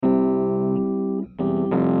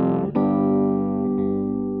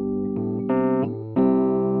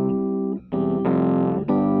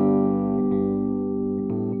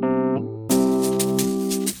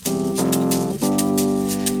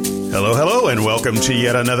and welcome to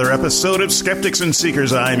yet another episode of Skeptics and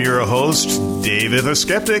Seekers. I'm your host, David the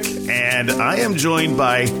Skeptic, and I am joined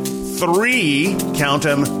by three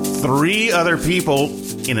other people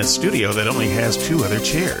in a studio that only has two other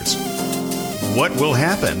chairs. What will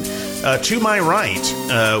happen? To my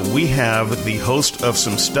right, we have the host of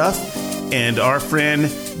Some Stuff and our friend,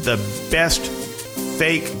 the best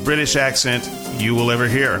fake British accent you will ever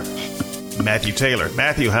hear, Matthew Taylor.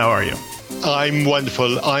 Matthew, how are you? I'm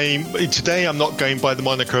wonderful. Today I'm not going by the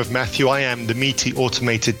moniker of Matthew. I am the meaty,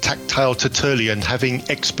 automated, tactile Tertullian, having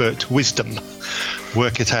expert wisdom.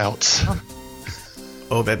 Work it out.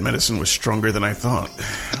 Oh, that medicine was stronger than I thought.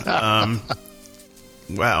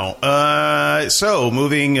 Wow. So,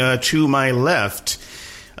 moving to my left,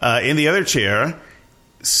 in the other chair,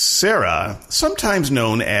 Sarah, sometimes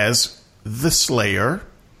known as the Slayer.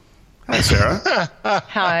 Hi, Sarah.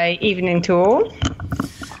 Hi, evening to all.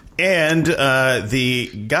 And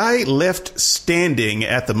the guy left standing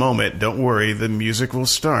at the moment, don't worry, the music will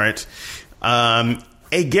start, a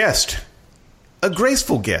guest, a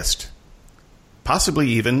graceful guest, possibly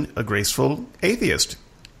even a graceful atheist.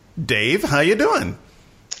 Dave, how you doing?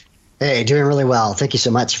 Hey, doing really well. Thank you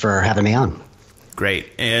so much for having me on.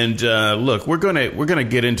 Great. And look, we're gonna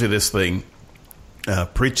get into this thing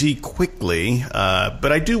pretty quickly,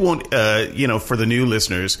 but I do want for the new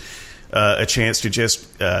listeners a chance to just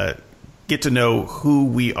get to know who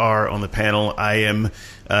we are on the panel. I am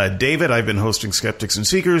David. I've been hosting Skeptics and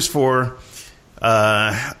Seekers for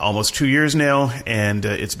almost 2 years now, and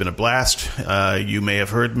it's been a blast. You may have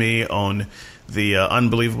heard me on the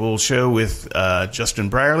Unbelievable show with Justin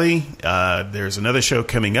Brierley. There's another show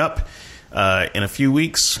coming up in a few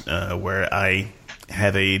weeks where I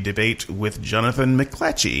have a debate with Jonathan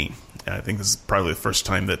McClatchy. I think this is probably the first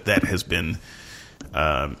time that has been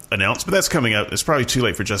announced, but that's coming up. It's probably too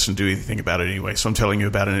late for Justin to do anything about it anyway, so I'm telling you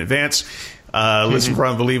about it in advance. Listen for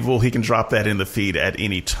Unbelievable. He can drop that in the feed at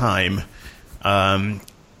any time. And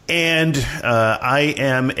I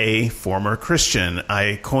am a former Christian.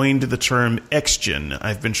 I coined the term X-Gen.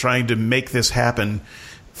 I've been trying to make this happen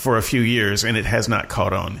for a few years, and it has not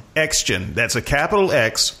caught on. X-Gen. That's a capital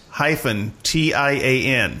X hyphen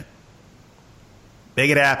TIAN.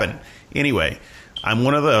 Make it happen. Anyway, I'm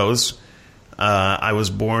one of those. I was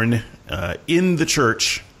born in the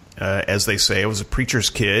church, as they say. I was a preacher's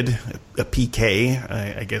kid, a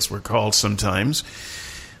PK, I guess we're called sometimes.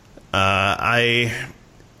 I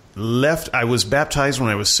was baptized when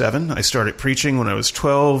I was 7. I started preaching when I was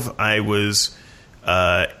 12. I was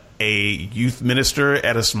a youth minister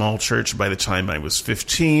at a small church by the time I was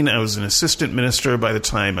 15. I was an assistant minister by the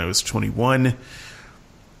time I was 21.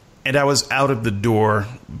 And I was out of the door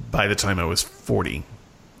by the time I was 40.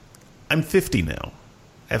 I'm 50 now.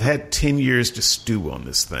 I've had 10 years to stew on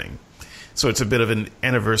this thing. So it's a bit of an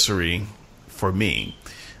anniversary for me.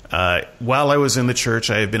 While I was in the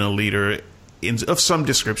church, I have been a leader of some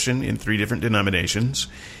description in 3 different denominations.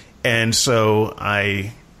 And so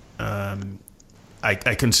I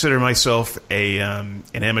consider myself an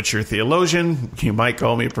amateur theologian. You might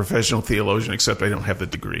call me a professional theologian, except I don't have the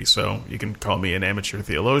degree. So you can call me an amateur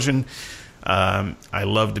theologian. I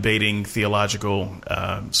love debating theological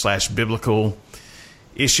 / biblical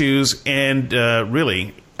issues, and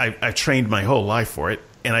really, I trained my whole life for it,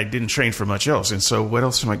 and I didn't train for much else. And so, what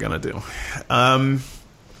else am I going to do?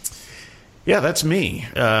 Yeah, that's me.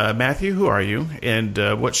 Matthew, who are you,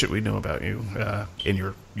 and what should we know about you in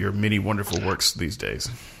your many wonderful works these days?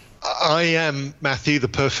 I am Matthew, the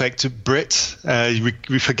perfect Brit. We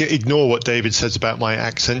ignore what David says about my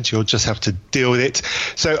accent. You'll just have to deal with it.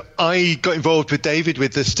 So I got involved with David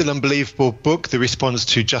with the Still Unbelievable book, the response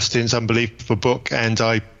to Justin's Unbelievable book, and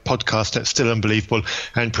I podcast at Still Unbelievable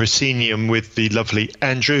and Proscenium with the lovely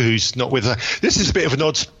Andrew, who's not with us. This is a bit of an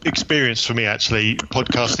odd experience for me, actually,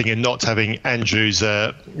 podcasting and not having Andrew's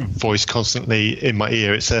voice constantly in my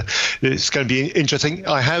ear. It's going to be interesting.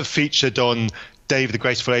 I have featured on Dave the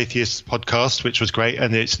Graceful Atheist podcast, which was great,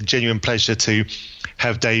 and it's a genuine pleasure to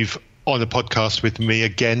have Dave on the podcast with me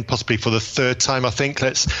again, possibly for the 3rd time, I think.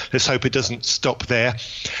 Let's hope it doesn't stop there.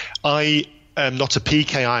 I am not a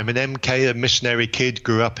PK, I'm an MK, a missionary kid,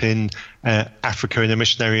 grew up in Africa in a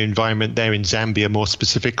missionary environment there in Zambia more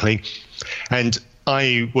specifically, and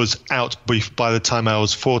I was out by the time I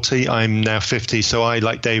was 40. I'm now 50, so I,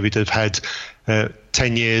 like David, have had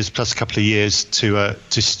 10 years plus a couple of years to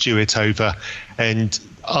stew it over. And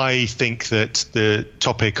I think that the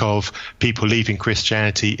topic of people leaving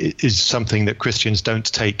Christianity is something that Christians don't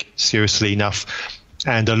take seriously enough.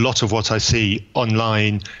 And a lot of what I see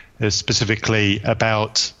online, specifically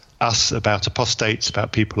about us, about apostates,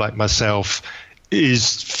 about people like myself, is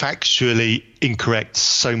factually incorrect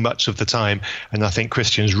so much of the time. And I think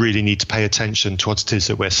Christians really need to pay attention to what it is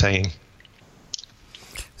that we're saying.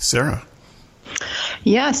 Sarah.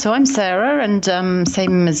 Yeah, so I'm Sarah, and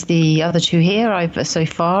same as the other two here. I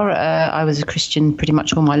was a Christian pretty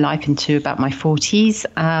much all my life into about my 40s.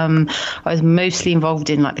 I was mostly involved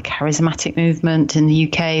in like the charismatic movement in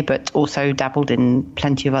the UK, but also dabbled in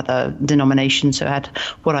plenty of other denominations. So I had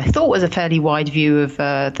what I thought was a fairly wide view of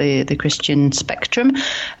the Christian spectrum.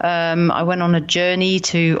 I went on a journey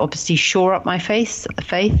to obviously shore up my faith,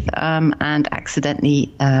 and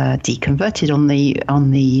accidentally deconverted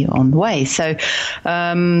on the way. So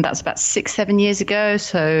that's about 6-7 years ago.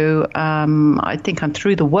 So I think I'm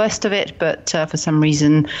through the worst of it, but for some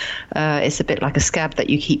reason it's a bit like a scab that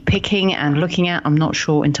you keep picking and looking at. I'm not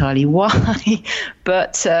sure entirely why,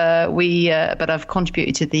 but I've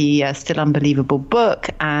contributed to the Still Unbelievable book,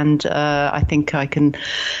 and I think I can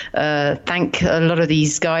thank a lot of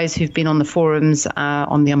these guys who've been on the forums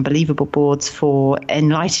on the Unbelievable boards for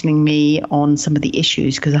enlightening me on some of the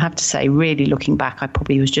issues, because I have to say, really looking back, I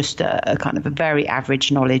probably was just a kind of a very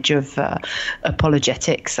average knowledge of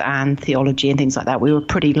apologetics and theology and things like that. We were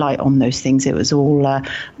pretty light on those things. It was all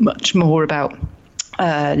much more about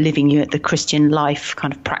living the Christian life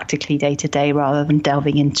kind of practically day to day, rather than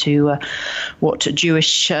delving into what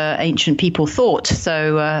Jewish ancient people thought.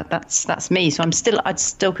 So that's me. So I'd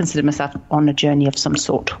still consider myself on a journey of some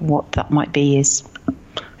sort. What that might be is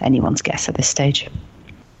anyone's guess at this stage.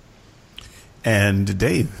 And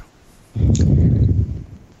Dave.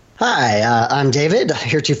 Hi, I'm David,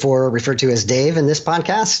 heretofore referred to as Dave in this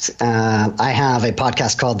podcast. I have a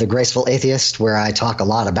podcast called The Graceful Atheist, where I talk a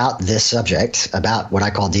lot about this subject, about what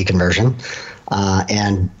I call deconversion,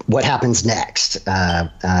 and what happens next.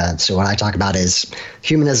 So what I talk about is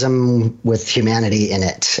humanism with humanity in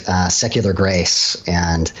it, secular grace,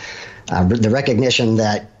 and the recognition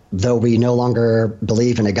that though we no longer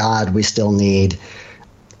believe in a God, we still need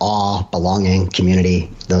awe, belonging, community,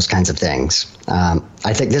 those kinds of things.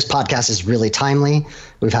 I think this podcast is really timely.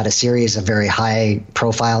 We've had a series of very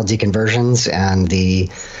high-profile deconversions, and the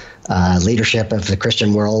leadership of the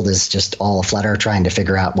Christian world is just all aflutter trying to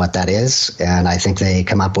figure out what that is. And I think they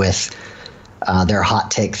come up with their hot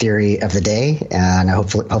take theory of the day, and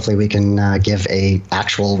hopefully we can give a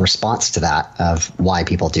actual response to that of why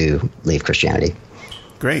people do leave Christianity.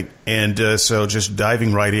 Great. And so just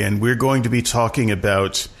diving right in, we're going to be talking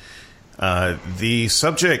about the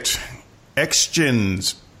subject,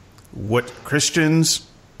 Exgens, what Christians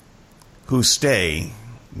who stay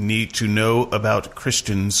need to know about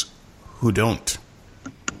Christians who don't.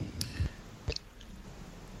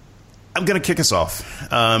 I'm going to kick us off.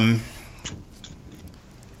 I'm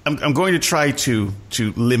going to try to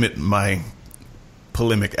limit my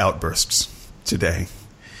polemic outbursts today.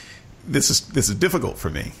 This is difficult for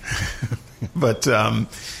me, but I'm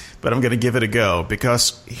going to give it a go,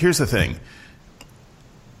 because here's the thing.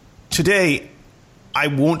 Today, I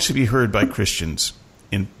want to be heard by Christians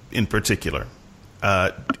in particular.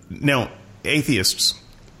 Now, atheists,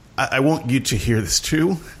 I want you to hear this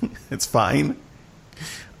too. It's fine,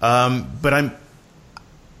 but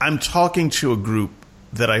I'm talking to a group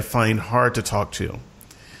that I find hard to talk to,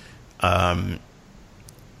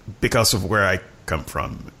 because of where I come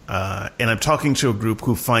from. And I'm talking to a group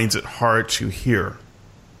who finds it hard to hear.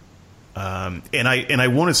 And I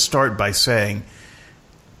want to start by saying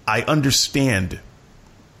I understand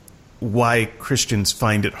why Christians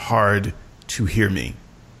find it hard to hear me.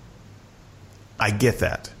 I get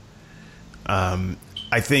that.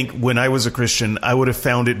 I think when I was a Christian, I would have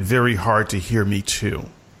found it very hard to hear me too.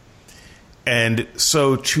 And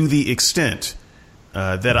so to the extent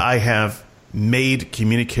that I have made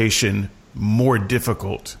communication more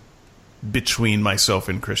difficult between myself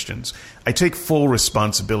and Christians, I take full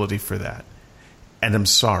responsibility for that, and I'm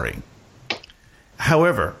sorry.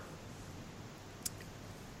 However,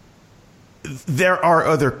 there are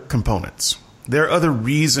other components. There are other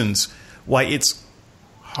reasons why it's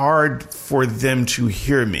hard for them to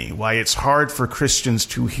hear me, why it's hard for Christians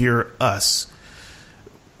to hear us.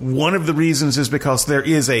 One of the reasons is because there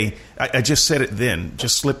is I just said it then,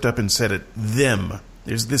 just slipped up and said it, them.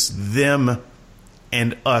 There's this them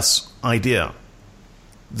and us idea.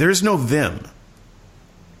 There's no them.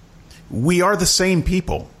 We are the same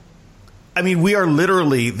people. I mean, we are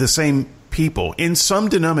literally the same people. In some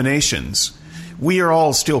denominations, we are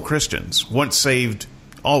all still Christians. Once saved,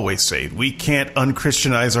 always saved. We can't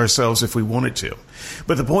unchristianize ourselves if we wanted to.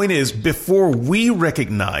 But the point is, before we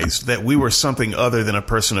recognized that we were something other than a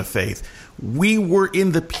person of faith, we were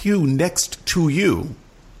in the pew next to you,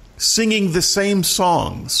 singing the same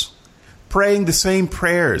songs, praying the same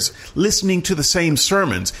prayers, listening to the same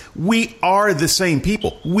sermons. We are the same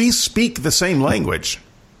people. We speak the same language.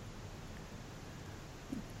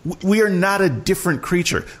 We are not a different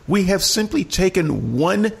creature. We have simply taken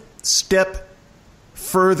one step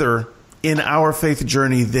further in our faith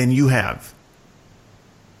journey than you have.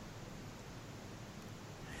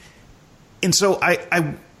 And so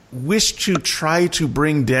I wish to try to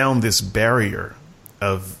bring down this barrier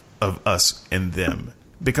of us and them,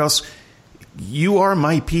 because you are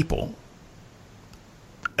my people.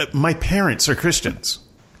 My parents are Christians.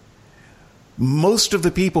 Most of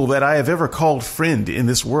the people that I have ever called friend in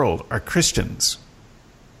this world are Christians.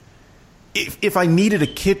 If I needed a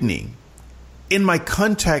kidney, in my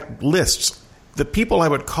contact lists, the people I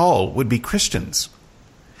would call would be Christians.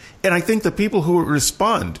 And I think the people who would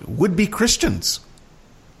respond would be Christians.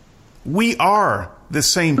 We are the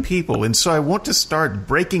same people. And so I want to start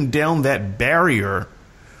breaking down that barrier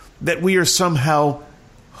that we are somehow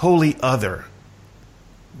wholly other.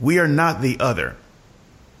 We are not the other.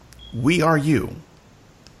 We are you.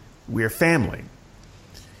 We are family.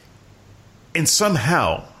 And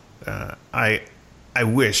somehow, I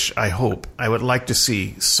wish, I hope, I would like to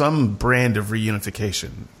see some brand of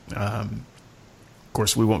reunification. Of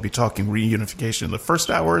course, we won't be talking reunification in the first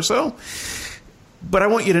hour or so, but I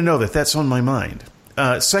want you to know that that's on my mind.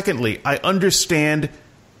 Secondly, I understand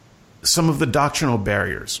some of the doctrinal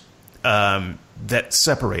barriers that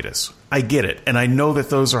separate us. I get it, and I know that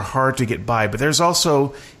those are hard to get by, but there's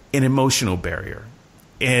also an emotional barrier.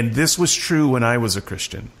 And this was true when I was a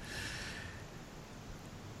Christian.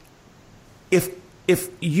 If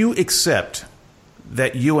you accept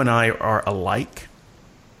that you and I are alike,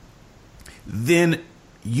 then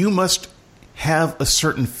you must have a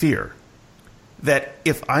certain fear that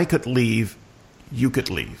if I could leave, you could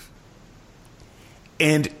leave.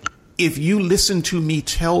 And if you listen to me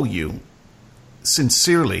tell you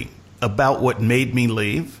sincerely about what made me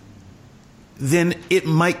leave, then it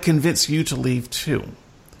might convince you to leave too.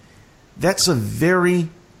 That's a very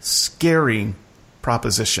scary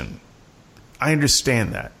proposition. I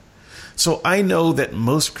understand that. So I know that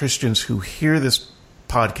most Christians who hear this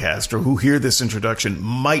podcast or who hear this introduction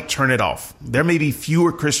might turn it off. There may be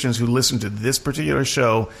fewer Christians who listen to this particular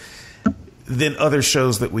show than other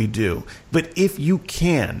shows that we do. But if you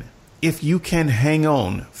can hang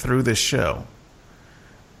on through this show,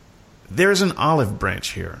 there's an olive branch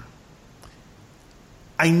here.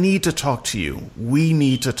 I need to talk to you. We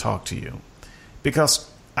need to talk to you, because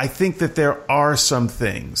I think that there are some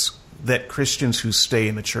things that Christians who stay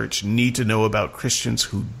in the church need to know about Christians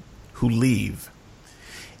who leave.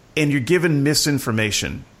 And you're given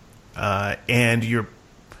misinformation, and you're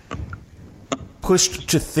pushed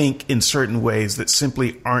to think in certain ways that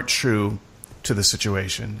simply aren't true to the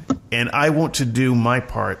situation. And I want to do my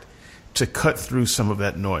part to cut through some of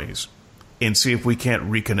that noise and see if we can't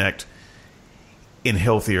reconnect in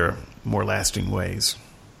healthier, more lasting ways.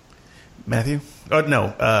 Matthew?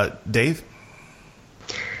 Dave?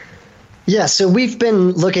 Yeah, so we've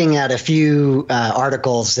been looking at a few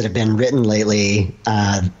articles that have been written lately,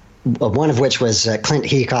 one of which was Clint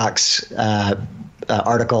Heacock's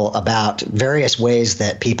article about various ways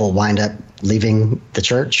that people wind up leaving the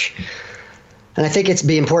church. And I think it's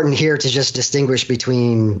be important here to just distinguish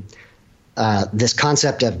between this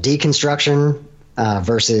concept of deconstruction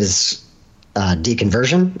versus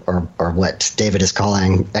deconversion, or what David is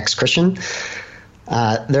calling ex-Christian.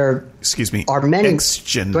 There are many.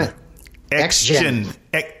 Ex-gen. Ex-gen.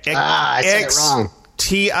 I said it wrong.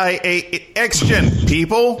 TIA. Ex-gen,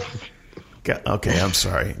 people. Okay, I'm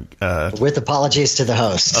sorry. With apologies to the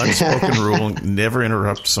host. Unspoken rule: never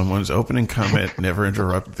interrupt someone's opening comment. Never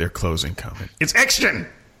interrupt their closing comment. It's ex-gen.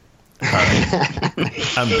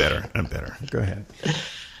 I'm better. Go ahead.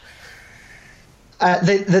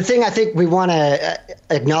 The thing I think we want to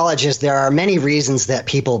acknowledge is there are many reasons that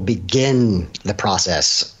people begin the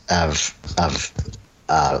process of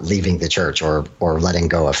leaving the church or letting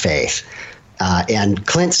go of faith. And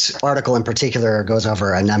Clint's article in particular goes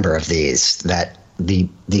over a number of these, that the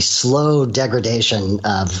slow degradation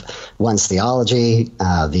of one's theology,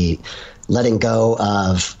 the letting go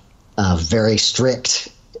of very strict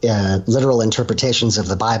literal interpretations of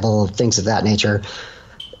the Bible, things of that nature.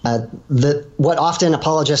 What often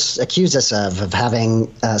apologists accuse us of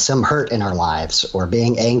having some hurt in our lives, or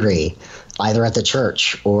being angry either at the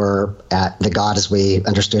church or at the God as we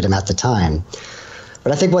understood him at the time.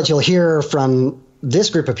 But I think what you'll hear from this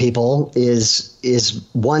group of people is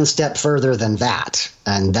one step further than that,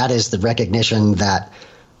 and that is the recognition that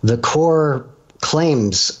the core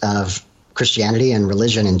claims of Christianity and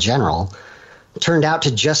religion in general turned out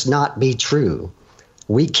to just not be true.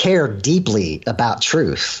 we care deeply about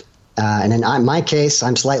truth. And in my case,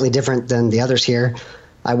 I'm slightly different than the others here.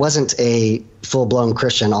 I wasn't a full-blown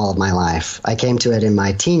Christian all of my life. I came to it in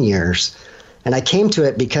my teen years, and I came to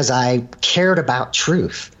it because I cared about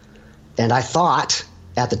truth. And I thought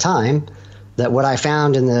at the time that what I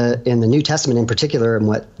found in the New Testament in particular, and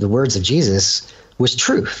what the words of Jesus, was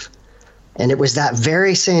truth. And it was that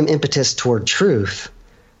very same impetus toward truth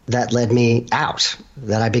that led me out,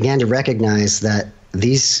 that I began to recognize that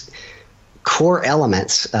these core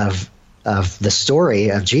elements of the story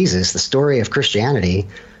of Jesus, the story of Christianity,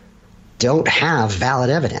 don't have valid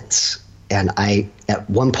evidence. And I, at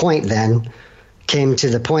one point then, came to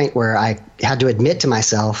the point where I had to admit to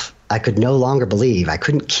myself I could no longer believe. I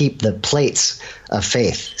couldn't keep the plates of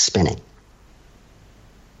faith spinning.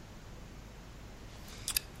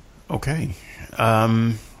 Okay.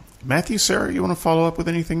 Matthew, Sarah, you want to follow up with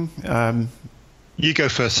anything? You go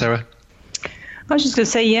first, Sarah. I was just going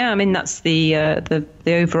to say, yeah, I mean, that's the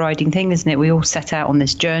overriding thing, isn't it? We all set out on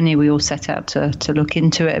this journey. We all set out to look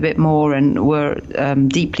into it a bit more, and were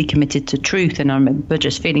deeply committed to truth. And I remember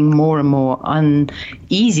just feeling more and more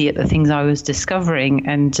uneasy at the things I was discovering,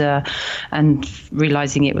 and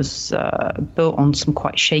realizing it was built on some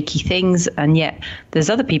quite shaky things. And yet there's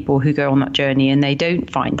other people who go on that journey and they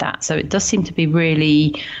don't find that. So it does seem to be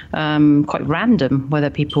really quite random whether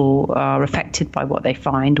people are affected by what they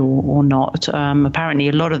find or not. Apparently,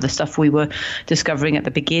 a lot of the stuff we were discovering at the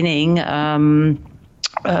beginning,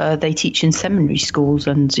 they teach in seminary schools,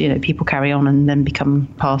 and people carry on and then become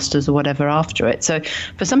pastors or whatever after it. So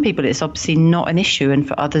for some people, it's obviously not an issue, and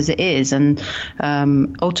for others, it is. And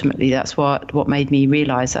ultimately, that's what made me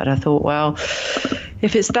realize that. I thought, well,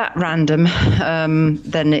 if it's that random,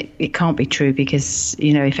 then it can't be true, because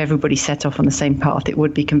if everybody set off on the same path, it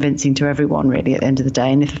would be convincing to everyone really at the end of the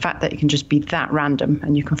day. And if the fact that it can just be that random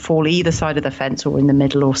and you can fall either side of the fence or in the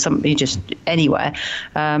middle or something, just anywhere,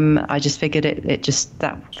 I just figured it just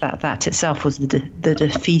that itself was the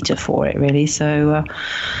defeater for it really. So,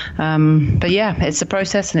 but yeah, it's a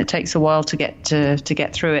process and it takes a while to get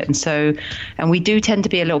through it. And we do tend to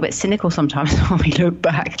be a little bit cynical sometimes when we look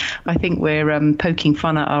back. I think we're poking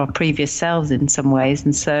fun at our previous selves in some ways,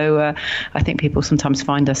 and so I think people sometimes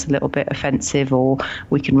find us a little bit offensive, or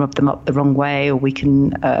we can rub them up the wrong way, or we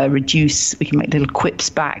can we can make little quips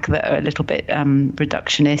back that are a little bit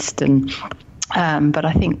reductionist, and but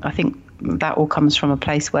I think that all comes from a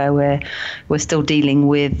place where we're still dealing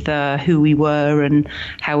with who we were and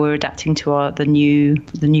how we're adapting to the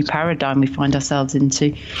new paradigm we find ourselves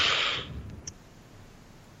into.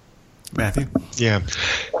 Matthew? Yeah.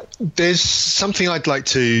 There's something I'd like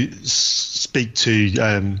to speak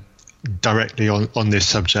to directly on this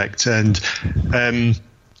subject, and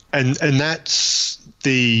that's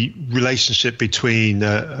the relationship between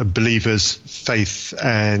a believer's faith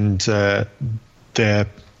and their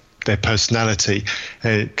personality.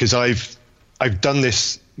 Because I've done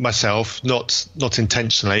this myself, not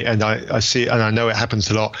intentionally, and I see, and I know it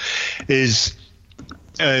happens a lot. Is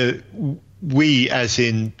we, as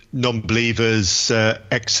in non-believers,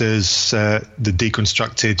 Xers, the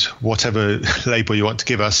deconstructed, whatever label you want to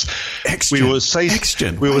give us, we will say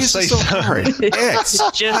Xgen. We will say so hard.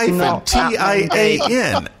 X-TIAN. I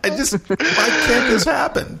can't this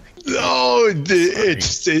happen? Oh,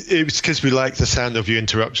 it's because we like the sound of your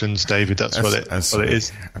interruptions, David. That's what it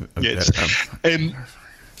is. Yes.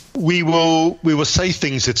 We will say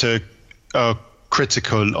things that are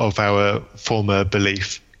critical of our former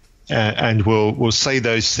belief. And we'll say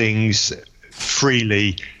those things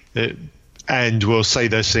freely, and we'll say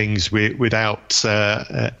those things without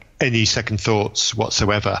any second thoughts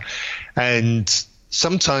whatsoever. And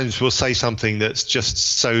sometimes we'll say something that's just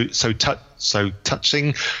so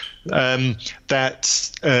touching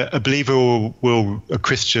that a believer a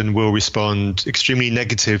Christian will respond extremely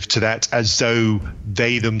negative to that, as though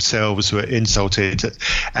they themselves were insulted,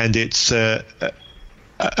 and it's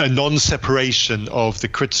a non-separation of the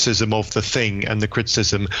criticism of the thing and the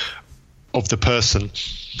criticism of the person.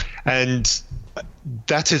 And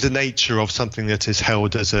that is the nature of something that is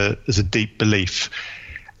held as a deep belief.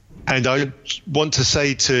 And I want to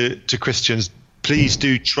say to Christians, please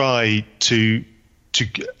do try to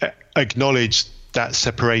acknowledge that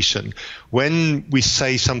separation. When we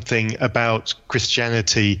say something about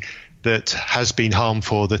Christianity that has been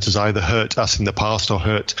harmful, that has either hurt us in the past or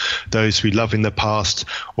hurt those we love in the past,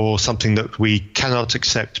 or something that we cannot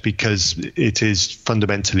accept because it is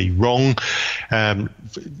fundamentally wrong.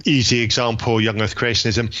 Easy example, young earth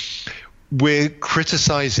creationism. We're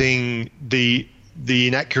criticizing the the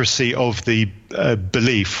inaccuracy of the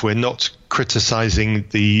belief. We're not criticizing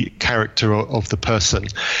the character of the person.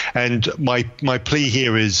 And my plea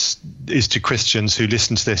here is to Christians who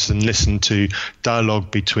listen to this and listen to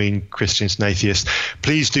dialogue between Christians and atheists.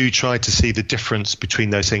 Please do try to see the difference between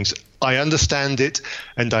those things. I understand it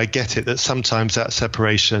and I get it that sometimes that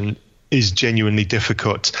separation is genuinely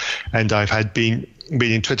difficult. And I've had been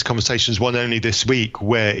in Twitter conversations, one only this week,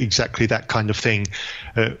 where exactly that kind of thing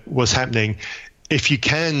was happening. If you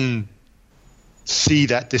can see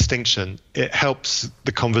that distinction, it helps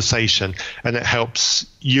the conversation, and it helps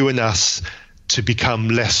you and us to become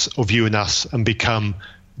less of you and us and become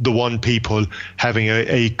the one people having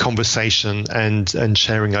a conversation and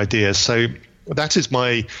sharing ideas. So that is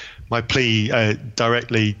my plea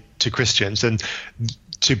directly to Christians. And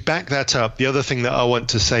to back that up, the other thing that I want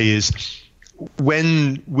to say is,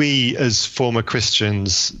 when we as former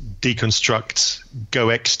Christians deconstruct, go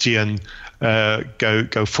XGN,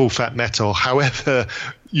 go full fat metal, however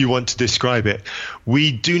you want to describe it,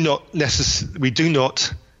 we do not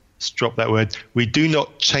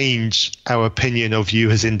change our opinion of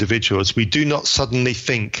you as individuals. We do not suddenly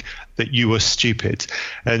think that you are stupid.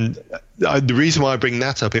 And the reason why I bring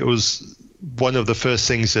that up, it was one of the first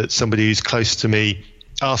things that somebody who's close to me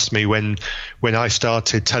asked me when I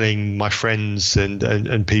started telling my friends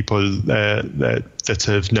and people that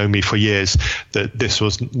have known me for years that this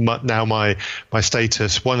was now my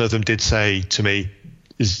status. One of them did say to me,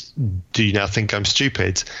 do you now think I'm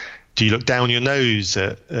stupid? Do you look down your nose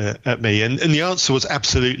at me? And the answer was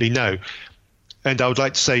absolutely no. And I would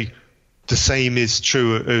like to say the same is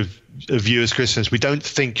true of you as Christians. We don't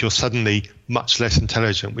think you're suddenly much less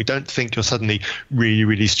intelligent. We don't think you're suddenly really,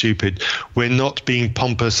 really stupid. We're not being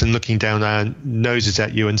pompous and looking down our noses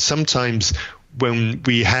at you. And sometimes when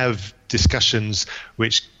we have discussions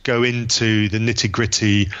which go into the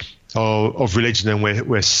nitty-gritty of religion, and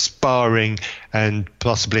we're sparring and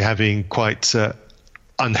possibly having quite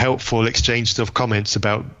unhelpful exchanges of comments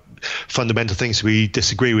about fundamental things we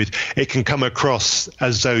disagree with, it can come across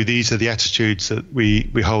as though these are the attitudes that we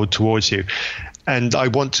hold towards you. And I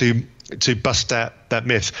want to bust that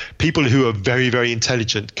myth. People who are very, very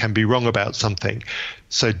intelligent can be wrong about something.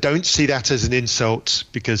 So don't see that as an insult,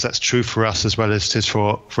 because that's true for us as well as it is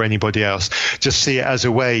for anybody else. Just see it as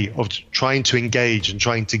a way of trying to engage and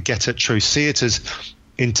trying to get at truth. See it as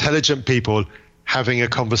intelligent people having a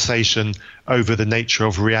conversation over the nature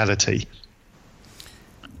of reality.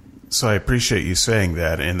 So I appreciate you saying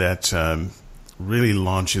that, and that really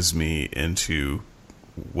launches me into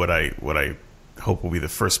what I hope will be the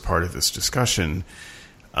first part of this discussion.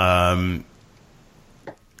 It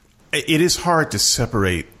is hard to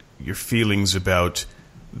separate your feelings about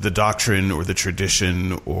the doctrine or the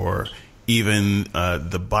tradition or even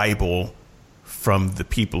the Bible from the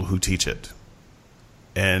people who teach it,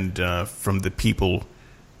 and from the people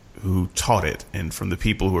who taught it, and from the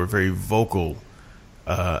people who are very vocal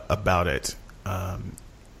about it.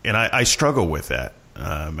 And I struggle with that,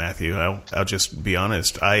 Matthew. I'll just be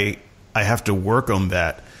honest. I have to work on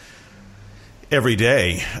that every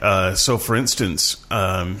day. So, for instance,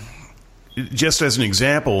 just as an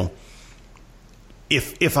example,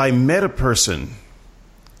 if I met a person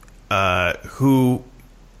who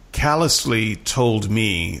callously told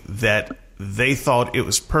me that they thought it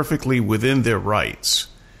was perfectly within their rights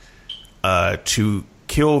to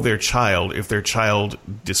kill their child if their child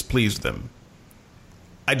displeased them,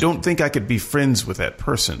 I don't think I could be friends with that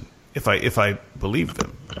person if I believe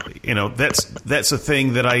them. You know, that's a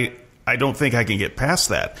thing that I don't think I can get past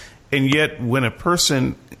that. And yet when a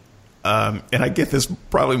person, and I get this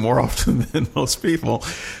probably more often than most people,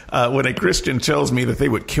 when a Christian tells me that they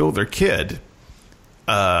would kill their kid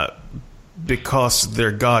because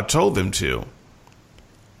their God told them to,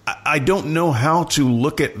 I don't know how to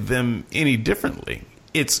look at them any differently.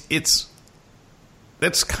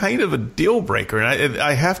 That's kind of a deal breaker, and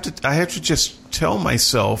I have to just tell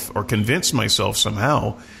myself or convince myself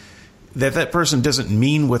somehow that person doesn't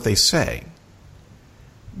mean what they say.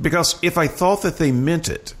 Because if I thought that they meant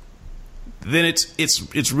it, then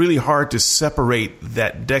it's really hard to separate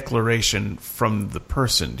that declaration from the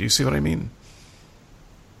person. Do you see what I mean?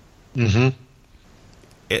 Mm-hmm.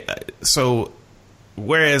 So,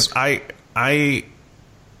 whereas I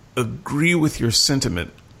agree with your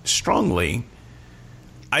sentiment strongly,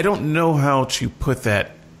 I don't know how to put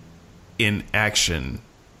that in action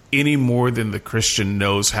any more than the Christian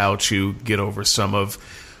knows how to get over some of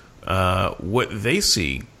what they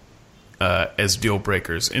see as deal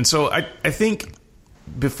breakers. And so I think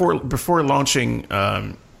before launching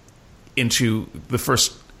into the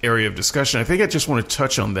first area of discussion, I think I just want to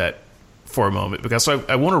touch on that for a moment, because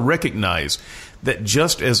I want to recognize that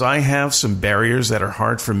just as I have some barriers that are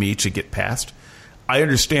hard for me to get past, I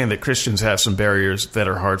understand that Christians have some barriers that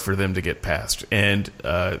are hard for them to get past, and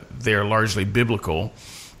they're largely biblical.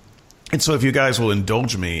 And so if you guys will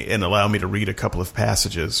indulge me and allow me to read a couple of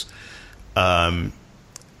passages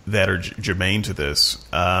that are germane to this.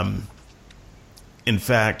 In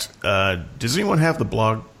fact, does anyone have the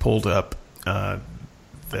blog pulled up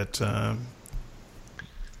that I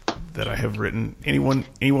have written? Anyone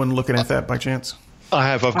looking at that by chance? I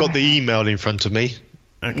have. I've got the email in front of me.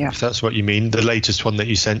 Okay. If that's what you mean, the latest one that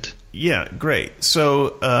you sent. Yeah, great.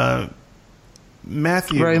 So,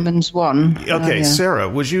 Matthew, Romans 1. Okay, Sarah,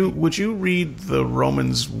 would you read the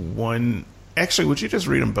Romans 1? Actually, would you just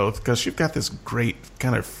read them both, because you've got this great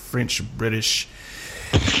kind of French British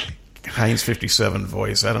Heinz 57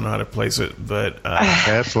 voice. I don't know how to place it, but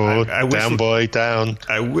careful, down, boy, down.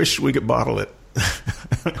 I wish we could bottle it.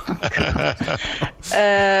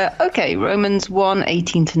 Okay, Romans 1,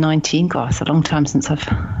 18 to 19. God, it's a long time since I've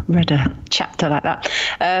read a chapter like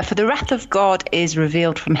that. For the wrath of God is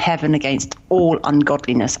revealed from heaven against all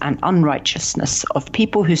ungodliness and unrighteousness of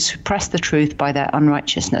people who suppress the truth by their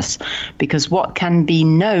unrighteousness, because what can be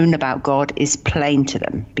known about God is plain to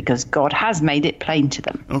them, because God has made it plain to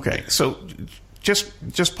them. Okay, so just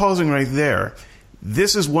pausing right there.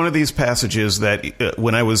 This is one of these passages that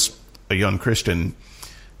when I was a young Christian,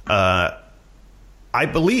 I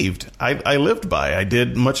believed, I lived by, I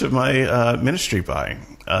did much of my ministry by.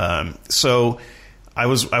 So I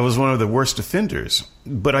was one of the worst offenders,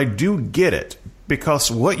 but I do get it,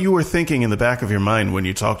 because what you were thinking in the back of your mind when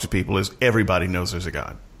you talk to people is everybody knows there's a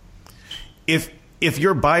God. If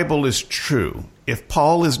your Bible is true, if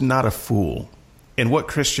Paul is not a fool, and what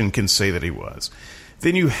Christian can say that he was,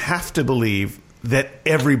 then you have to believe that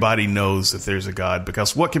everybody knows that there's a God,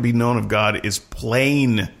 because what can be known of God is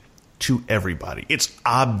plain to everybody. It's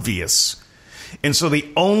obvious. And so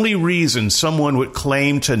the only reason someone would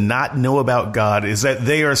claim to not know about God is that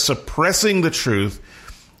they are suppressing the truth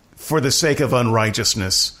for the sake of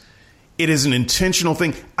unrighteousness. It is an intentional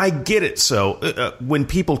thing. I get it. So when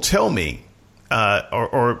people tell me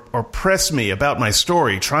or press me about my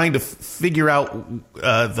story, trying to figure out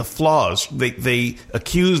the flaws, they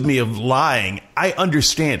accuse me of lying. I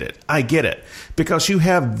understand it. I get it, because you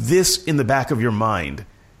have this in the back of your mind.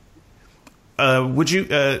 Would you,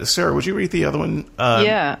 Sarah, would you read the other one?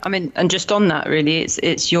 Yeah, I mean, and just on that, really,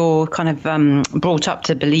 it's you're kind of brought up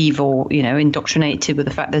to believe, or, indoctrinated with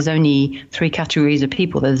the fact there's only three categories of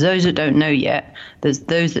people. There's those that don't know yet, there's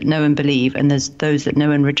those that know and believe, and there's those that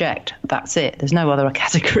know and reject. That's it. There's no other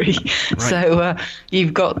category. Right. So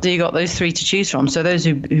you got those three to choose from. So those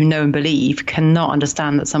who know and believe cannot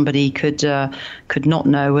understand that somebody could not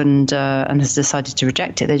know and has decided to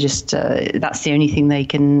reject it. They just that's the only thing they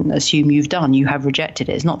can assume you've done. You have rejected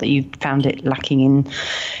it. It's not that you've found it lacking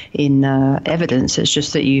in evidence. It's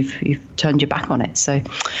just that you've turned your back on it. So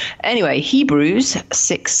anyway, Hebrews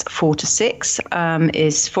 6:4-6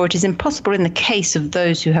 is, for it is impossible in the case of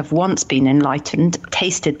those who have once been enlightened,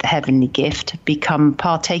 tasted the heavenly gift, become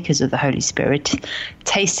partakers of the Holy Spirit,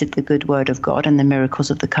 tasted the good word of God and the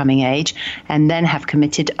miracles of the coming age, and then have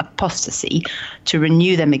committed apostasy, to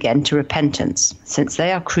renew them again to repentance, since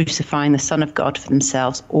they are crucifying the Son of God for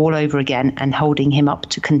themselves all over again and holding him up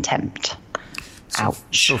to contempt.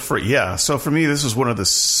 Ouch. So for me, this is one of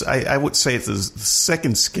the, I would say it's the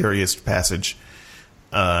second scariest passage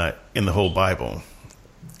in the whole Bible.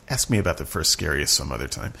 Ask me about the first scariest some other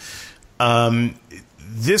time.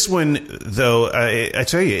 This one, though, I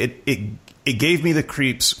tell you, it gave me the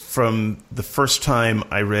creeps from the first time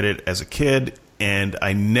I read it as a kid, and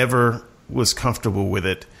I never was comfortable with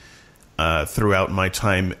it throughout my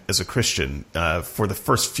time as a Christian. For the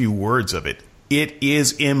first few words of it, it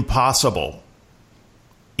is impossible.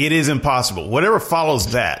 It is impossible. Whatever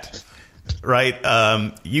follows that, right?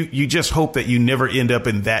 You just hope that you never end up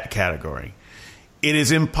in that category. It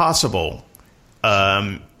is impossible.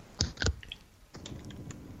 It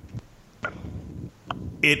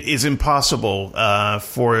is impossible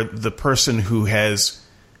for the person who has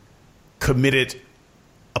committed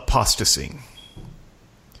apostasy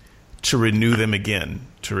to renew them again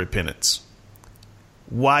to repentance.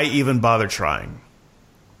 Why even bother trying?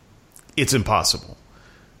 It's impossible.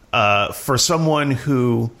 For someone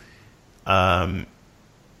who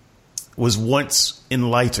was once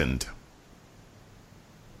enlightened,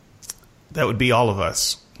 that would be all of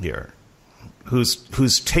us here,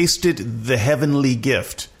 who's tasted the heavenly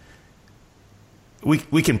gift.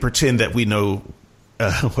 We can pretend that we know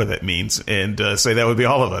what that means and say that would be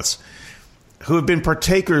all of us. who have been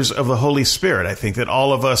partakers of the Holy Spirit. I think that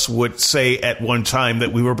all of us would say at one time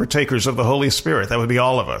that we were partakers of the Holy Spirit. That would be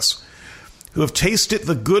all of us. Who have tasted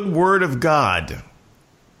the good word of God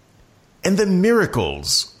and the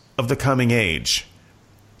miracles of the coming age.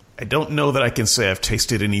 I don't know that I can say I've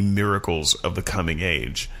tasted any miracles of the coming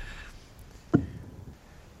age.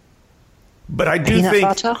 But I do think...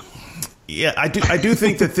 butter? Yeah, I do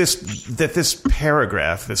think that this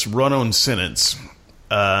paragraph, this run-on sentence,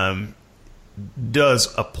 does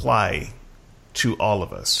apply to all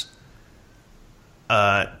of us.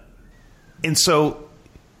 And so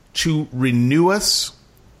to renew us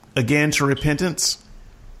again to repentance,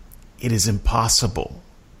 it is impossible.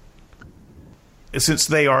 Since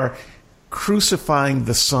they are crucifying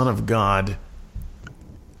the Son of God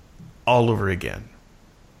all over again.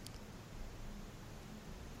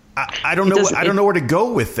 I don't know. I don't know where to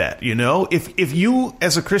go with that. You know, if you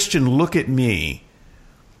as a Christian look at me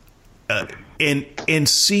and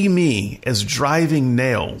see me as driving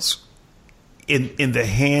nails in the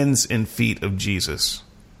hands and feet of Jesus,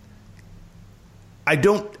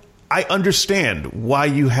 I understand why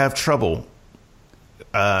you have trouble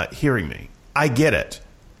hearing me. I get it.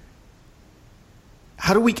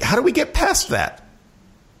 How do we get past that?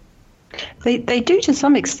 They do to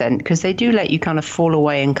some extent, because they do let you kind of fall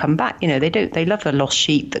away and come back. You know, they love a lost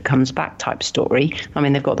sheep that comes back type story. I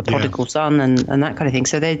mean, they've got the prodigal son and that kind of thing.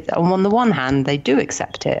 So they, on the one hand, they do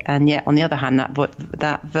accept it, and yet on the other hand,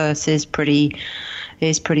 that verse is pretty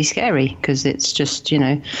scary, because it's just, you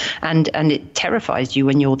know, and it terrifies you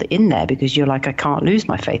when you're in there, because you're like, I can't lose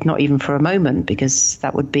my faith, not even for a moment, because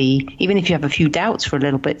that would be, even if you have a few doubts for a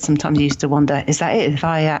little bit, sometimes you used to wonder, is that it? If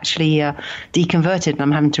I actually deconverted and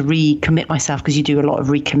I'm having to recommit myself, because you do a lot of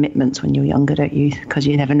recommitments when you're younger, don't you? Because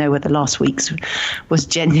you never know whether last week's was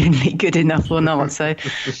genuinely good enough or not. So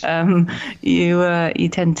you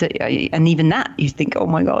tend to, and even that, you think, oh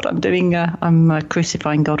my God, I'm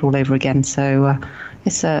crucifying God all over again. So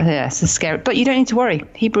it's a scary, but you don't need to worry.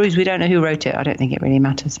 Hebrews, we don't know who wrote it. I don't think it really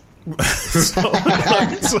matters. so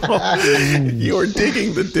you're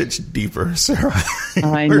digging the ditch deeper, Sarah.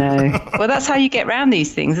 I know. Well, that's how you get around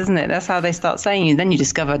these things, isn't it? That's how they start saying you. Then you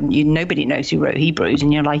discover nobody knows who wrote Hebrews,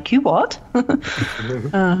 and you're like, you what?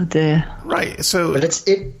 Oh dear. Right. So, but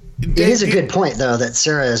it is a good point, though, that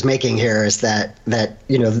Sarah is making here, is that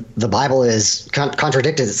you know, the Bible is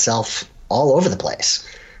contradicted itself all over the place.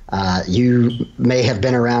 You may have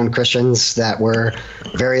been around Christians that were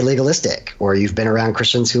very legalistic, or you've been around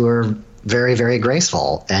Christians who are very, very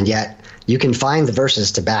graceful, and yet you can find the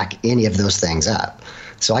verses to back any of those things up.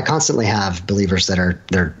 So I constantly have believers that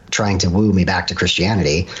they're trying to woo me back to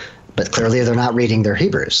Christianity, but clearly they're not reading their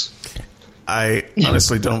Hebrews. I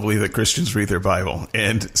honestly don't believe that Christians read their Bible.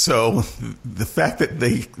 And so the fact that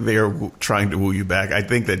they are trying to woo you back, I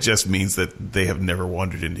think that just means that they have never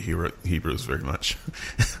wandered into Hebrews very much.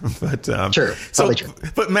 But sure, so, true.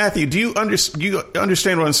 But Matthew, do you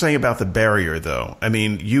understand what I'm saying about the barrier, though? I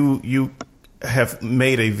mean, you have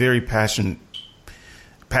made a very passionate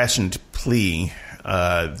plea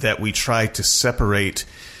that we try to separate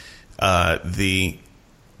the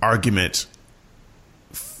argument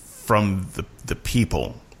from the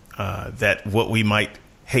people, that what we might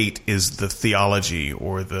hate is the theology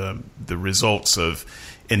or the results of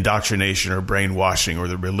indoctrination or brainwashing or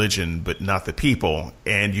the religion, but not the people.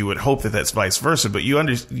 And you would hope that that's vice versa. But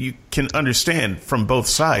you can understand from both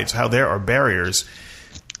sides how there are barriers.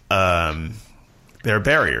 There are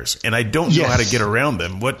barriers, and I don't know how to get around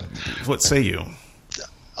them. What say you?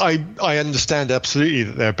 I understand absolutely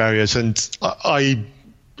that there are barriers, and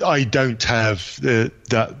I don't have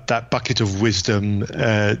that bucket of wisdom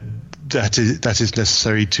that is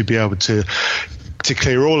necessary to be able to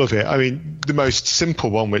clear all of it. I mean, the most simple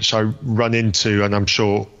one, which I run into, and I'm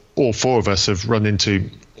sure all four of us have run into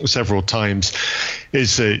several times,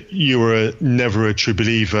 is that you are never a true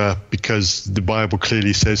believer because the Bible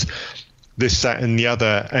clearly says this, that, and the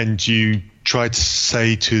other, and you try to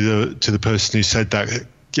say to the person who said that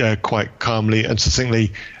quite calmly and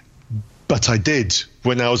succinctly, but I did.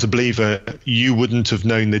 When I was a believer, you wouldn't have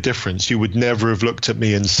known the difference. You would never have looked at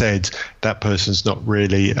me and said, that person's not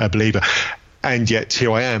really a believer. And yet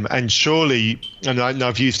here I am. And surely, and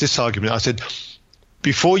I've used this argument, I said,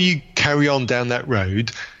 before you carry on down that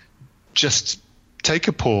road, just take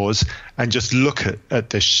a pause and just look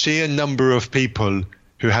at the sheer number of people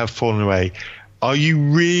who have fallen away. Are you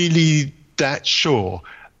really that sure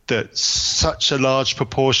that such a large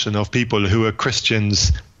proportion of people who were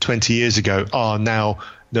Christians 20 years ago are now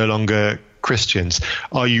no longer Christians?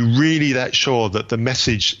 Are you really that sure that the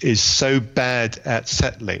message is so bad at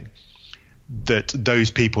settling that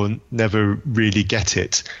those people never really get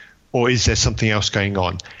it? or is there something else going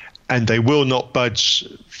on? And they will not budge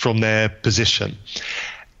from their position.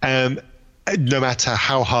 No matter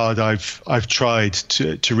how hard I've tried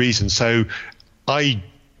to reason. So I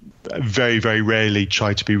very, very rarely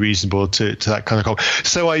try to be reasonable to that kind of call.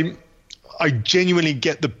 So I genuinely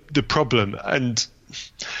get the problem, and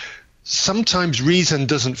sometimes reason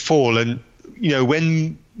doesn't fall. And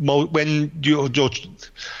when you're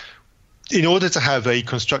in order to have a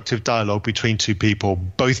constructive dialogue between two people,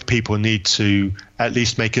 both people need to at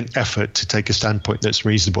least make an effort to take a standpoint that's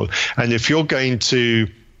reasonable. And if you're going to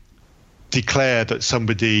declare that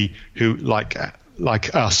somebody who like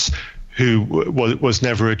us, who was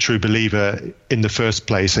never a true believer in the first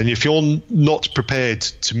place, and if you're not prepared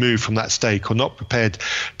to move from that stake, or not prepared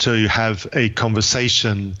to have a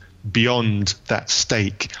conversation beyond that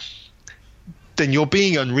stake, then you're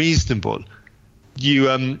being unreasonable.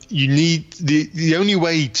 You need the only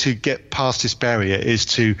way to get past this barrier is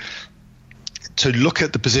to look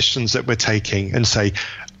at the positions that we're taking and say,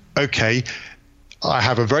 okay, I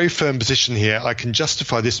have a very firm position here. I can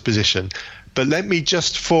justify this position, but let me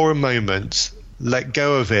just for a moment let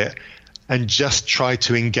go of it and just try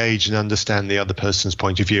to engage and understand the other person's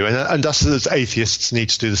point of view. And us as atheists need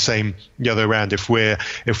to do the same the other way around if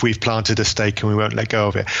we've planted a stake and we won't let go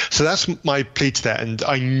of it. So that's my plea to that. And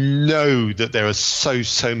I know that there are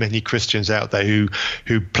so many Christians out there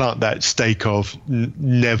who plant that stake of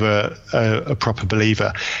never a proper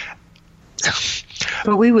believer.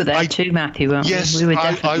 But we were there too, Matthew, weren't we? Yes, we were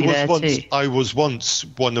definitely there too. I was once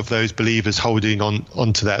one of those believers holding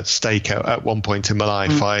onto that stake at one point in my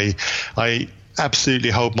life. I absolutely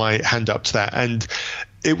hold my hand up to that, and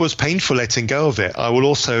it was painful letting go of it. I will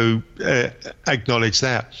also acknowledge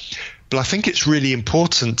that. But I think it's really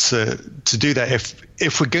important to do that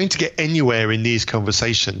if we're going to get anywhere in these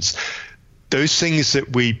conversations. Those things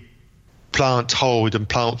that we hold and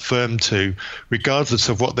plant firm to, regardless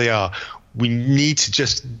of what they are, we need to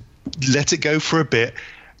just let it go for a bit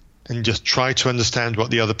and just try to understand what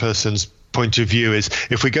the other person's point of view is.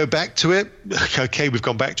 If we go back to it, okay, we've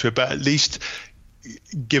gone back to it, but at least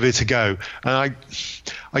give it a go. And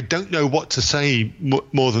I don't know what to say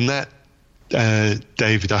more than that,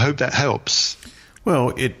 David. I hope that helps.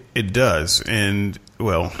 Well, it does. And,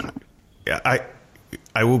 well,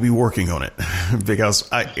 I will be working on it because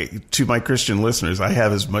to my Christian listeners, I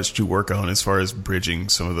have as much to work on as far as bridging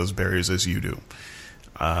some of those barriers as you do.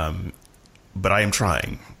 But I am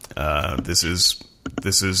trying. This is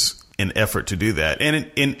an effort to do that.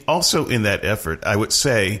 And also in that effort, I would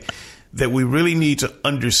say that we really need to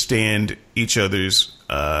understand each other's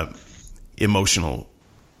emotional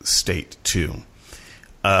state too.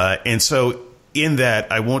 And so in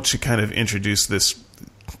that, I want to kind of introduce this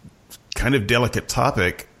kind of delicate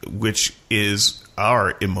topic, which is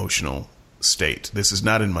our emotional state. This is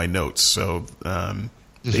not in my notes, so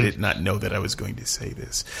they did not know that I was going to say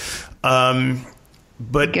this. But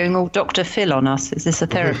you're going all Dr. Phil on us. Is this a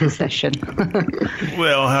therapy session?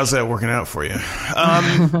 Well, how's that working out for you?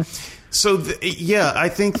 I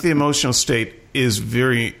think the emotional state is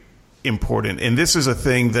very important. And this is a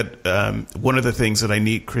thing that one of the things that I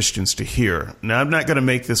need Christians to hear. Now, I'm not going to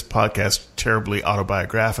make this podcast terribly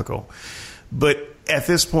autobiographical, but at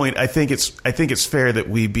this point, I think it's fair that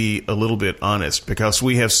we be a little bit honest, because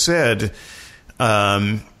we have said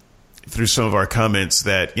through some of our comments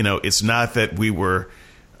that, it's not that we were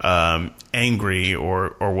angry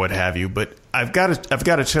or what have you, but I've got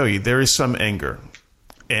to tell you, there is some anger,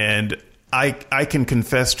 and I can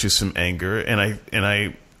confess to some anger, and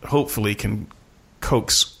I hopefully can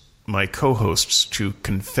coax my co-hosts to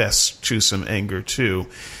confess to some anger too,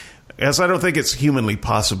 as I don't think it's humanly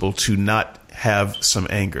possible to not have some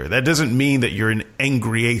anger. That doesn't mean that you're an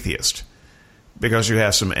angry atheist because you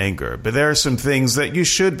have some anger, but there are some things that you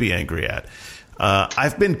should be angry at.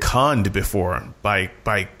 I've been conned before by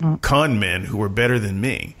con men who were better than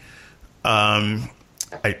me.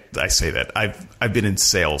 I say that I've been in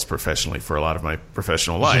sales professionally for a lot of my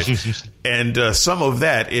professional life, and some of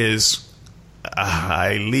that is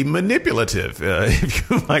highly manipulative, if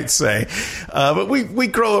you might say. But we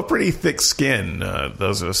grow a pretty thick skin,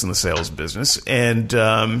 those of us in the sales business, and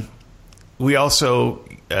we also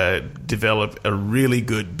develop a really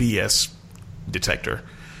good BS detector.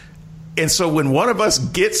 And so when one of us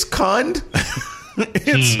gets conned, we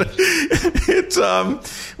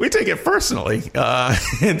take it personally.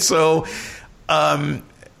 And so,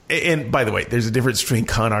 and by the way, there's a difference between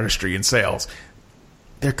con artistry and sales.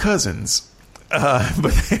 They're cousins,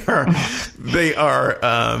 but they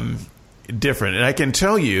are different. And I can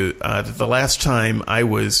tell you that the last time I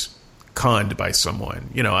was conned by someone,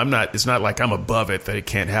 it's not like I'm above it, that it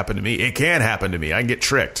can't happen to me. It can happen to me. I can get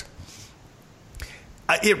tricked.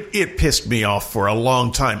 It pissed me off for a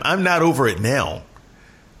long time. I'm not over it now.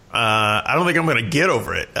 I don't think I'm going to get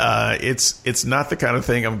over it. It's not the kind of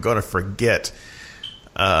thing I'm going to forget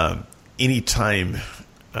anytime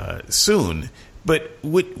soon. But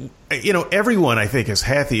everyone I think has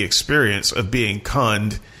had the experience of being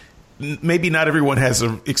conned. Maybe not everyone has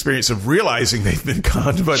an experience of realizing they've been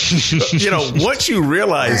conned, but once you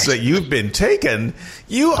realize that you've been taken,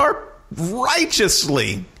 you are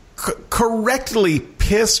righteously, correctly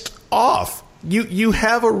pissed off. You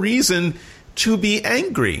have a reason to be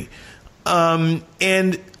angry.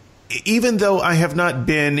 And even though I have not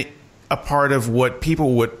been a part of what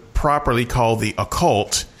people would properly call the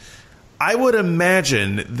occult, I would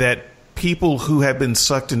imagine that people who have been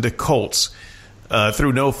sucked into cults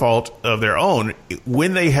through no fault of their own,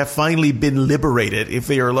 when they have finally been liberated, if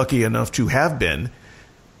they are lucky enough to have been,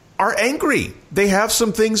 are angry. They have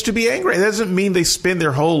some things to be angry. That doesn't mean they spend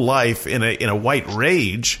their whole life in a white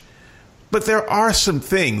rage, but there are some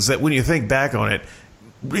things that when you think back on it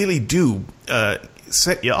really do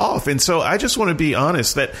set you off. And so I just want to be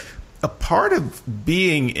honest that a part of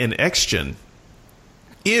being an ex-gen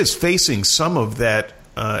is facing some of that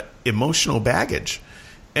emotional baggage.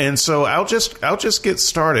 And so I'll just get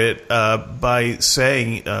started by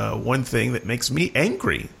saying one thing that makes me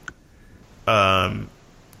angry about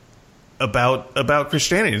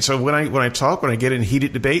Christianity. And so when I get in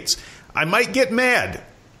heated debates, I might get mad.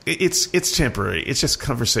 It's temporary. It's just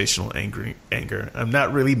conversational anger. I'm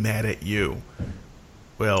not really mad at you.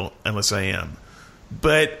 Well, unless I am.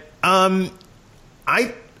 But I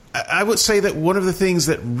would say that one of the things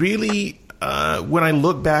that really, when I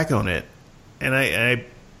look back on it, and I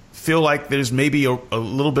feel like there's maybe a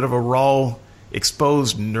little bit of a raw,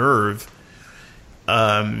 exposed nerve,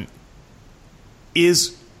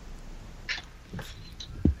 is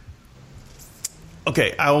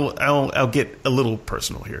okay. I'll get a little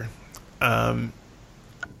personal here. I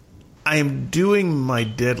am doing my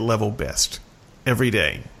dead level best every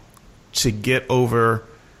day to get over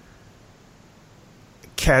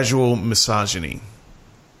casual misogyny.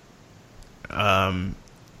 I'm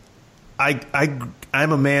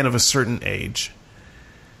a man of a certain age,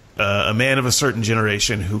 a man of a certain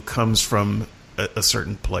generation who comes from a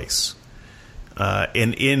certain place.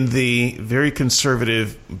 And in the very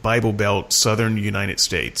conservative Bible Belt, southern United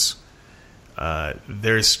States,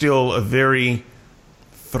 there's still a very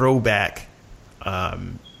throwback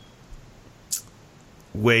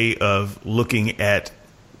way of looking at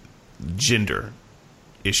gender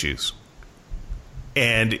issues.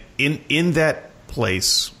 And in that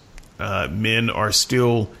place, men are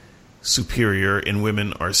still superior and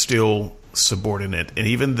women are still subordinate. And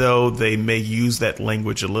even though they may use that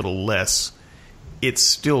language a little less, it's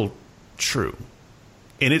still true.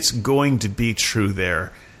 And it's going to be true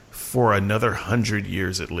there for another 100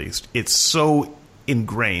 years at least. It's so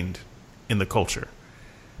ingrained in the culture.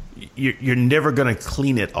 You're never going to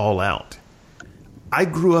clean it all out. I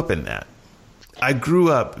grew up in that. I grew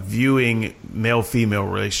up viewing male-female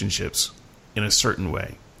relationships in a certain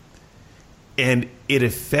way. And it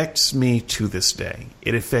affects me to this day.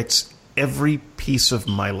 It affects every piece of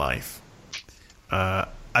my life.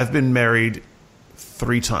 I've been married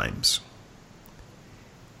 3 times.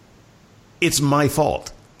 It's my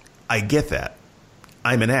fault. I get that.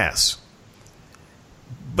 I'm an ass.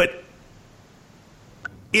 But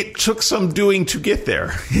it took some doing to get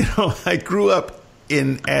there. I grew up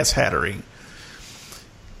in asshattery.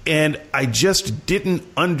 And I just didn't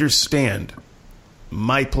understand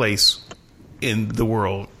my place in the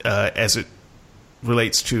world as it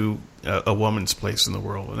relates to a woman's place in the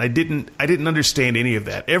world. And I didn't understand any of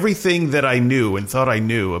that. Everything that I knew and thought I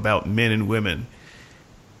knew about men and women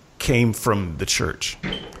came from the church.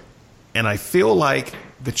 And I feel like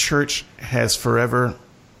the church has forever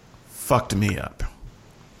fucked me up.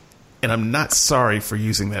 And I'm not sorry for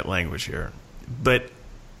using that language here. But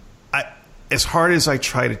as hard as I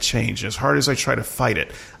try to change, as hard as I try to fight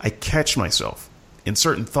it, I catch myself in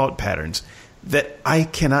certain thought patterns that I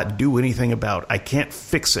cannot do anything about. I can't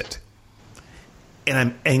fix it. And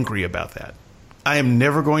I'm angry about that. I am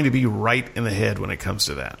never going to be right in the head when it comes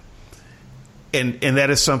to that. And that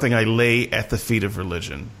is something I lay at the feet of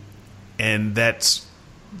religion. And that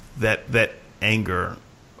anger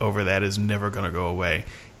over that is never going to go away.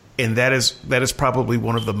 And that is probably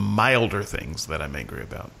one of the milder things that I'm angry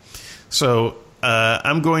about. So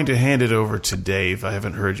I'm going to hand it over to Dave. I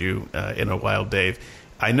haven't heard you in a while, Dave.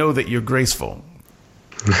 I know that you're graceful.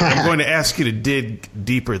 I'm going to ask you to dig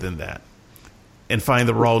deeper than that and find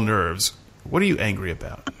the raw nerves. What are you angry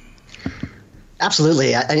about?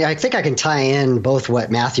 Absolutely. I think I can tie in both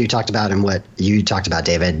what Matthew talked about and what you talked about,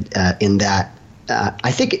 David, in that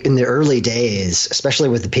I think in the early days, especially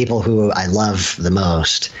with the people who I love the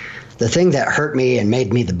most, the thing that hurt me and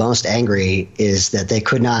made me the most angry is that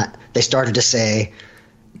they started to say,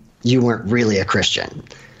 you weren't really a Christian.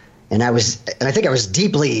 And I think I was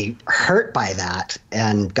deeply hurt by that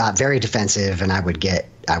and got very defensive, and I would get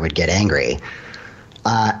angry.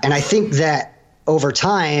 And I think that over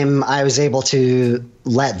time, I was able to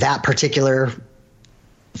let that particular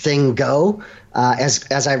thing go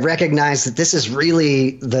as I recognized that this is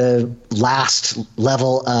really the last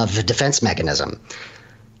level of the defense mechanism.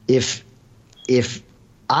 If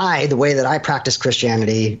the way that I practice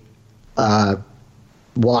Christianity,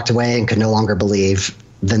 walked away and could no longer believe,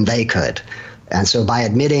 then they could. And so by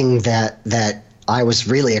admitting that I was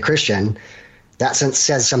really a Christian, that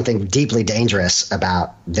says something deeply dangerous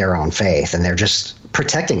about their own faith, and they're just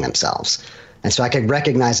protecting themselves. And so I could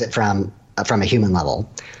recognize it from a human level.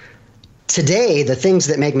 Today, the things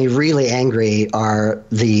that make me really angry are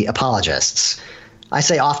the apologists. I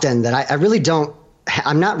say often that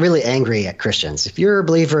I'm not really angry at Christians. If you're a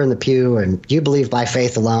believer in the pew and you believe by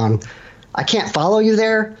faith alone, I can't follow you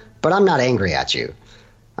there, but I'm not angry at you.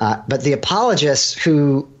 But the apologists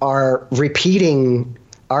who are repeating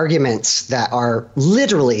arguments that are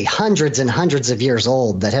literally hundreds and hundreds of years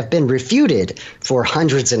old, that have been refuted for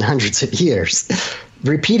hundreds and hundreds of years,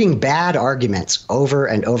 repeating bad arguments over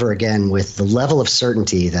and over again with the level of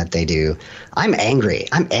certainty that they do, I'm angry.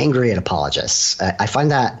 I'm angry at apologists. I find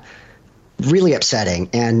that really upsetting.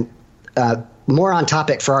 And more on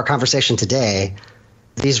topic for our conversation today,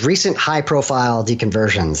 these recent high-profile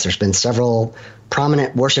deconversions, there's been several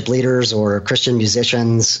prominent worship leaders or Christian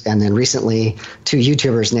musicians, and then recently 2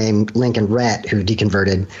 YouTubers named Link and Rhett who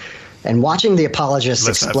deconverted. And watching the apologists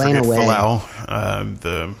explain away... Falau,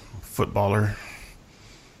 the footballer.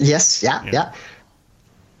 Yes, yeah.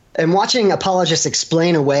 And watching apologists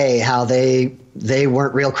explain away how they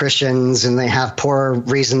weren't real Christians and they have poor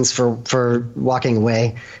reasons for walking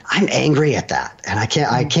away, I'm angry at that, and I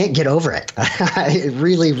can't get over it. It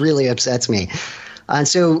really, really upsets me. And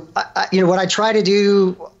so, what I try to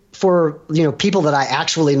do for people that I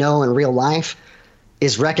actually know in real life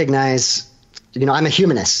is recognize, I'm a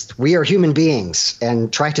humanist. We are human beings,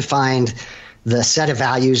 and try to find the set of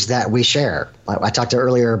values that we share. I talked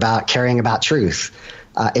earlier about caring about truth.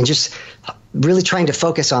 And just really trying to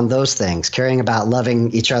focus on those things, caring about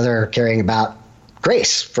loving each other, caring about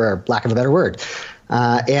grace, for lack of a better word,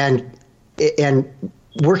 and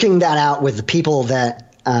working that out with the people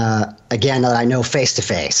that, again, that I know face to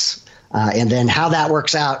face. And then how that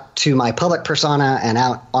works out to my public persona and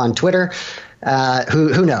out on Twitter,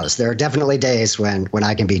 who knows? There are definitely days when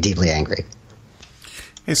I can be deeply angry.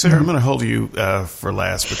 Hey, Sarah, I'm going to hold you for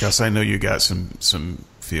last because I know you got some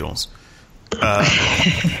feels. I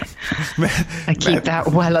keep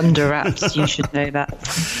that well under wraps. You should know that.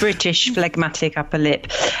 British phlegmatic upper lip.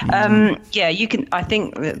 Yeah, you can. I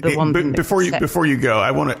think the one thing before you go,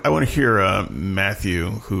 I want to hear Matthew.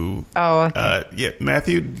 Who? Oh, okay. Yeah,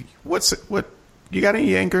 Matthew. What? You got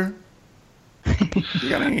any anger? You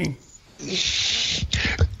got any?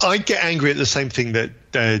 I get angry at the same thing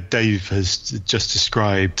that Dave has just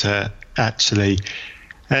described. Actually,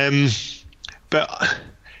 but.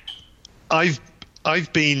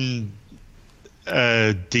 I've been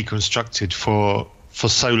deconstructed for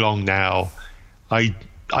so long now. I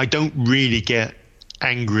don't really get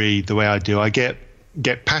angry the way I do. I get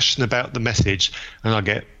passionate about the message, and I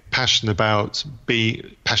get passionate about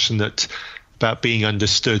being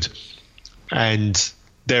understood. And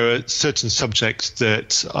there are certain subjects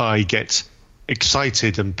that I get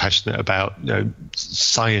excited and passionate about.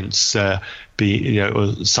 Science, or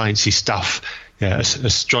sciencey stuff. Yeah,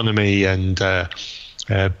 astronomy and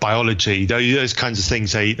biology, those kinds of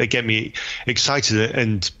things, they get me excited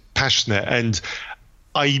and passionate. And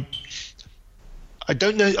I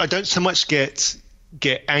don't so much get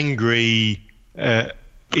angry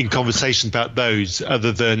in conversations about those,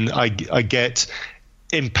 other than I get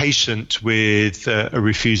impatient with a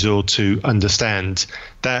refusal to understand.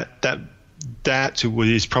 That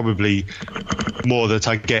is probably more that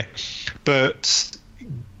I get. But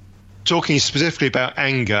talking specifically about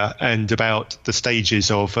anger and about the stages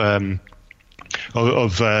of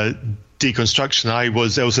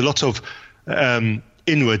deconstruction, there was a lot of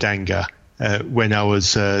inward anger when I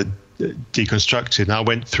was deconstructed, and I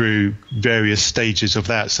went through various stages of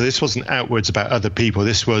that. So this wasn't outwards about other people.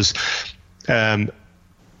 This was when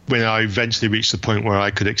I eventually reached the point where I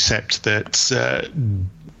could accept that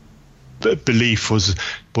belief was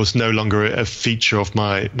no longer a feature of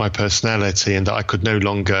my personality, and that I could no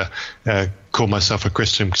longer call myself a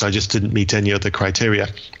Christian because I just didn't meet any other criteria.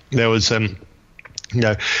 There was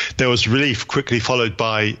there was relief quickly followed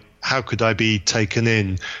by how could I be taken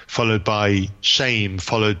in, followed by shame,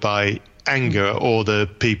 followed by anger, or the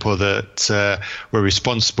people that were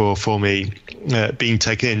responsible for me being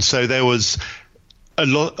taken in. So there was a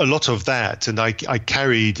lot of that, and I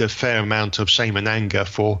carried a fair amount of shame and anger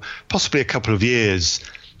for possibly a couple of years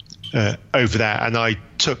over that, and I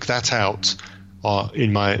took that out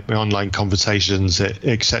in my online conversations,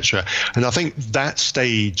 etc. And I think that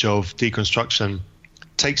stage of deconstruction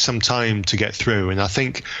takes some time to get through, and I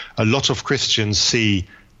think a lot of Christians see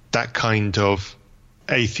that kind of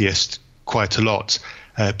atheist quite a lot,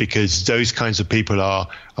 because those kinds of people are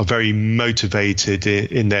very motivated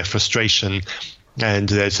in their frustration, and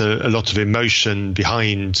there's a lot of emotion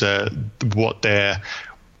behind what they're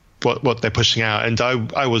pushing out. And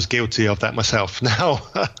I was guilty of that myself. Now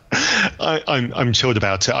I'm chilled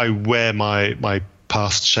about it. I wear my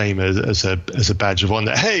past shame as a badge of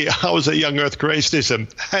honor. Hey, I was a young earth creationism.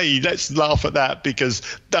 Hey, let's laugh at that, because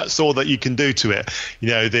that's all that you can do to it.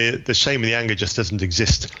 The shame and the anger just doesn't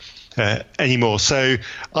exist anymore. So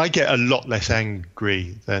I get a lot less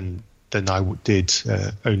angry than I did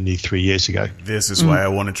only 3 years ago. This is why I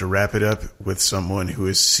wanted to wrap it up with someone who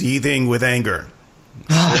is seething with anger.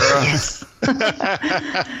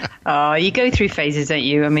 You go through phases, don't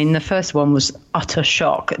you? I mean, the first one was utter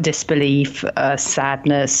shock, disbelief,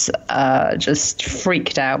 sadness, just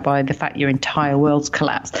freaked out by the fact your entire world's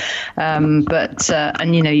collapsed. When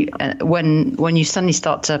you suddenly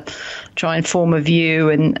start to try and form a view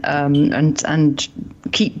and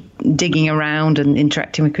keep digging around and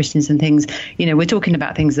interacting with Christians and things, we're talking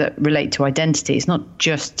about things that relate to identity. It's not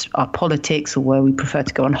just our politics or where we prefer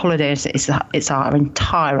to go on holiday. It's our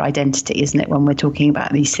entire identity, isn't it, when we're talking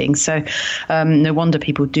about these things? So no wonder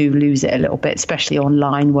people do lose it a little bit, especially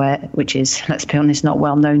online, which is, let's be honest, not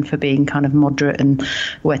well known for being kind of moderate, and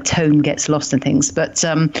where tone gets lost and things. But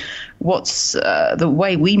what's the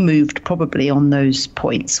way we moved probably on those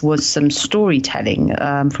points was some storytelling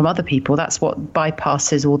from other people. That's what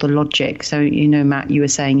bypasses all the logic. So, Matt, you were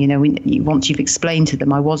saying, once you've explained to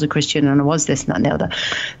them, I was a Christian and I was this and that and the other,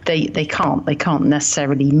 they can't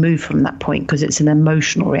necessarily move from that point, because it's an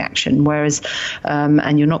emotional reaction. Whereas,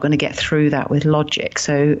 and you're not going to get through that with logic.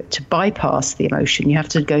 So to bypass the emotion, you have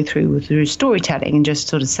to go through storytelling and just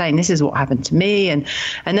sort of saying, this is what happened to me. And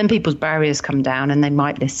then people's barriers come down, and they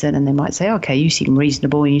might listen, and they might say, okay, you seem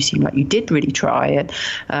reasonable, and you seem like you did really try it.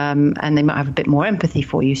 And they might have a bit more empathy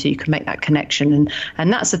for you, so you can make that connection.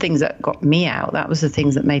 And that's the things that got me out. That was the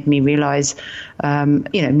things that made me realize,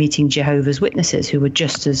 meeting Jehovah's Witnesses who were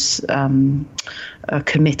just as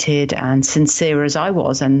committed and sincere as I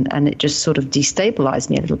was, and it just sort of destabilized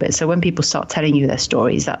me a little bit. So when people start telling you their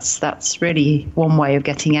stories, that's really one way of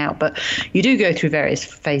getting out. But you do go through various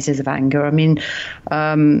phases of anger. I mean,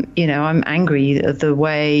 I'm angry at the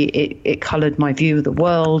way it colored my view of the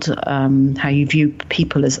world, how you view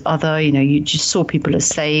people as other. You just saw people as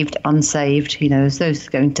saved, unsaved, as those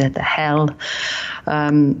going to the hell.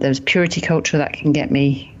 There's purity culture that can get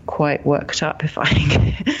me quite worked up if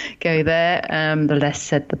I go there. The less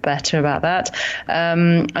said, the better about that.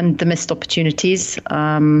 And the missed opportunities.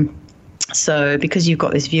 So because you've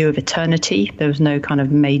got this view of eternity, there was no kind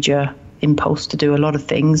of major impulse to do a lot of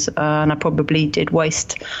things, and I probably did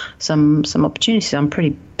waste some opportunities. I'm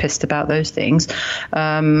pretty pissed about those things.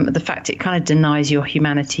 The fact it kind of denies your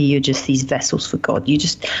humanity. You're just these vessels for God.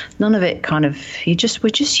 None of it kind of, we're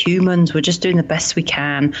just humans. We're just doing the best we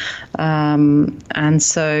can. And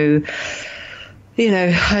so,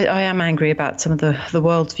 I am angry about some of the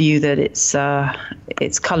worldview that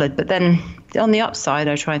it's coloured. But then on the upside,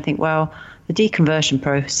 I try and think, well, the deconversion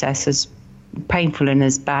process is painful and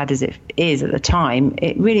as bad as it is at the time,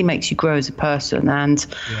 it really makes you grow as a person, and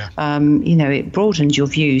it broadens your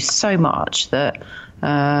views so much that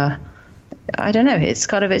I don't know, it's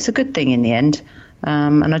a good thing in the end,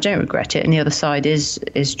 and I don't regret it, and the other side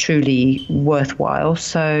is truly worthwhile.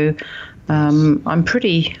 So and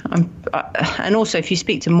also, if you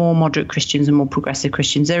speak to more moderate Christians and more progressive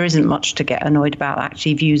Christians, there isn't much to get annoyed about.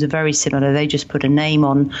 Actually, views are very similar. They just put a name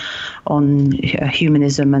on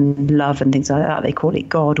humanism and love and things like that. They call it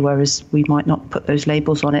God, whereas we might not put those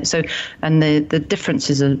labels on it. So, and the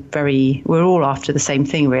differences are we're all after the same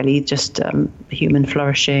thing, really, just human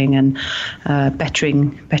flourishing and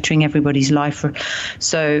bettering everybody's life.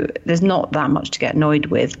 So there's not that much to get annoyed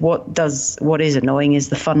with. What is annoying is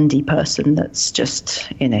the fundy person that's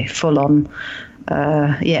just full on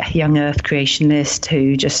young earth creationist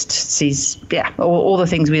who just sees all the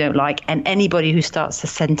things we don't like, and anybody who starts a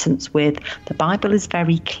sentence with the Bible is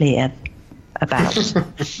very clear, about.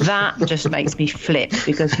 That just makes me flip,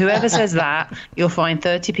 because whoever says that, you'll find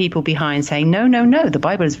 30 people behind saying, no, the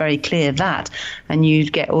Bible is very clear that. And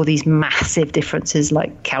you'd get all these massive differences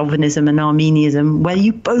like Calvinism and Arminianism, where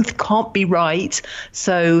you both can't be right.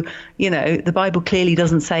 So, the Bible clearly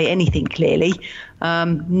doesn't say anything clearly.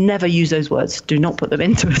 Never use those words. Do not put them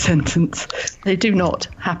into a sentence. They do not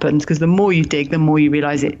happen, because the more you dig, the more you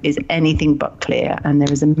realize it is anything but clear, and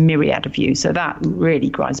there is a myriad of views. So that really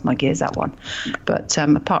grinds my gears, that one. But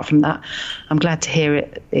apart from that, I'm glad to hear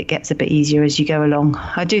it gets a bit easier as you go along.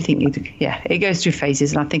 I do think, it goes through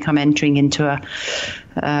phases, and I think I'm entering into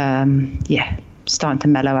starting to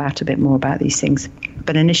mellow out a bit more about these things.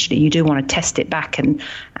 But initially, you do want to test it back and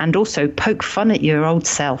also poke fun at your old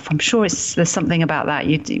self. I'm sure there's something about that.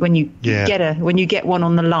 When you get one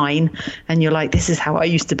on the line, and you're like, this is how I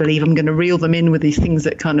used to believe. I'm going to reel them in with these things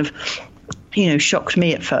that kind of, shocked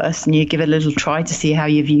me at first, and you give it a little try to see how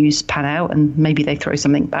your views pan out, and maybe they throw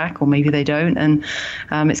something back, or maybe they don't. And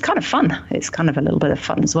it's kind of fun. It's kind of a little bit of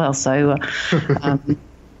fun as well. So,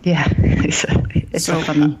 it's a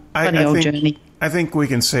funny old journey. I think we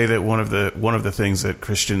can say that one of the things that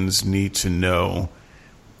Christians need to know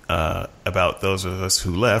about those of us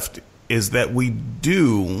who left is that we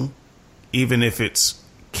do, even if it's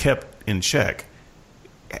kept in check,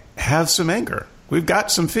 have some anger. We've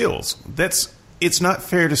got some feels. It's not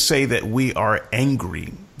fair to say that we are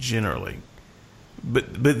angry generally,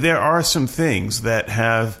 but there are some things that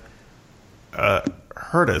have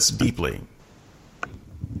hurt us deeply,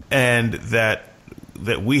 and that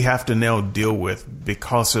we have to now deal with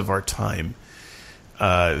because of our time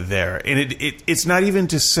there. And it's not even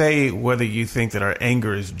to say whether you think that our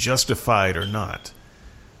anger is justified or not.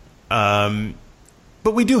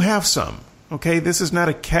 But we do have some. Okay, this is not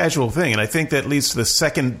a casual thing, and I think that leads to the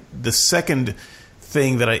second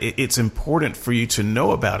thing that it's important for you to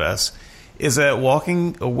know about us is that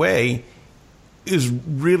walking away is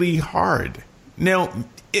really hard. Now,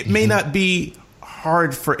 it may not be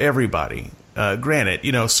hard for everybody.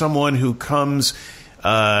 Granted, someone who comes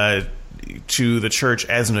to the church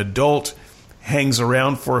as an adult, hangs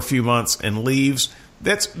around for a few months and leaves,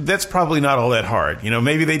 that's probably not all that hard.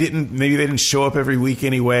 Maybe they didn't show up every week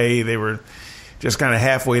anyway. They were just kind of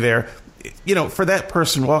halfway there. For that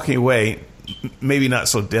person, walking away, maybe not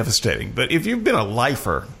so devastating. But if you've been a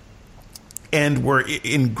lifer and were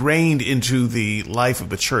ingrained into the life of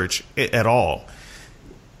the church at all,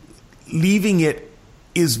 leaving it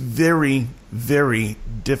is very, very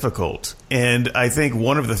difficult. And I think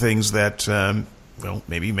one of the things that,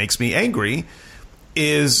 maybe makes me angry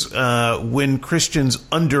is when Christians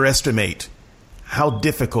underestimate how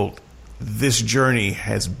difficult this journey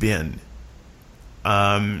has been.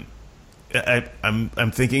 I'm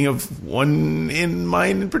thinking of one in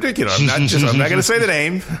mind in particular. I'm not going to say the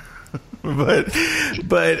name, but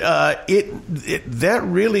that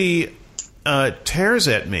really tears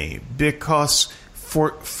at me, because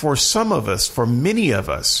for some of us, for many of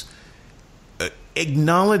us,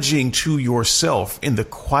 acknowledging to yourself in the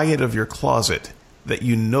quiet of your closet that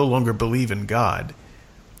you no longer believe in God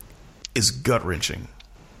is gut-wrenching.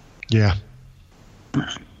 Yeah.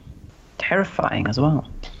 Terrifying as well.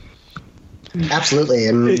 Absolutely.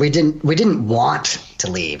 And we didn't want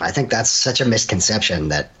to leave. I think that's such a misconception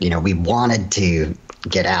that, we wanted to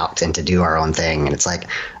get out and to do our own thing. And it's like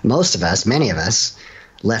many of us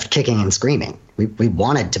left kicking and screaming. We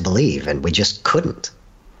wanted to believe, and we just couldn't.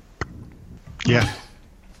 Yeah.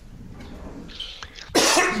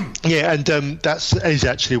 Yeah, and that is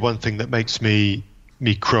actually one thing that makes me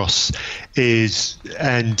cross there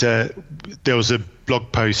was a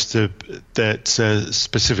blog post that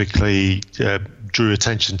specifically drew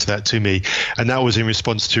attention to that to me, and that was in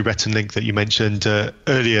response to Rhett and Link that you mentioned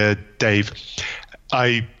earlier, Dave.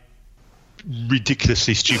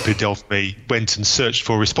 Ridiculously stupid of me went and searched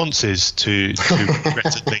for responses to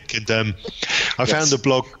Rhett and Link, and I found a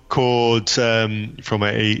blog called from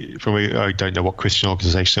a I don't know what Christian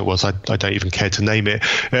organization it was. I don't even care to name it.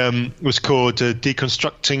 It was called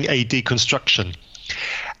Deconstructing a Deconstruction,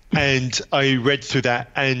 and I read through that,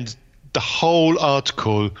 and the whole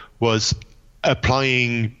article was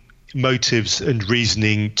applying motives and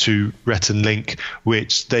reasoning to Rhett and Link,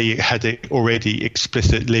 which they had already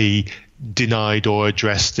explicitly denied or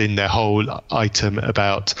addressed in their whole item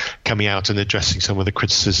about coming out and addressing some of the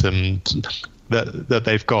criticism that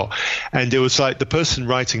they've got. And it was like the person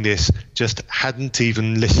writing this just hadn't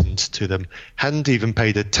even listened to them, hadn't even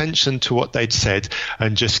paid attention to what they'd said,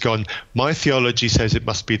 and just gone, my theology says it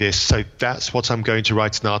must be this, so that's what I'm going to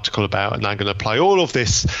write an article about, and I'm going to apply all of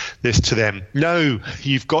this to them. No,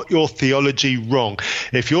 you've got your theology wrong.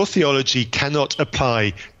 If your theology cannot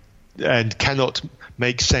apply and cannot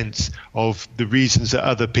make sense of the reasons that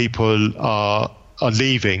other people are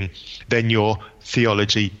leaving, then your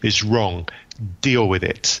theology is wrong. Deal with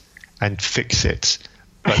it and fix it.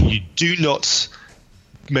 But you do not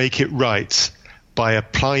make it right by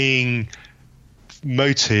applying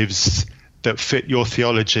motives that fit your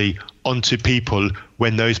theology onto people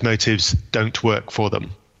when those motives don't work for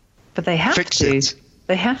them. But they have Fix to. it.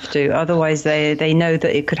 They have to. Otherwise, they know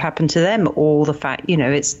that it could happen to them. Or the fact,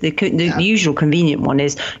 it's the usual convenient one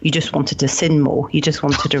is you just wanted to sin more. You just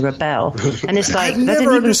wanted to rebel. And it's like, I've never didn't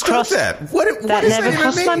even understood cross that. What that does never even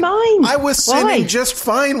crossed mean? my mind. I was Why? sinning just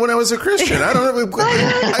fine when I was a Christian. I don't know.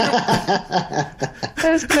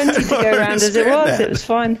 There was plenty to go around as it understand was. that. It was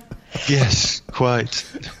fine. Yes, quite.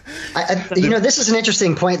 This is an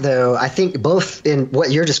interesting point, though. I think both in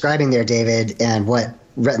what you're describing there, David, and what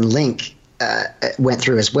Rhett and Link went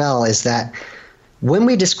through as well, is that when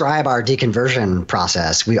we describe our deconversion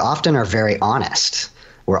process, we often are very honest.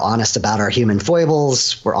 We're honest about our human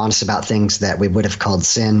foibles. We're honest about things that we would have called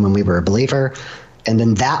sin when we were a believer. And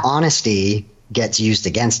then that honesty gets used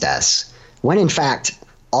against us. When in fact,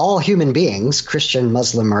 all human beings, Christian,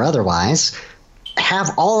 Muslim, or otherwise, have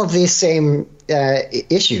all of these same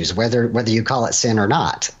issues, whether you call it sin or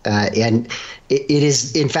not. And it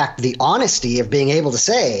is, in fact, the honesty of being able to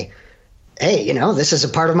say, hey, this is a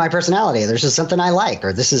part of my personality. This is something I like,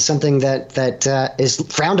 or this is something that is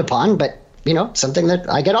frowned upon, but, something that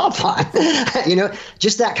I get off on.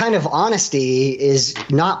 Just that kind of honesty is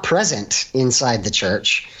not present inside the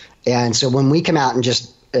church. And so when we come out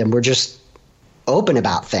and we're just open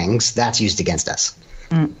about things, that's used against us.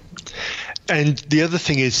 Mm. And the other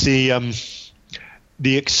thing is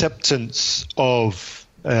the acceptance of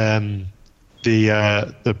the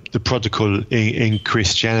prodigal in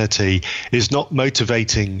Christianity is not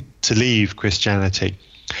motivating to leave Christianity.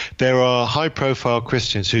 There are high-profile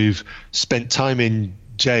Christians who've spent time in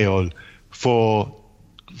jail for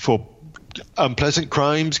unpleasant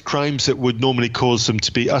crimes that would normally cause them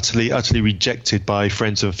to be utterly rejected by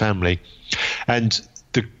friends and family, and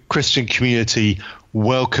the Christian community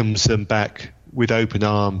welcomes them back with open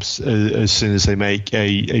arms as soon as they make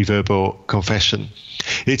a verbal confession.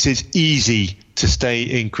 It is easy to stay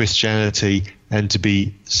in Christianity and to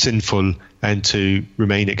be sinful and to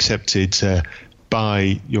remain accepted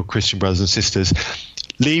by your Christian brothers and sisters.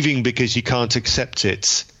 Leaving because you can't accept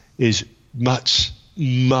it is much,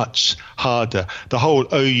 much harder. The whole,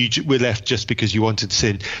 we're left just because you wanted to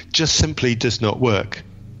sin, just simply does not work.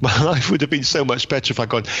 My life would have been so much better if I'd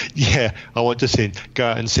gone, yeah, I want to sin, go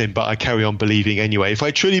out and sin, but I carry on believing anyway. If I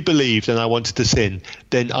truly believed and I wanted to sin,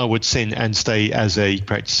 then I would sin and stay as a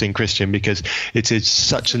practicing Christian, because it is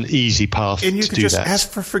such an easy path to do that. And you can just ask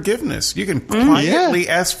for forgiveness. You can quietly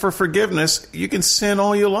ask for forgiveness. You can sin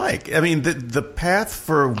all you like. I mean, the path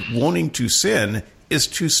for wanting to sin is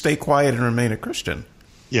to stay quiet and remain a Christian.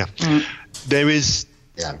 Yeah. There is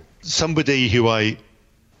somebody who I'm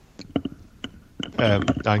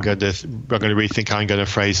going to rethink how I'm going to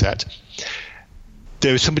phrase that.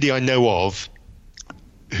 There is somebody I know of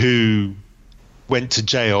who went to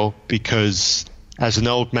jail because, as an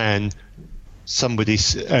old man, somebody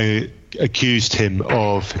accused him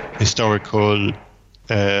of historical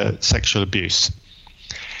sexual abuse,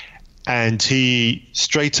 and he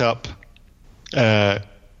straight up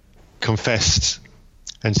confessed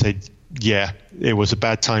and said, yeah, it was a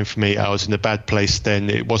bad time for me. I was in a bad place then.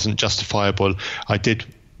 It wasn't justifiable. I did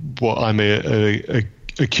what I'm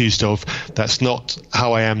accused of. That's not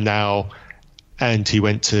how I am now. And he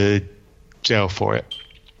went to jail for it.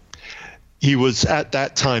 He was, at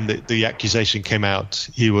that time that the accusation came out,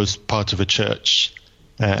 he was part of a church,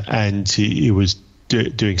 and he was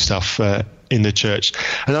doing stuff in the church.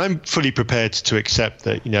 And I'm fully prepared to accept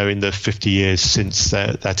that, in the 50 years since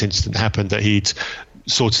that incident happened, that he'd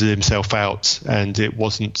sorted himself out, and he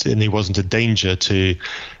wasn't a danger to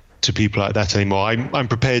people like that anymore. I'm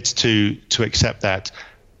prepared to accept that,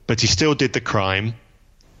 but he still did the crime.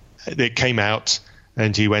 It came out,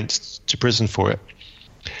 and he went to prison for it.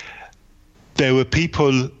 There were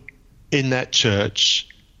people in that church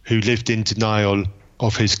who lived in denial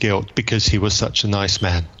of his guilt because he was such a nice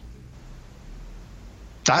man.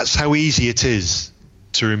 That's how easy it is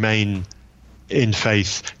to remain in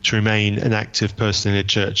faith, to remain an active person in a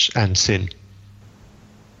church and sin.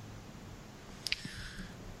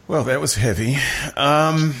 Well, that was heavy.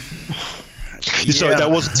 Sorry,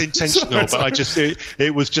 that wasn't intentional, but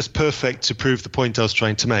it was just perfect to prove the point I was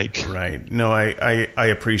trying to make. Right. No, I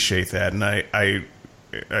appreciate that, and I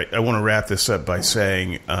want to wrap this up by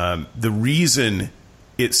saying the reason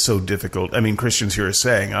it's so difficult. I mean, Christians here are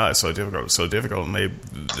saying, "Oh, it's so difficult, and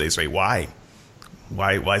they say, why?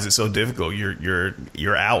 Why is it so difficult?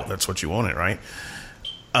 You're out. That's what you wanted, right?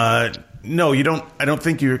 No, you don't. I don't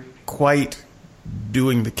think you're quite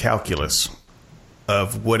doing the calculus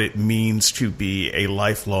of what it means to be a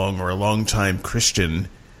lifelong or a long-time Christian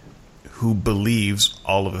who believes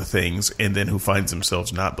all of the things and then who finds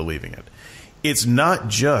themselves not believing it. It's not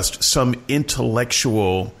just some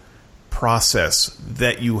intellectual process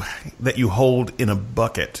that you hold in a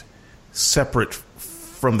bucket separate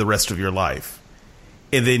from the rest of your life,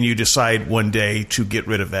 and then you decide one day to get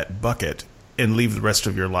rid of that bucket and leave the rest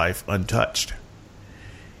of your life untouched.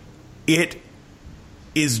 It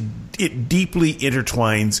deeply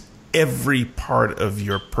intertwines every part of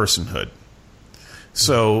your personhood.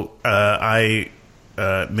 So I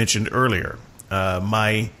mentioned earlier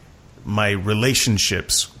my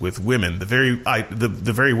relationships with women, the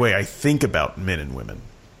very way I think about men and women,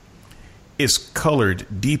 is colored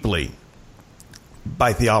deeply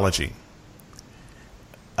by theology.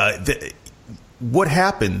 What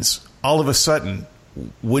happens all of a sudden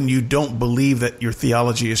when you don't believe that your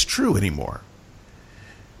theology is true anymore?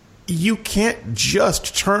 You can't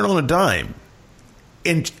just turn on a dime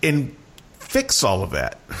and fix all of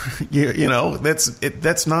that. you know,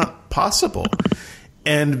 that's not possible.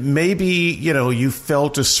 And maybe, you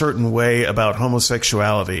felt a certain way about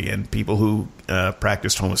homosexuality and people who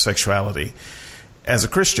practiced homosexuality as a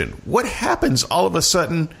Christian. What happens all of a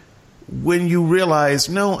sudden when you realize,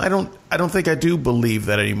 no, I don't think I do believe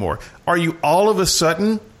that anymore? Are you all of a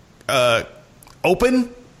sudden open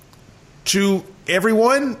to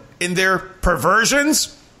everyone in their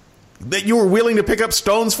perversions that you were willing to pick up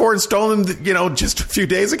stones for and stone them, just a few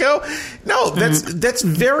days ago? No, that's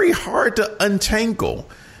very hard to untangle.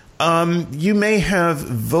 You may have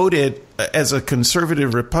voted as a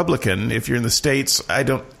conservative Republican if you're in the States.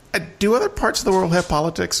 Do other parts of the world have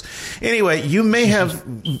politics? Anyway, you may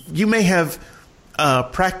have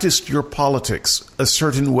practiced your politics a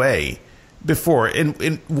certain way before,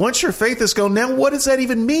 and once your faith is gone, now what does that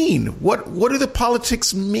even mean? What do the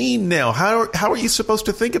politics mean now? How are you supposed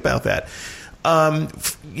to think about that?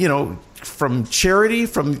 From charity,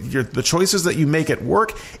 from the choices that you make at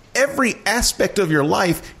work, every aspect of your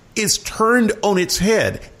life is turned on its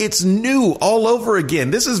head. It's new all over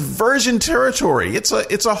again. This is virgin territory. It's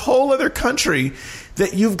a whole other country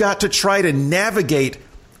that you've got to try to navigate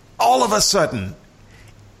all of a sudden.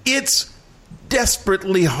 It's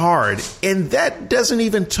desperately hard, and that doesn't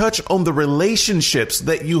even touch on the relationships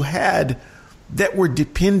that you had that were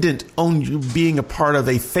dependent on you being a part of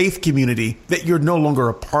a faith community that you're no longer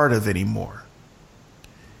a part of anymore.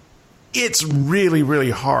 It's really,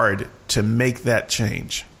 really hard to make that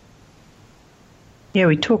change. Yeah,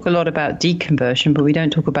 we talk a lot about deconversion, but we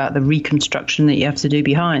don't talk about the reconstruction that you have to do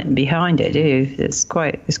behind it, do you? It's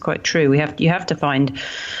quite true. You have to find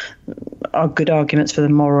good arguments for the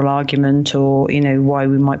moral argument, or why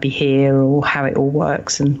we might be here, or how it all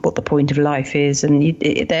works, and what the point of life is. And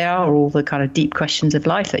they are all the kind of deep questions of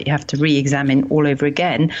life that you have to re-examine all over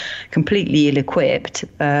again, completely ill-equipped.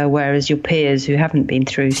 Whereas your peers who haven't been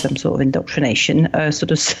through some sort of indoctrination are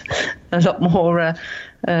sort of a lot more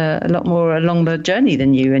along the journey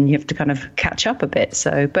than you, and you have to kind of catch up a bit.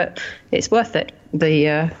 So, but it's worth it.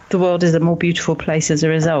 The world is a more beautiful place as a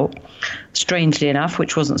result, strangely enough,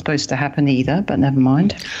 which wasn't supposed to happen either, but never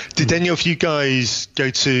mind. Did any of you guys go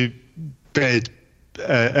to bed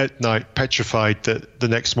at night petrified that the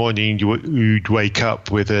next morning you'd wake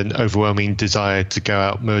up with an overwhelming desire to go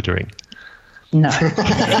out murdering? No.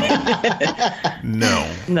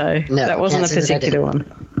 No, that wasn't a particular one.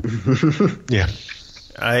 Yeah.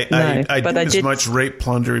 I do as much rape,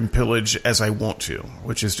 plunder, and pillage as I want to,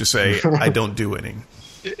 which is to say, I don't do any.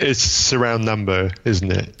 It's a round number,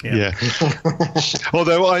 isn't it? Yeah.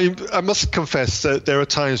 Although I must confess that there are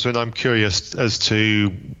times when I'm curious as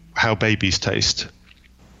to how babies taste.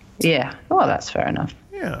 Yeah. Oh, that's fair enough.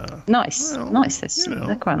 Yeah. Nice. Well, nice.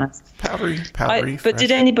 They're quite nice. Powdery. But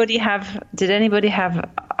did anybody have?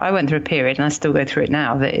 I went through a period, and I still go through it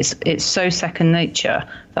now, that it's so second nature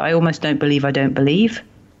that I almost don't believe I don't believe.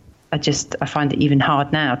 I find it even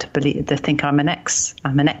hard now to think I'm an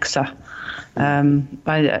Xer.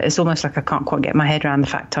 It's almost like I can't quite get my head around the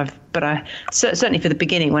fact certainly for the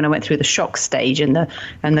beginning, when I went through the shock stage and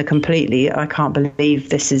the completely, I can't believe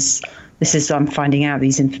this is I'm finding out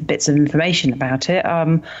these bits of information about it.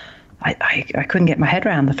 I couldn't get my head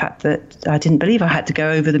around the fact that I didn't believe I had to go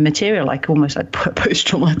over the material, almost like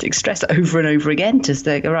post-traumatic stress over and over again to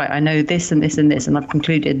say, all right, I know this and this and this, and I've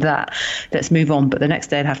concluded that. Let's move on. But the next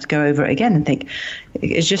day I'd have to go over it again and think.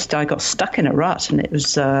 It's just I got stuck in a rut, and it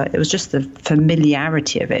was just the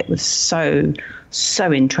familiarity of it was so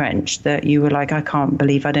so entrenched that you were like, I can't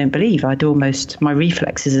believe I don't believe. My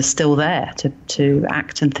reflexes are still there to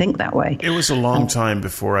act and think that way. It was a long time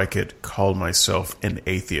before I could call myself an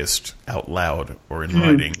atheist out loud or in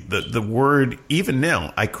writing. The word, even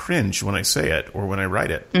now, I cringe when I say it or when I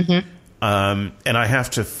write it. And I have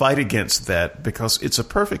to fight against that because it's a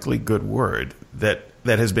perfectly good word that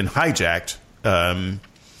has been hijacked. And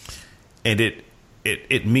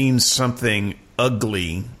it means something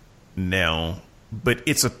ugly now. But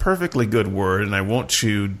it's a perfectly good word, and I want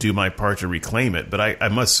to do my part to reclaim it. But I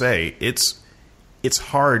must say, it's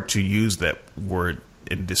hard to use that word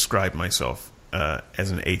and describe myself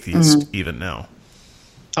as an atheist even now.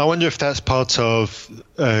 I wonder if that's part of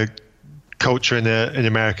culture in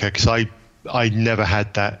America, because I never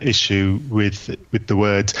had that issue with the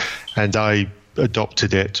word, and I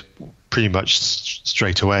adopted it pretty much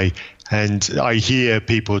straight away. And I hear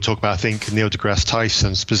people talk about, I think Neil deGrasse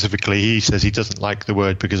Tyson specifically, he says he doesn't like the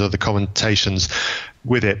word because of the connotations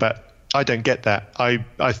with it. But I don't get that. I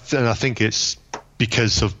think it's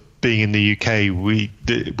because of being in the UK, we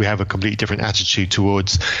have a completely different attitude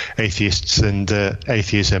towards atheists and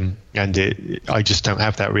atheism, and I just don't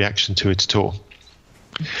have that reaction to it at all.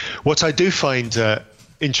 What I do find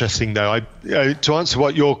interesting, though, to answer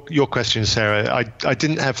what your question, Sarah, I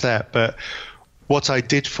didn't have that, but what I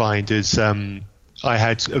did find is I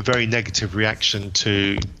had a very negative reaction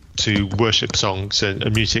to worship songs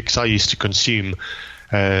and music, because I used to consume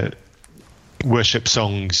worship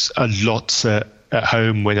songs a lot at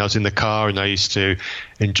home when I was in the car, and I used to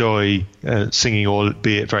enjoy singing,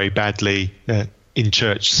 albeit very badly, in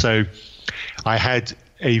church. So I had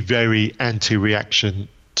a very anti-reaction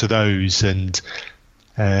to those, and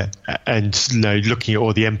looking at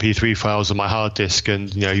all the MP3 files on my hard disk,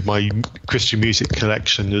 and my Christian music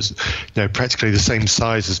collection is practically the same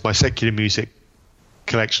size as my secular music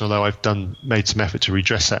collection, although I've made some effort to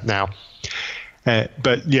redress that now.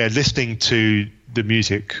 But yeah, listening to the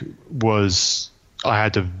music I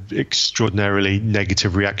had an extraordinarily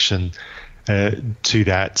negative reaction to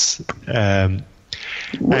that.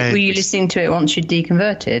 Were you listening to it once you'd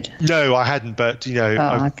deconverted? No, I hadn't, but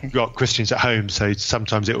I've got Christians at home, so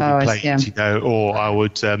sometimes it would be played, or I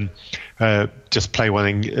would just play one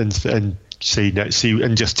and see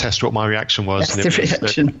and just test what my reaction was. That's the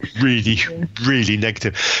reaction. Really, really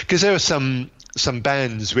negative, because there were some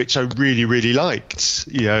bands which I really, really liked.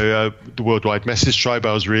 The Worldwide Message Tribe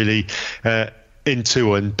I was really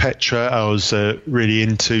into, and Petra I was really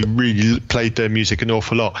into, really played their music an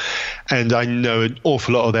awful lot, and I know an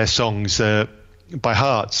awful lot of their songs by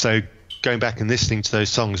heart, so going back and listening to those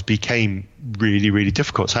songs became really, really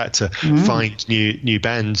difficult. So I had to find new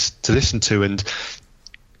bands to listen to, and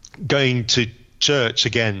going to church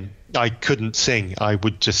again, I couldn't sing. I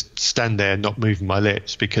would just stand there not moving my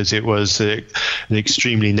lips, because it was an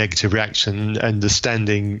extremely negative reaction, and the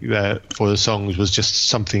standing for the songs was just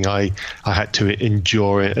something I had to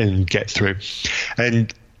endure and get through.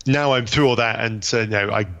 And now I'm through all that, and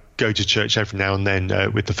I go to church every now and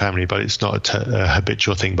then with the family, but it's not a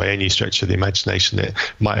habitual thing by any stretch of the imagination. It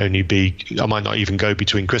might only be, I might not even go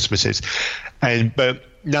between Christmases. But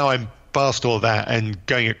now I'm past all that, and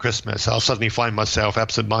going at Christmas, I'll suddenly find myself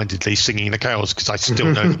absent-mindedly singing the carols, because I still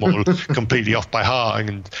know them all completely off by heart,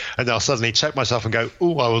 and I'll suddenly check myself and go,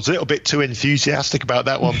 oh, I was a little bit too enthusiastic about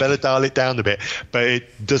that one, better dial it down a bit. But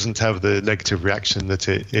it doesn't have the negative reaction that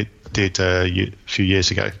it did a few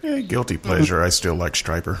years ago. Yeah, guilty pleasure. I still like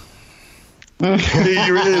Stryper. Do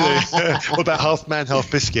you really? What about half man,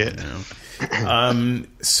 half biscuit? Yeah.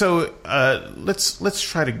 So let's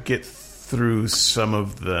try to get through some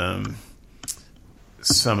of the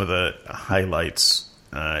highlights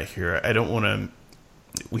here. I don't want to.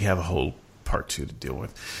 We have a whole part 2 to deal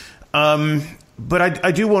with, but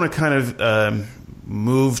I do want to kind of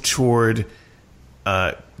move toward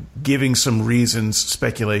giving some reasons,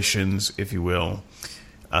 speculations, if you will,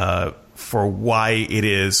 for why it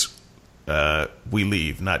is we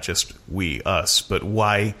leave, not just us, but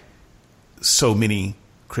why so many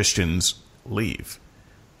Christians leave.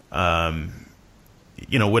 When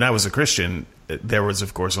I was a Christian, there was,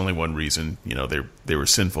 of course, only one reason. They were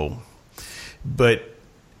sinful. But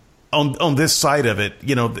on this side of it,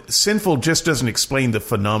 sinful just doesn't explain the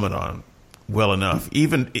phenomenon well enough.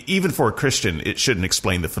 Even for a Christian, it shouldn't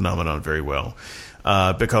explain the phenomenon very well,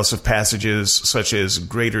 because of passages such as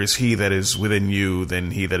 "Greater is He that is within you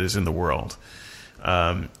than he that is in the world."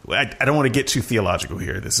 I don't want to get too theological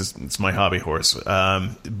here. It's my hobby horse,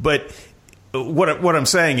 but. What I'm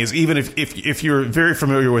saying is, even if you're very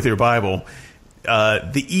familiar with your Bible,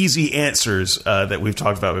 the easy answers that we've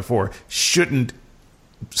talked about before shouldn't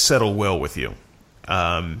settle well with you,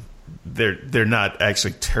 they're not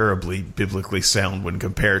actually terribly biblically sound when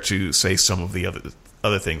compared to, say, some of the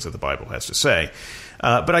other things that the Bible has to say.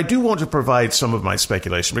 But I do want to provide some of my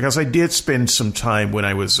speculation, because I did spend some time when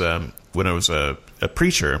I was a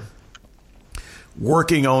preacher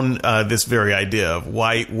working on this very idea of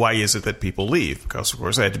why is it that people leave? Because, of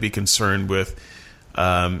course, I had to be concerned with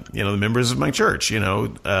the members of my church,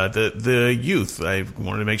 the youth. I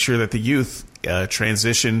wanted to make sure that the youth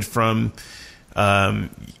transitioned from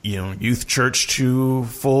youth church to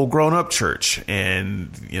full grown-up church, and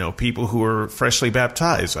people who are freshly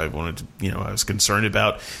baptized. I was concerned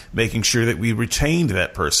about making sure that we retained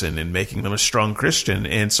that person and making them a strong Christian,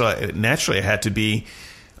 and so naturally I had to be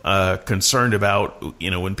concerned about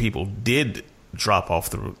when people did drop off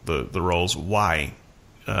the rolls, why,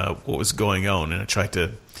 what was going on, and I tried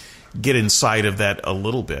to get inside of that a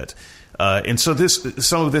little bit, and so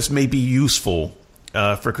some of this may be useful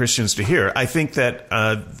for Christians to hear. I think that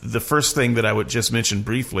the first thing that I would just mention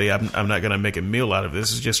briefly, I'm not going to make a meal out of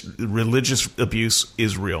this, is just religious abuse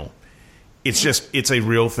is real. It's a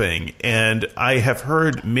real thing. And I have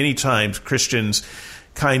heard many times Christians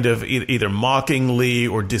kind of either mockingly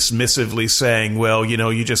or dismissively saying, well,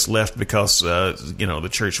 you just left because, the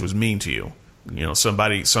church was mean to you. You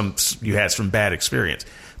had some bad experience.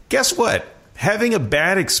 Guess what? Having a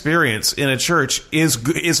bad experience in a church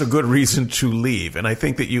is a good reason to leave. And I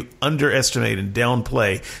think that you underestimate and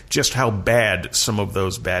downplay just how bad some of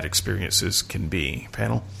those bad experiences can be.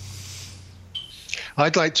 Panel?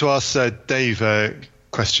 I'd like to ask Dave a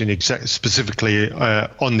question specifically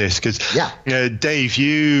on this, because Dave,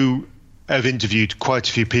 you have interviewed quite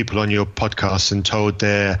a few people on your podcast and told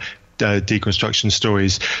their deconstruction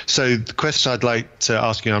stories. So the question I'd like to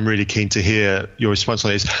ask you, I'm really keen to hear your response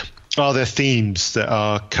on, is, are there themes that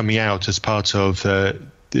are coming out as part of the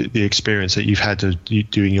experience that you've had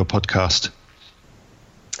doing your podcast?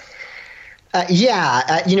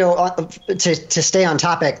 To stay on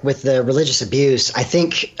topic with the religious abuse, I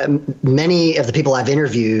think many of the people I've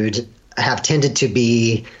interviewed have tended to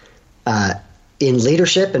be in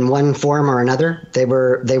leadership in one form or another. They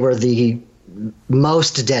were the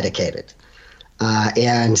most dedicated,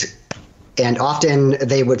 and often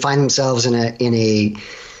they would find themselves in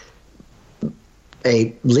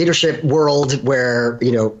a leadership world where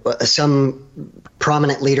some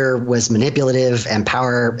prominent leader was manipulative and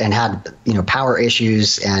had power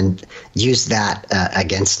issues and used that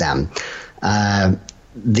against them.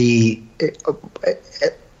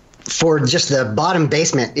 For just the bottom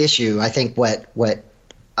basement issue, I think what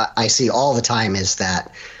I see all the time is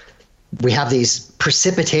that we have these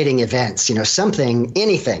precipitating events,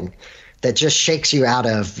 anything that just shakes you out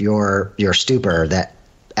of your stupor, that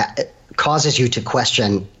causes you to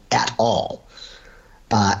question at all.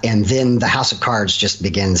 And then the house of cards just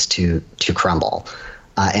begins to crumble.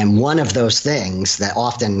 And one of those things that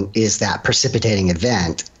often is that precipitating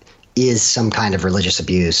event is some kind of religious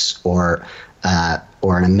abuse or a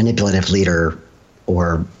manipulative leader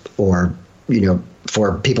or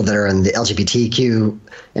for people that are in the LGBTQ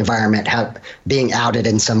environment, being outed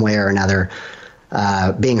in some way or another,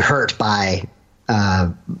 being hurt by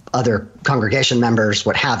other congregation members,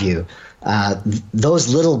 what have you.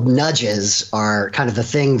 Those little nudges are kind of the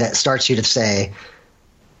thing that starts you to say,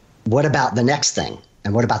 what about the next thing?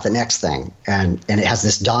 And what about the next thing? And it has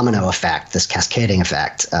this domino effect, this cascading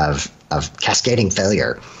effect of cascading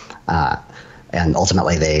failure. And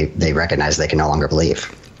ultimately they recognize they can no longer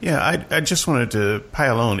believe. Yeah, I just wanted to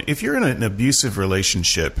pile on. If you're in an abusive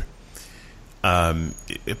relationship, a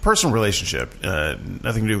personal relationship,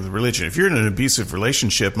 nothing to do with religion. If you're in an abusive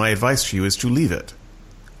relationship, my advice to you is to leave it.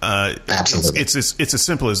 Absolutely, it's as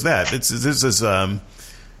simple as that.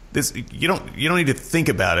 You don't need to think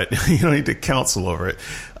about it. You don't need to counsel over it.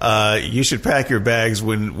 You should pack your bags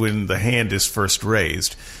when the hand is first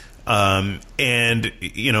raised, and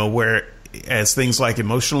whereas things like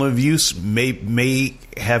emotional abuse may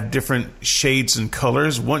have different shades and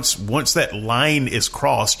colors. Once that line is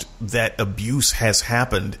crossed, that abuse has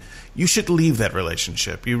happened, you should leave that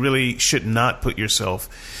relationship. You really should not put yourself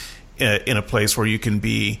in a place where you can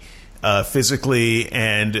be physically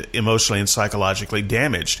and emotionally and psychologically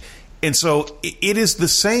damaged. And so it is the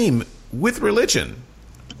same with religion.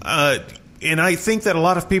 And I think that a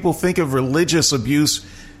lot of people think of religious abuse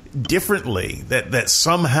differently, that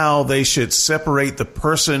somehow they should separate the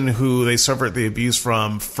person who they suffered the abuse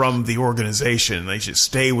from the organization. They should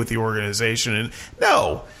stay with the organization. And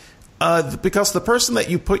no, because the person that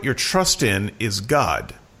you put your trust in is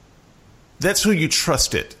God. That's who you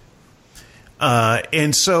trust it.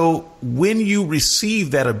 And so when you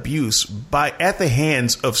receive that abuse at the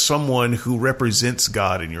hands of someone who represents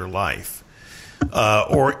God in your life,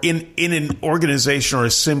 or in an organization or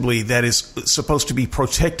assembly that is supposed to be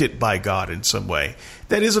protected by God in some way.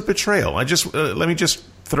 That is a betrayal. Let me just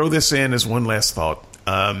throw this in as one last thought.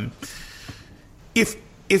 If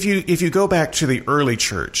you go back to the early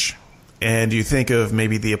church and you think of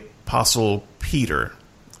maybe the Apostle Peter,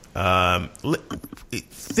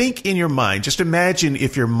 think in your mind, just imagine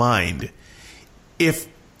if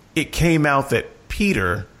it came out that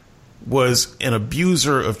Peter was an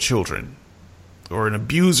abuser of children or an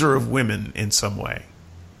abuser of women in some way.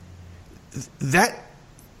 That,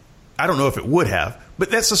 I don't know if it would have,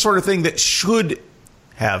 but that's the sort of thing that should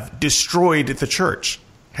have destroyed the church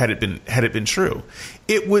had it been true.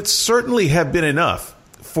 It would certainly have been enough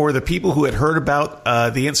for the people who had heard about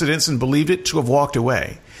the incidents and believed it to have walked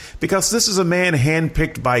away. Because this is a man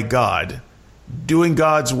handpicked by God, doing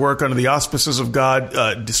God's work under the auspices of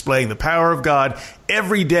God, displaying the power of God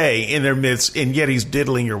every day in their midst, and yet he's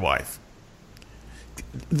diddling your wife.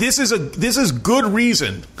 This is good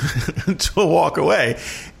reason to walk away.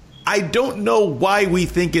 I don't know why we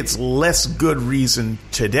think it's less good reason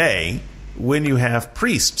today when you have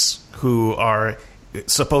priests who are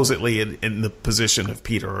supposedly in the position of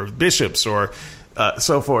Peter, or bishops, or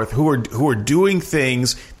so forth, who are doing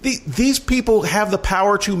things. These people have the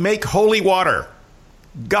power to make holy water.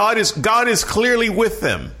 God is clearly with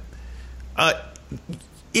them.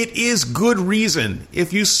 It is good reason,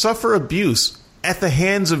 if you suffer abuse at the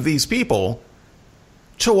hands of these people,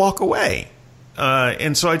 to walk away.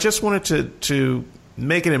 And so I just wanted to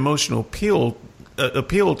make an emotional appeal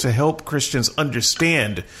to help Christians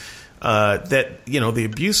understand that, the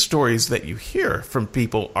abuse stories that you hear from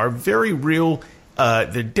people are very real.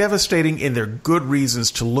 They're devastating, and they're good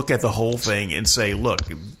reasons to look at the whole thing and say, look,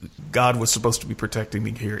 God was supposed to be protecting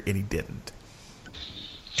me here, and he didn't.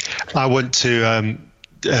 I want to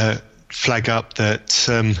flag up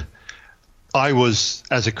that I was,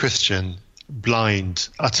 as a Christian,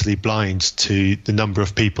 utterly blind to the number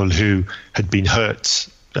of people who had been hurt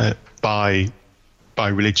by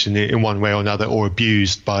religion in one way or another, or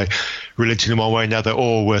abused by religion in one way or another,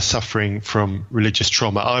 or were suffering from religious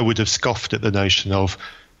trauma. I would have scoffed at the notion of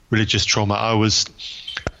religious trauma.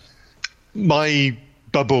 My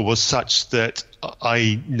bubble was such that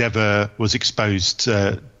I never was exposed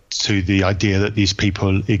to the idea that these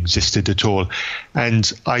people existed at all.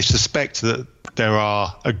 And I suspect that there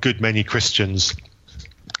are a good many Christians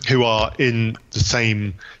who are in the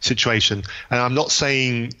same situation. And I'm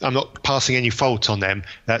not passing any fault on them.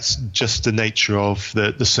 That's just the nature of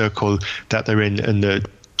the circle that they're in and the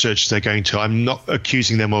church they're going to. I'm not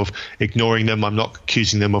accusing them of ignoring them. I'm not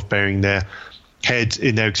accusing them of burying their head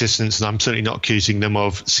in their existence. And I'm certainly not accusing them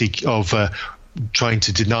of trying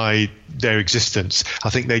to deny their existence. I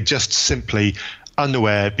think they're just simply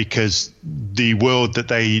unaware, because the world that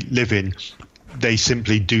they live in, they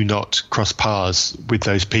simply do not cross paths with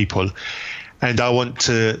those people. And I want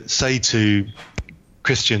to say to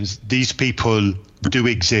Christians, these people do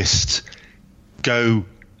exist. Go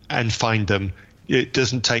and find them. It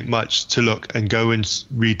doesn't take much to look and go and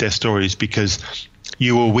read their stories, because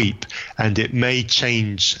you will weep, and it may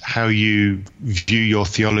change how you view your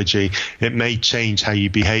theology. It may change how you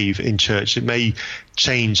behave in church. It may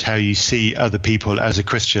change how you see other people as a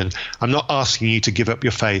Christian. I'm not asking you to give up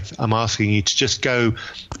your faith. I'm asking you to just go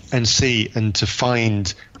and see and to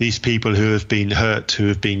find these people who have been hurt, who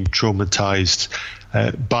have been traumatized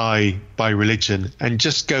by religion, and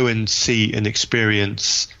just go and see and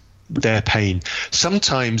experience their pain.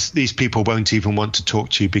 Sometimes these people won't even want to talk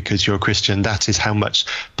to you because you're a Christian. That is how much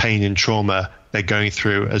pain and trauma they're going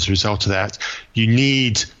through as a result of that. You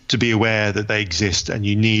need to be aware that they exist, and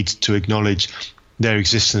you need to acknowledge their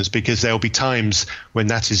existence, because there'll be times when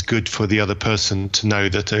that is good for the other person to know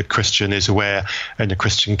that a Christian is aware and a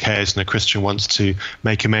Christian cares and a Christian wants to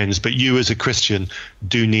make amends. But you as a Christian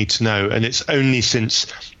do need to know. And it's only since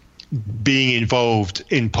being involved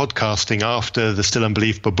in podcasting after the Still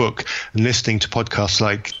Unbelievable book and listening to podcasts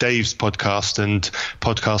like Dave's podcast and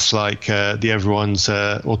podcasts like the Everyone's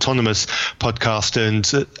Autonomous podcast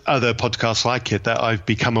and other podcasts like it, that I've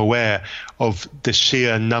become aware of the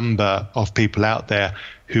sheer number of people out there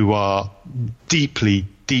who are deeply,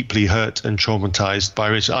 deeply hurt and traumatized by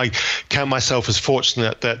religion. I count myself as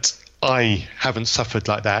fortunate that I haven't suffered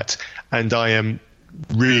like that, and I am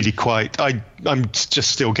really I'm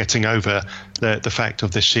just still getting over the fact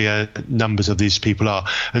of the sheer numbers of these people are.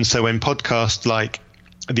 And so when podcasts like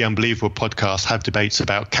the Unbelievable podcast have debates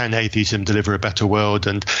about, can atheism deliver a better world,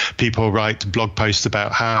 and people write blog posts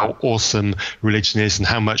about how awesome religion is and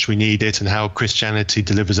how much we need it and how Christianity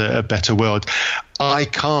delivers a better world, I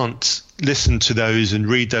can't listen to those and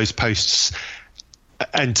read those posts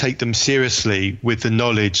and take them seriously with the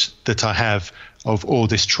knowledge that I have of all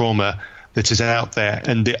this trauma that is out there.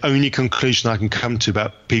 And the only conclusion I can come to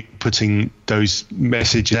about people putting those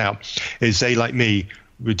messages out is they, like me,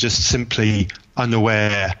 were just simply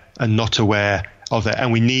unaware and not aware of it.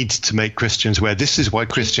 And we need to make Christians aware. This is why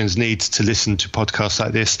Christians need to listen to podcasts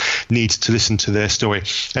like this, need to listen to their story.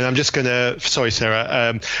 And I'm just going to, sorry,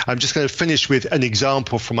 Sarah, I'm just going to finish with an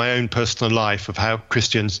example from my own personal life of how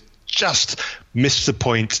Christians just miss the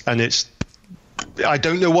point. And I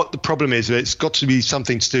don't know what the problem is. It's got to be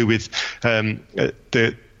something to do with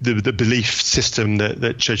the belief system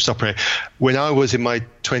that churches operate. When I was in my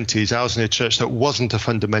 20s, I was in a church that wasn't a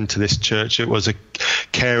fundamentalist church. It was a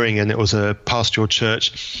caring and it was a pastoral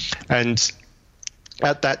church. And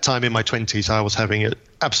at that time in my 20s, I was having an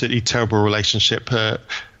absolutely terrible relationship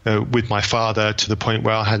with my father, to the point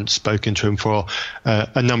where I hadn't spoken to him for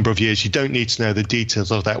a number of years. You don't need to know the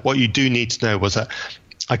details of that. What you do need to know was that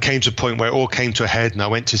I came to a point where it all came to a head, and I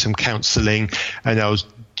went to some counselling, and I was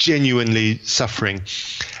genuinely suffering.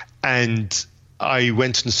 And I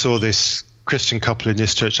went and saw this Christian couple in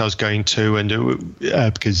this church I was going to, and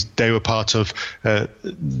because they were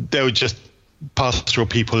they were just pastoral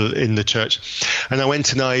people in the church. And I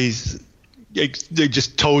went and I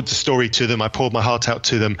just told the story to them. I poured my heart out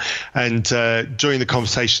to them. And during the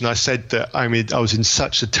conversation, I said that I was in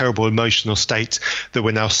such a terrible emotional state that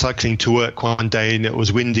when I was cycling to work one day and it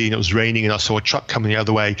was windy and it was raining and I saw a truck coming the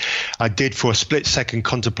other way, I did for a split second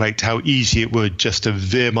contemplate how easy it would just to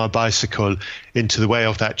veer my bicycle into the way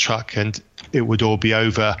of that truck, and it would all be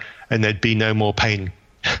over and there'd be no more pain.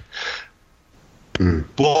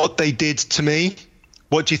 What they did to me,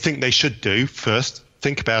 what do you think they should do first?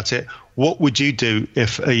 Think about it. What would you do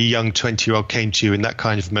if a young 20-year-old came to you in that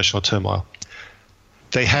kind of emotional turmoil?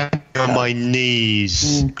 They had me on my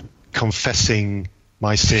knees confessing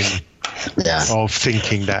my sin of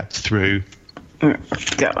thinking that through.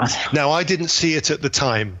 God. Now, I didn't see it at the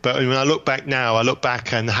time, but when I look back now, I look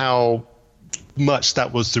back and how much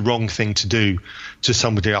that was the wrong thing to do to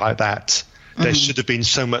somebody like that. There should have been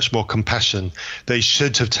so much more compassion. They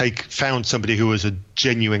should have found somebody who was a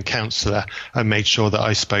genuine counsellor and made sure that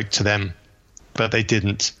I spoke to them. But they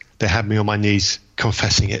didn't. They had me on my knees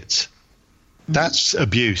confessing it. That's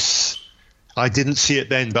abuse. I didn't see it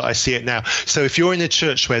then, but I see it now. So if you're in a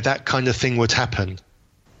church where that kind of thing would happen,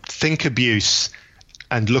 think abuse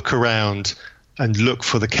and look around and look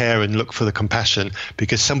for the care and look for the compassion,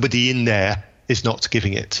 because somebody in there is not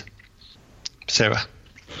giving it. Sarah?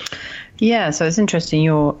 Yeah, so it's interesting.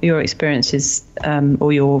 Your experiences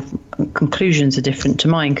or your conclusions are different to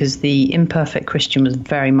mine, because the imperfect Christian was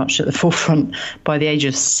very much at the forefront. By the age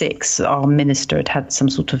of 6, our minister had some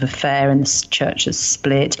sort of affair, and the church has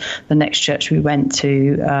split. The next church we went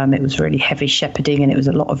to, it was really heavy shepherding, and it was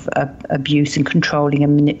a lot of abuse and controlling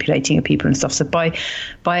and manipulating of people and stuff. So by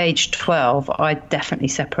age 12, I definitely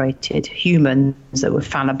separated humans that were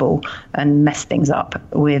fallible and messed things up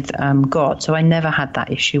with God. So I never had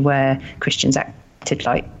that issue where Christians acted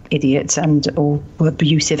like idiots or were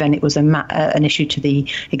abusive, and it was an issue to the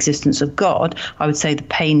existence of God. I would say the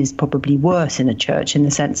pain is probably worse in a church, in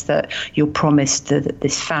the sense that you're promised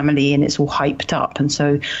this family and it's all hyped up, and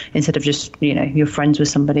so instead of just you're friends with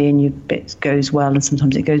somebody and it goes well and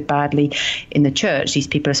sometimes it goes badly, in the church these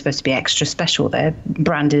people are supposed to be extra special. They're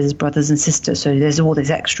branded as brothers and sisters, so there's all this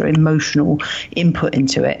extra emotional input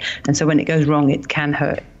into it, and so when it goes wrong it can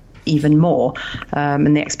hurt even more,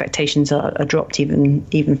 and the expectations are dropped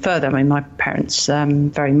even further. I mean, my parents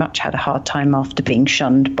very much had a hard time after being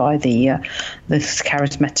shunned by the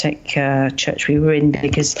charismatic church we were in,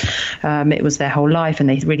 because it was their whole life, and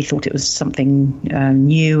they really thought it was something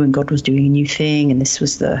new, and God was doing a new thing, and this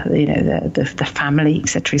was the family,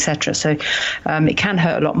 etc., etc. So it can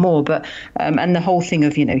hurt a lot more. But and the whole thing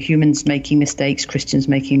of humans making mistakes, Christians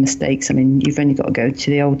making mistakes. I mean, you've only got to go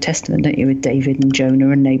to the Old Testament, don't you, with David and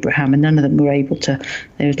Jonah and Abraham, and none of them were able to.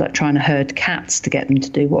 It was like trying to herd cats to get them to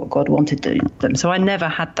do what God wanted to do them. So I never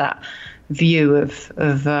had that view of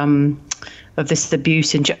this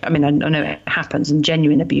abuse. I mean, I know it happens, and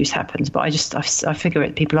genuine abuse happens, but I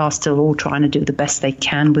figure people are still all trying to do the best they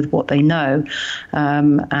can with what they know,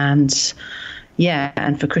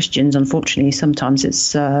 and for Christians, unfortunately, sometimes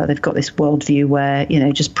it's they've got this worldview where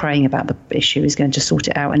just praying about the issue is going to sort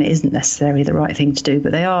it out, and it isn't necessarily the right thing to do.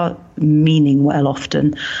 But they are meaning well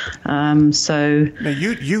often. So now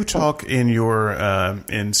you talk in your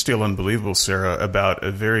in Still Unbelievable, Sarah, about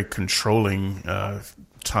a very controlling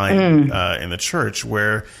time in the church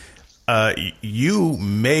where you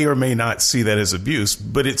may or may not see that as abuse,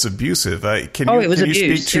 but it's abusive. Can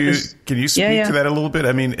you speak to that a little bit?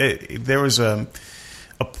 I mean, there was a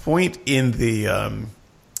a point in the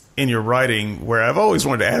in your writing where I've always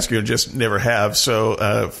wanted to ask you and just never have.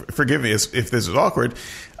 So forgive me if this is awkward.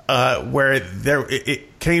 Where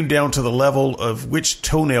it came down to the level of which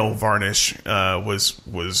toenail varnish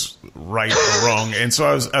was right or wrong, and so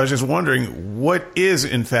I was just wondering, what is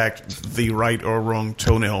in fact the right or wrong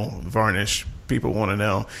toenail varnish? People want to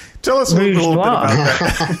know. Tell us a little bit about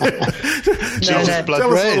that. Tell us a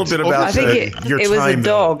little bit about I think your it was time a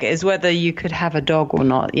dog, is whether you could have a dog or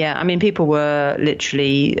not. Yeah, I mean, people were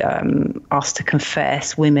literally asked to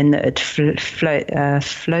confess, women that had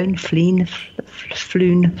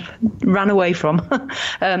run away from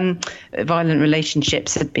violent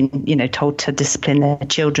relationships, had been, told to discipline their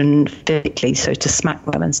children physically, so to smack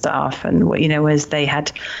them and stuff, and as they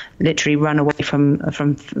had literally run away from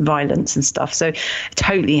violence and stuff. So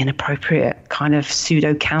totally inappropriate kind of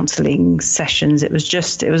pseudo counseling sessions. It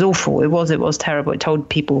was awful. It was terrible. It told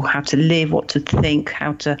people how to live, what to think,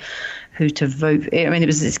 who to vote. I mean,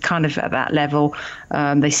 it's kind of at that level.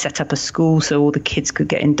 They set up a school so all the kids could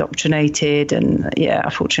get indoctrinated, and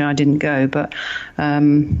unfortunately I didn't go, but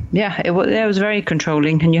it was very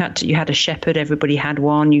controlling, and you had a shepherd. Everybody had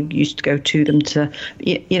one. You used to go to them to,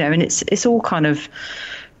 and it's all kind of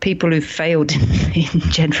people who failed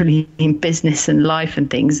generally in business and life and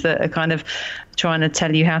things that are kind of trying to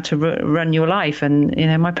tell you how to run your life. And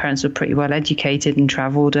my parents were pretty well educated and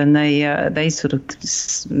travelled, and they sort of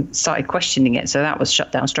started questioning it. So that was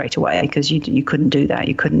shut down straight away, because you couldn't do that.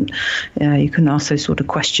 You couldn't ask those sort of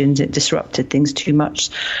questions. It disrupted things too much.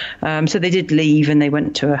 So they did leave, and they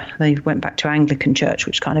went back to Anglican church,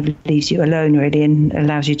 which kind of leaves you alone really and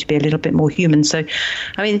allows you to be a little bit more human. So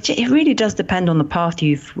I mean, it really does depend on the path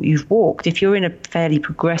you've walked. If you're in a fairly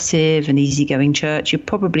progressive and easygoing church, you're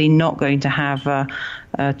probably not going to have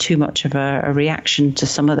too much of a reaction to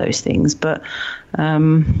some of those things. But I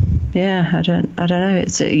don't know.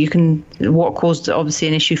 It's what caused obviously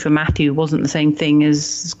an issue for Matthew wasn't the same thing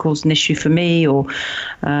as caused an issue for me, or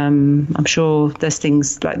I'm sure there's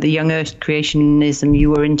things like the young earth creationism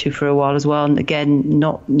you were into for a while as well, and again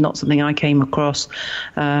not something I came across.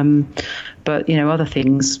 But other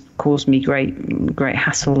things caused me great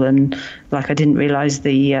hassle, and like I didn't realize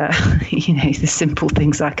the the simple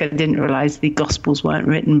things, like I didn't realize the Gospels weren't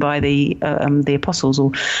written by the apostles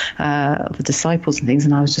or the disciples and things,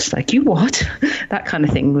 and I was just like, you what? That kind of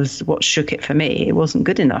thing was what shook it for me. It wasn't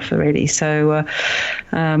good enough really. So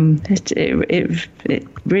it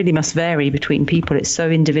really must vary between people. It's so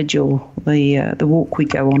individual, the walk we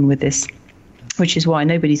go on with this, which is why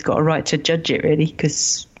nobody's got a right to judge it really,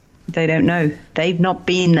 because they don't know. They've not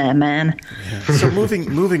been there, man. Yeah. So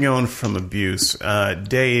moving on from abuse,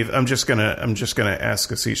 Dave, I'm just gonna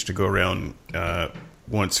ask us each to go around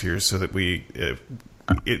once here, so that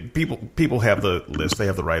people have the list. They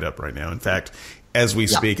have the write up right now. In fact, as we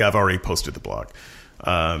speak, I've already posted the blog,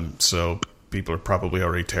 so people are probably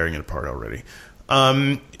already tearing it apart already.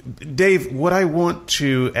 Dave, what I want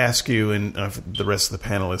to ask you and the rest of the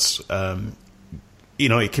panelists.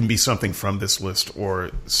 It can be something from this list or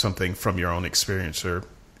something from your own experience, or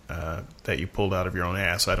that you pulled out of your own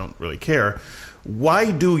ass. I don't really care. Why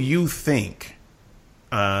do you think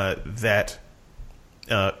that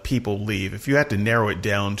people leave? If you had to narrow it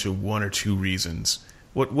down to one or two reasons,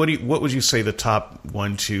 what would you say the top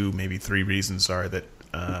 1, 2, maybe 3 reasons are that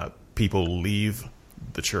people leave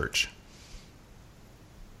the church?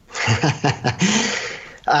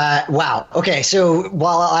 Wow. Okay. So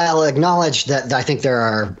while I'll acknowledge that I think there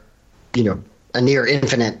are, a near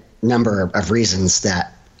infinite number of reasons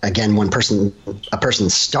that, again, a person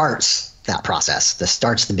starts that process,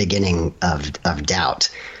 starts the beginning of doubt.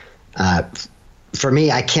 For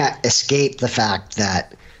me, I can't escape the fact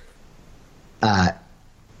that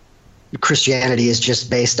Christianity is just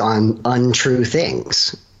based on untrue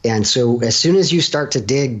things. And so as soon as you start to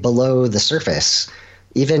dig below the surface,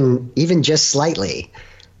 even just slightly,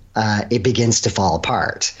 it begins to fall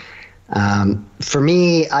apart. For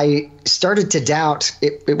me, I started to doubt.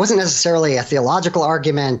 It wasn't necessarily a theological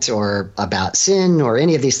argument or about sin or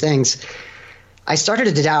any of these things. I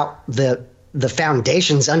started to doubt the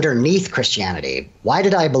foundations underneath Christianity. Why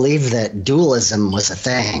did I believe that dualism was a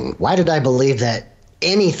thing? Why did I believe that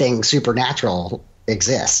anything supernatural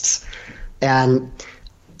exists? And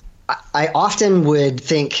I often would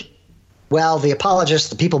think, well, the apologists,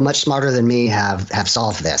 the people much smarter than me have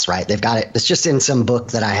solved this, right? They've got it. It's just in some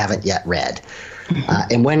book that I haven't yet read.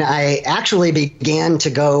 And when I actually began to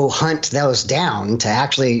go hunt those down, to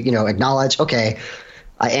actually, acknowledge, okay,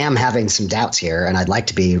 I am having some doubts here and I'd like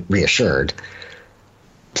to be reassured,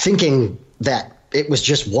 thinking that it was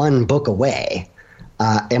just one book away.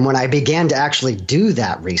 And when I began to actually do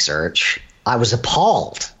that research, I was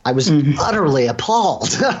appalled. I was utterly appalled.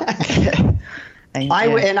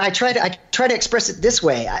 I try to express it this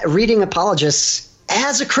way. Reading apologists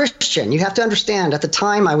as a Christian, you have to understand, at the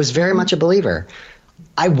time I was very much a believer.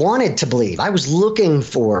 I wanted to believe. I was looking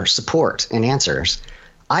for support and answers.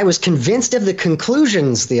 I was convinced of the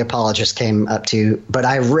conclusions the apologists came up to, but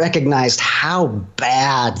I recognized how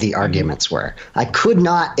bad the arguments were. I could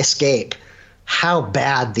not escape how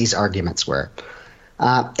bad these arguments were.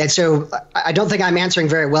 And so I don't think I'm answering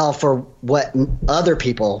very well for what other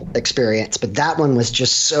people experience, but that one was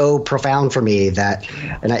just so profound for me that,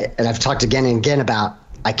 and I've talked again and again about,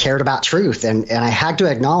 I cared about truth, and I had to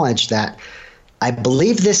acknowledge that I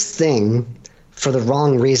believed this thing for the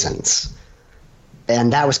wrong reasons.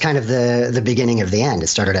 And that was kind of the beginning of the end. It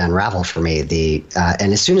started to unravel for me.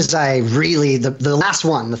 And as soon as I really, the last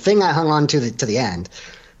one, the thing I hung on to the end,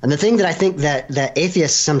 and the thing that I think that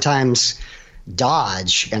atheists sometimes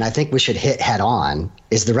dodge, and I think we should hit head on,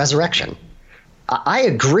 is the resurrection. I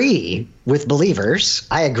agree with believers.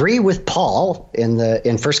 I agree with Paul in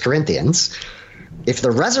 1 Corinthians. If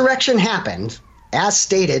the resurrection happened, as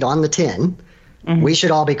stated on the tin, we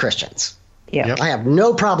should all be Christians. Yeah. Yep. I have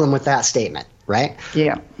no problem with that statement, right?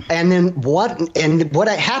 Yeah. And then what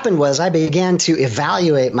happened was I began to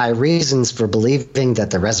evaluate my reasons for believing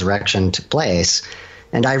that the resurrection took place,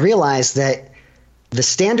 and I realized that the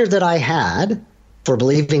standard that I had for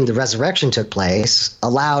believing the resurrection took place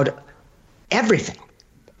allowed everything,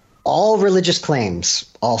 all religious claims,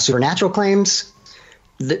 all supernatural claims.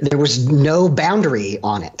 There was no boundary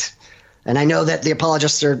on it. And I know that the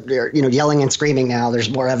apologists are yelling and screaming now. There's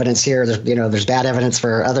more evidence here. There's bad evidence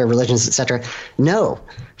for other religions, etc. No,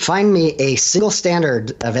 find me a single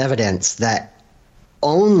standard of evidence that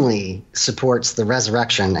only supports the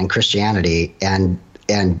resurrection and Christianity and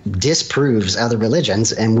disproves other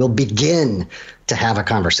religions, and we'll begin to have a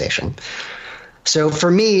conversation. So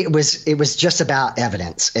for me, it was just about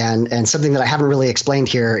evidence, and something that I haven't really explained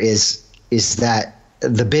here is that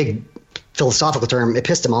the big philosophical term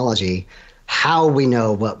epistemology, how we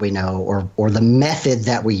know what we know, or the method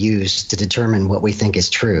that we use to determine what we think is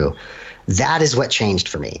true, that is what changed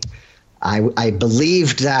for me. I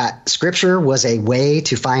believed that Scripture was a way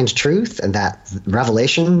to find truth, and that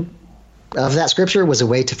revelation of that Scripture was a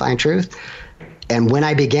way to find truth. And when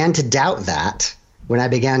I began to doubt that, when I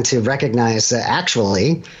began to recognize that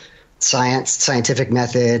actually scientific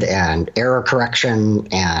method and error correction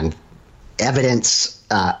and evidence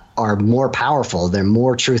are more powerful, they're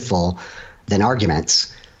more truthful than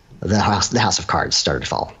arguments, the house of cards started to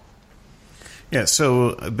fall. Yeah,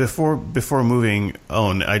 so before moving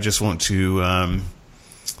on, I just want to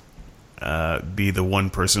be the one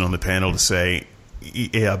person on the panel to say,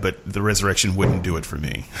 yeah, but the resurrection wouldn't do it for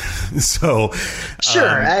me. So sure,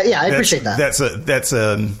 I appreciate that. That's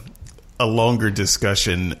a longer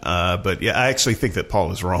discussion, but yeah, I actually think that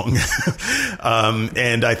Paul is wrong,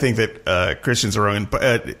 and I think that Christians are wrong.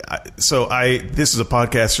 So this is a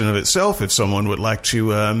podcast in of itself. If someone would like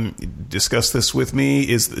to discuss this with me,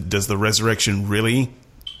 does the resurrection really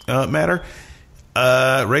matter?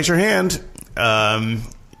 Raise your hand.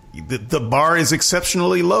 The bar is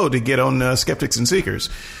exceptionally low to get on Skeptics and Seekers.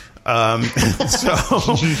 But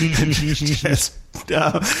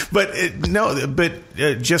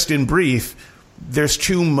just in brief, there's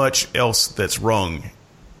too much else that's wrong.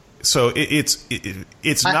 So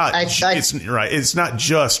it's not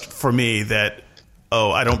just for me that,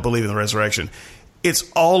 I don't believe in the resurrection.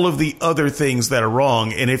 It's all of the other things that are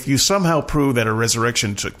wrong. And if you somehow prove that a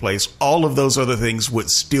resurrection took place, all of those other things would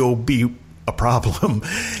still be a problem.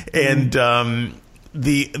 And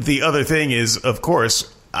the other thing is, of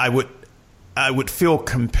course, I would feel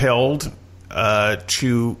compelled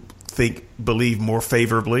to believe more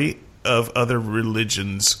favorably of other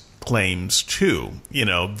religions' claims too.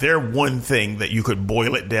 They're one thing that you could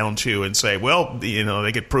boil it down to and say, well,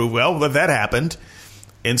 they could prove, well, that happened,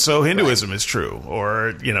 and so Hinduism is true,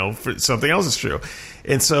 or something else is true.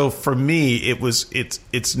 And so for me,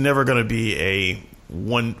 it's never going to be a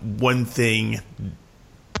one thing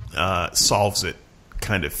solves it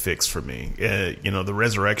kind of fix for me. The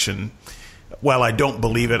resurrection, while I don't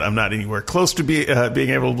believe it, I'm not anywhere close to being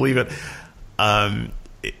able to believe it. I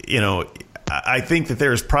think that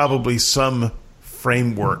there's probably some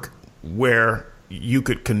framework where you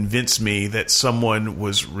could convince me that someone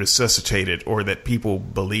was resuscitated, or that people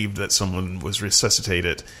believed that someone was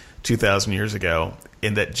resuscitated 2,000 years ago,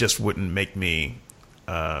 and that just wouldn't make me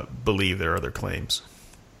believe their other claims.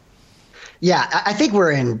 Yeah, I think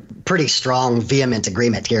we're in pretty strong, vehement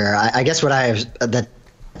agreement here. I guess the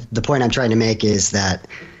point I'm trying to make is that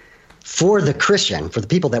for the Christian, for the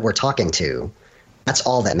people that we're talking to, that's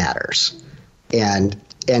all that matters.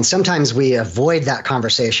 And sometimes we avoid that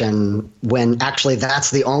conversation when actually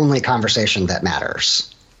that's the only conversation that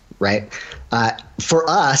matters, right? For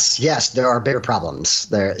us, yes, there are bigger problems.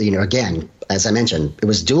 There, again, as I mentioned, it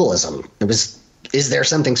was dualism. Is there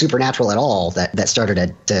something supernatural at all that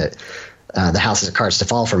started the houses of cards to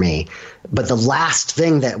fall for me? But the last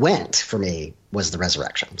thing that went for me was the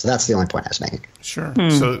resurrection. So that's the only point I was making. Sure.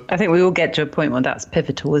 So I think we all get to a point where that's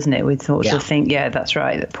pivotal, isn't it? We sort of think, yeah, that's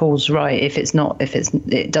right. That Paul's right. If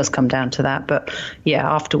it does come down to that. But yeah,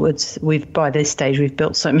 afterwards, by this stage, we've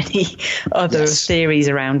built so many other theories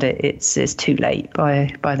around it. It's too late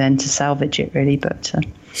by then to salvage it, really. But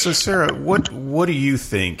so Sarah, what do you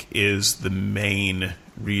think is the main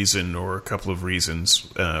reason, or a couple of reasons,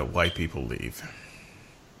 why people leave?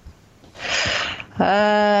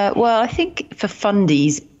 Well, I think for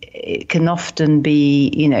fundies, it can often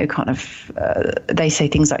be, they say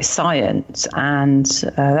things like science, and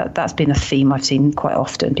that's been a theme I've seen quite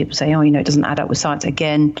often. People say, it doesn't add up with science.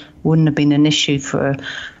 Again, wouldn't have been an issue for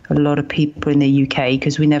a lot of people in the UK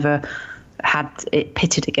because we never had it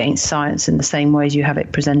pitted against science in the same way as you have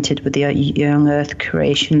it presented with the young earth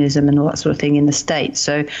creationism and all that sort of thing in the States.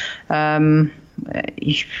 So,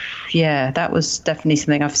 that was definitely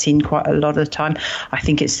something I've seen quite a lot of the time. I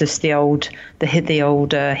think it's just the old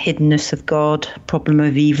hiddenness of God, problem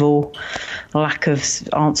of evil, lack of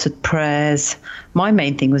answered prayers. My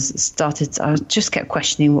main thing I just kept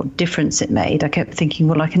questioning what difference it made. I kept thinking,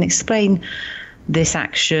 well, I can explain this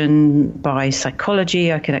action by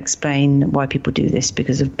psychology. I can explain why people do this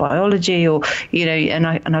because of biology, or and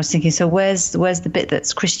I was thinking, so where's the bit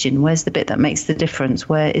that's Christian? Where's the bit that makes the difference?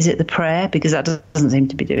 Where is it? The prayer? Because that doesn't seem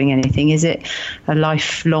to be doing anything. Is it a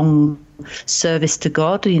lifelong service to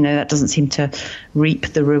God? That doesn't seem to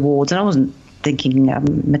reap the rewards. And I wasn't thinking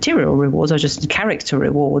material rewards, or just character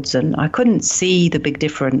rewards, and I couldn't see the big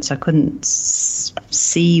difference. I couldn't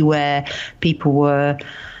see where people were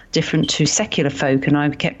different to secular folk, and I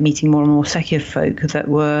kept meeting more and more secular folk that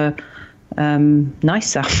were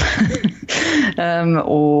nicer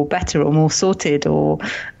or better or more sorted, or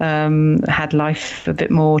had life a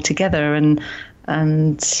bit more together, and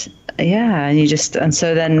so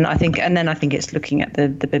then I think it's looking at the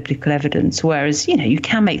biblical evidence, whereas you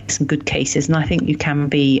can make some good cases, and I think you can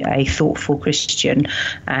be a thoughtful Christian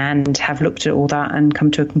and have looked at all that and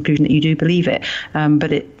come to a conclusion that you do believe it,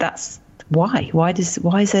 but that's why is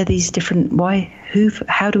there these different,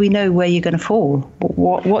 how do we know where you're going to fall?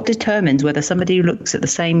 What determines whether somebody who looks at the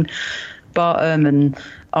same Bart Ehrman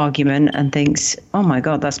argument and thinks, oh my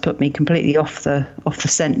God, that's put me completely off the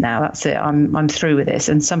scent now, that's it, I'm through with this,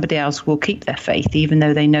 and somebody else will keep their faith even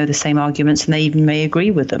though they know the same arguments and they even may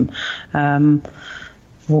agree with them?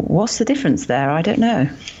 What's the difference there? I don't know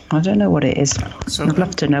what it is. So I'd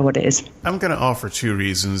love to know what it is. I'm going to offer two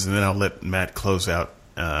reasons, and then I'll let Matt close out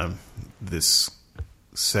this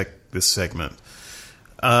segment.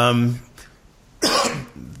 The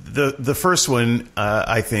first one,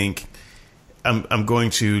 I think, I'm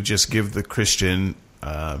going to just give the Christian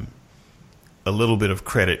a little bit of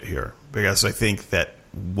credit here, because I think that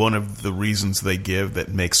one of the reasons they give that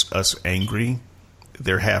makes us angry,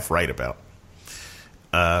 they're half right about,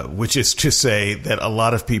 which is to say that a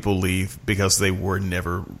lot of people leave because they were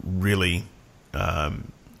never really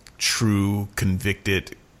true,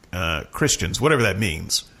 convicted Christians, whatever that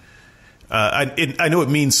means. I know it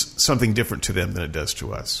means something different to them than it does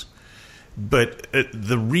to us. But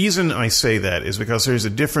the reason I say that is because there's a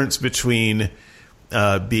difference between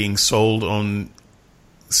being sold on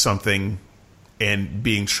something and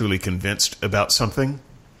being truly convinced about something.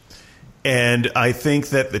 And I think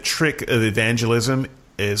that the trick of evangelism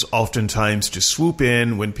is oftentimes to swoop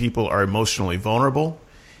in when people are emotionally vulnerable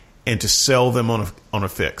and to sell them on a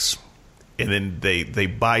fix. And then they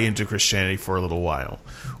buy into Christianity for a little while.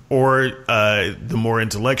 Or the more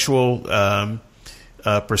intellectual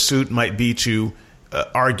pursuit might be to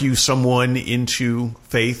argue someone into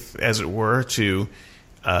faith, as it were, to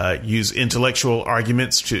use intellectual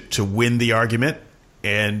arguments to win the argument,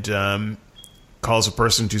 and cause a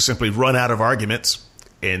person to simply run out of arguments.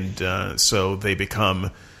 And so they become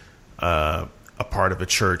a part of a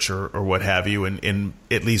church or what have you, and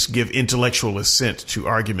at least give intellectual assent to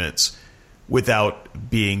arguments without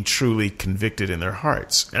being truly convicted in their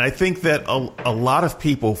hearts. And I think that a lot of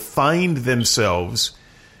people find themselves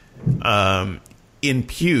in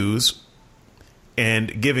pews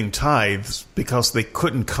and giving tithes because they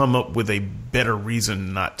couldn't come up with a better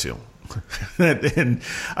reason not to. And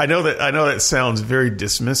I know that sounds very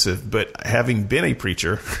dismissive, but having been a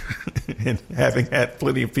preacher and having had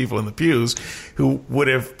plenty of people in the pews who would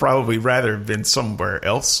have probably rather been somewhere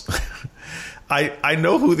else, I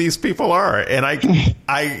know who these people are, and I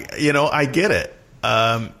get it.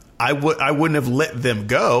 I wouldn't have let them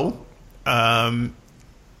go.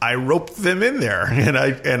 I roped them in there, and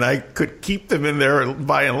I could keep them in there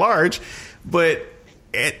by and large. But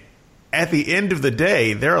at the end of the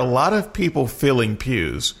day, there are a lot of people filling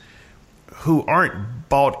pews who aren't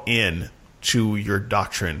bought in to your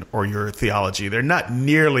doctrine or your theology. They're not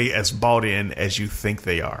nearly as bought in as you think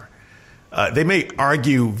they are. They may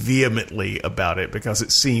argue vehemently about it because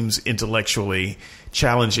it seems intellectually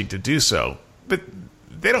challenging to do so, but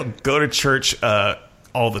they don't go to church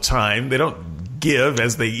all the time. They don't give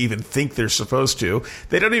as they even think they're supposed to.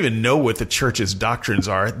 They don't even know what the church's doctrines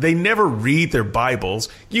are. They never read their Bibles.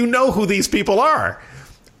 You know who these people are.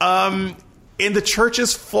 And the church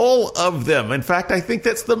is full of them. In fact, I think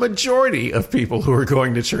that's the majority of people who are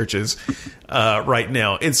going to churches right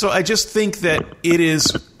now. And so I just think that it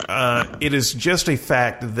is just a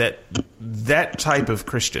fact that that type of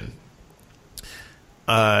Christian,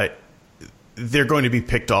 they're going to be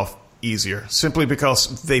picked off easier simply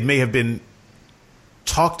because they may have been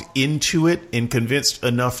talked into it and convinced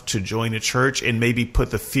enough to join a church and maybe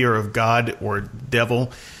put the fear of God or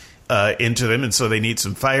devil into them, and so they need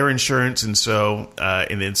some fire insurance, and so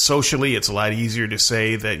and then socially it's a lot easier to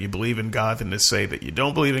say that you believe in God than to say that you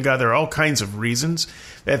don't believe in God. There are all kinds of reasons.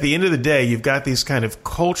 At the end of the day, you've got these kind of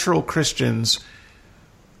cultural Christians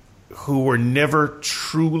who were never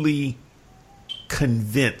truly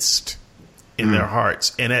convinced in their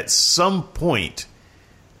hearts, and at some point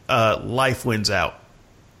life wins out,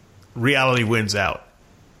 reality wins out,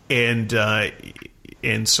 and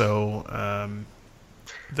so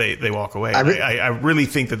they walk away. I really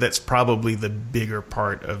think that that's probably the bigger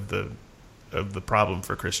part of the problem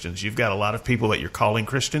for Christians. You've got a lot of people that you're calling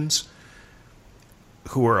Christians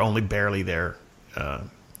who are only barely there.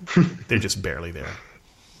 They're just barely there.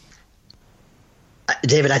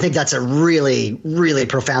 David, I think that's a really, really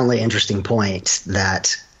profoundly interesting point,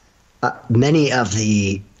 that many of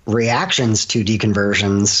the reactions to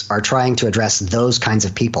deconversions are trying to address those kinds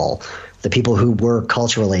of people, the people who were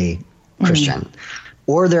culturally Christian.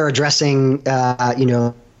 Or they're addressing,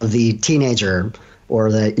 the teenager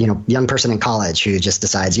or the young person in college who just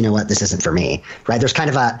decides, you know what, this isn't for me, right? There's kind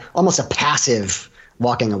of almost a passive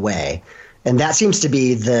walking away, and that seems to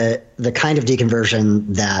be the kind of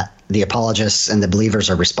deconversion that the apologists and the believers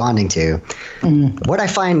are responding to. What I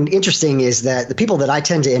find interesting is that the people that I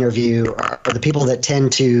tend to interview are the people that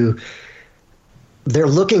they're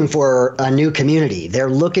looking for a new community. They're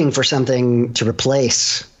looking for something to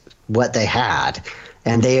replace what they had.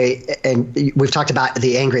 And we've talked about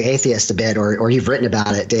the angry atheist a bit, or you've written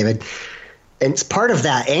about it, David. And it's part of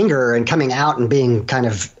that anger and coming out and being kind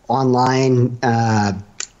of online,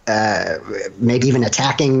 maybe even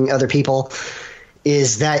attacking other people,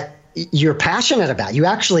 is that you're passionate about. You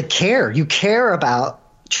actually care. You care about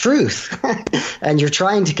truth, and you're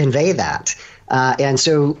trying to convey that. And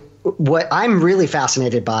so what I'm really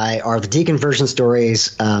fascinated by are the deconversion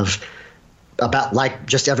stories about, like,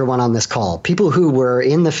 just everyone on this call, people who were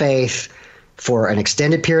in the faith for an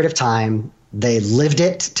extended period of time. They lived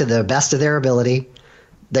it to the best of their ability.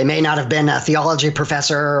 They may not have been a theology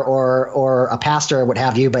professor or a pastor or what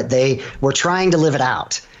have you, but they were trying to live it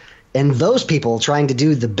out. And those people trying to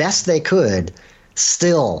do the best they could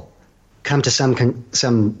still come to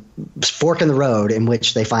some fork in the road in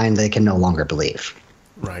which they find they can no longer believe.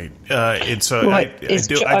 Right. And so I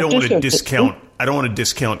don't want to discount. I don't want to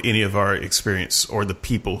discount any of our experience or the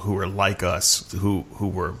people who are like us, who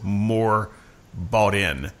were more bought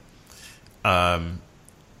in.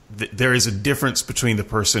 There is a difference between the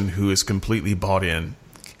person who is completely bought in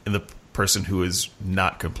and the person who is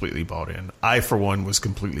not completely bought in. I, for one, was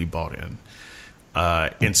completely bought in.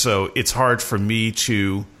 And so it's hard for me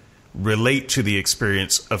to relate to the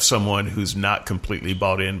experience of someone who's not completely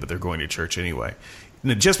bought in, but they're going to church anyway.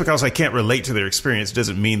 Now, just because I can't relate to their experience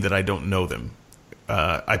doesn't mean that I don't know them.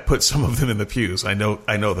 I put some of them in the pews. I know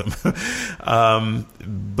them.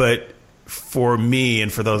 But for me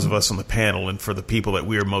and for those of us on the panel and for the people that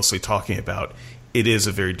we are mostly talking about, it is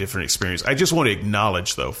a very different experience. I just want to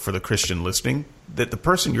acknowledge, though, for the Christian listening, that the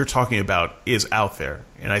person you're talking about is out there.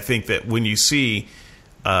 And I think that when you see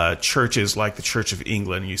churches like the Church of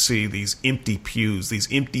England, you see these empty pews, these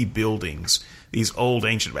empty buildings, these old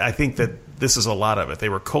ancient, I think that this is a lot of it. They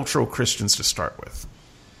were cultural Christians to start with.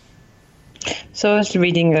 So I was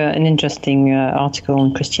reading an interesting article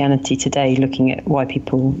on Christianity Today, looking at why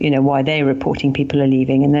people, why they're reporting people are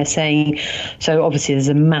leaving. And they're saying, so obviously there's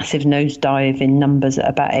a massive nosedive in numbers at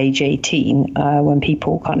about age 18 when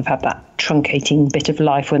people kind of have that truncating bit of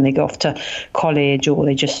life when they go off to college, or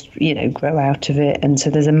they just, grow out of it. And so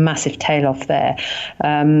there's a massive tail off there.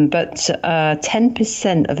 But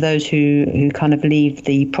 10% of those who kind of leave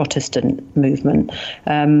the Protestant movement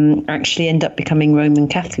actually end up becoming Roman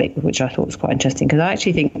Catholic, which I thought was quite interesting, because I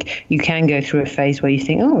actually think you can go through a phase where you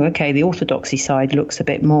think, oh, okay, the Orthodoxy side looks a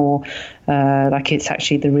bit more like it's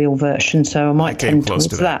actually the real version, so I might tend towards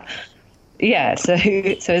that. Yeah, so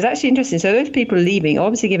it's actually interesting. So those people leaving,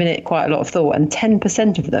 obviously giving it quite a lot of thought, and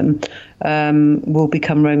 10% of them will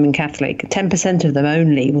become Roman Catholic. 10% of them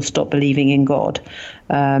only will stop believing in God.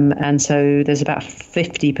 And so there's about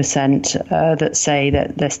 50% that say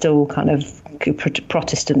that they're still kind of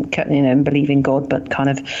Protestant, and believe in God, but kind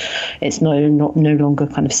of it's no longer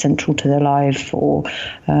kind of central to their life, or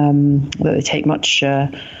that they take much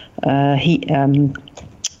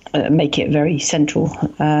make it very central,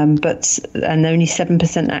 but only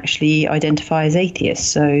 7% actually identify as atheists.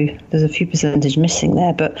 So there's a few percentage missing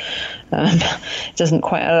there, but it doesn't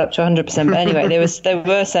quite add up to 100%. But anyway, they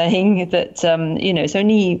were saying that it's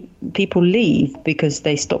only people leave because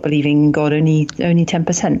they stop believing in God. Only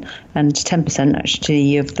 10%, and 10%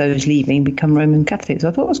 actually of those leaving become Roman Catholics.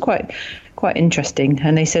 I thought it was quite interesting.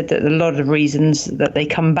 And they said that a lot of reasons that they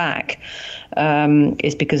come back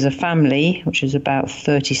is because of family, which is about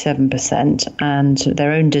 37%, and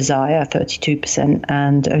their own desire, 32%,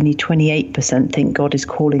 and only 28% think God is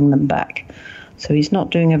calling them back. So he's not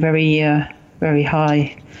doing a very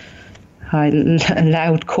high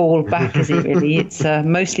loud call back, is he really? It's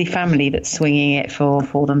mostly family that's swinging it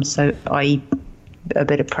for them. So i.e. a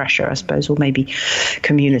bit of pressure, I suppose, or maybe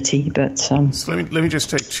community. But so let me just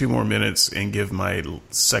take 2 more minutes and give my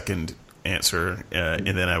second answer, and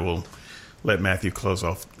then I will let Matthew close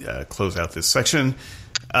out this section.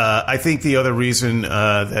 I think the other reason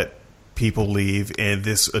that people leave, and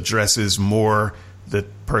this addresses more the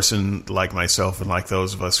person like myself and like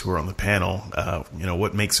those of us who are on the panel,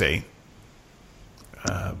 what makes a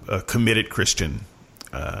committed Christian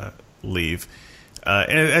leave.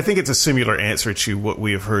 And I think it's a similar answer to what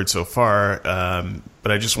we have heard so far,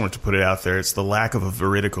 but I just wanted to put it out there. It's the lack of a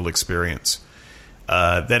veridical experience.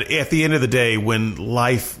 That at the end of the day, when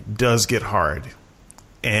life does get hard,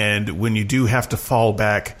 and when you do have to fall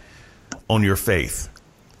back on your faith,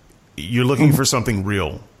 you're looking for something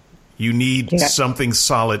real. You need something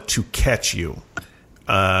solid to catch you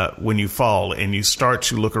when you fall, and you start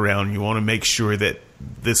to look around. You want to make sure that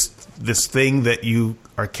this thing that you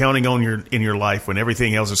are counting on in your life, when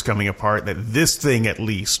everything else is coming apart, that this thing at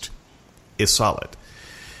least is solid.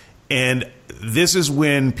 And this is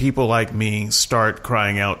when people like me start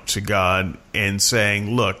crying out to God and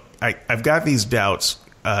saying, look, I've got these doubts,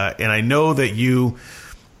 and I know that you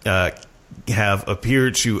have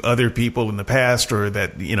appeared to other people in the past, or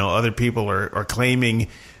that other people are claiming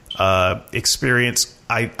experience.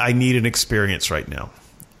 I need an experience right now.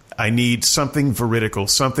 I need something veridical,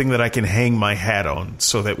 something that I can hang my hat on,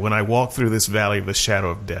 so that when I walk through this valley of the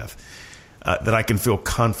shadow of death, that I can feel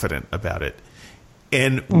confident about it.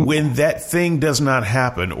 And when that thing does not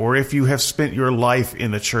happen, or if you have spent your life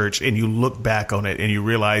in the church and you look back on it and you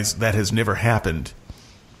realize that has never happened,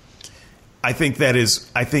 I think that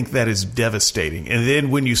is devastating. And then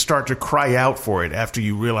when you start to cry out for it after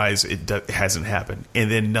you realize it hasn't happened, and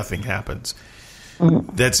then nothing happens,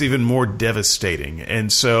 that's even more devastating. And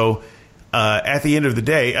so at the end of the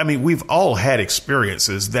day, I mean, we've all had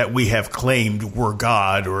experiences that we have claimed were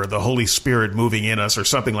God or the Holy Spirit moving in us or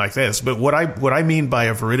something like this. But what I mean by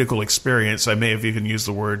a veridical experience, I may have even used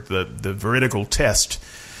the word, the veridical test,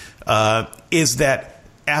 is that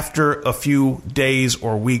after a few days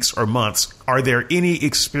or weeks or months, are there any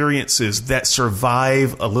experiences that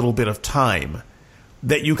survive a little bit of time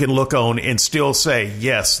that you can look on and still say,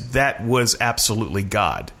 yes, that was absolutely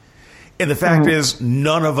God? And the fact is,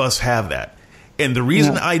 none of us have that. And the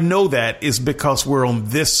reason I know that is because we're on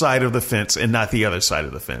this side of the fence and not the other side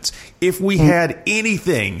of the fence. If we had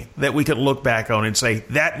anything that we could look back on and say,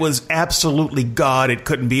 that was absolutely God, it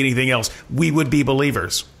couldn't be anything else, we would be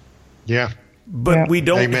believers. Yeah. But we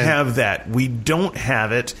don't have that. We don't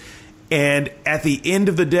have it. And at the end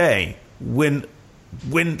of the day, when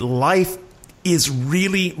life is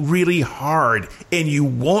really, really hard, and you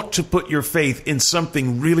want to put your faith in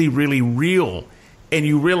something really, really real, and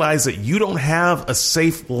you realize that you don't have a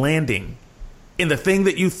safe landing, and the thing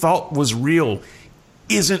that you thought was real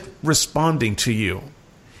isn't responding to you,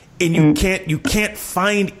 and you can't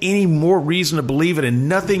find any more reason to believe it, and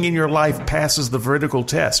nothing in your life passes the veridical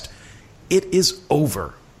test, it is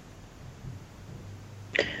over.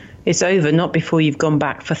 It's over not before you've gone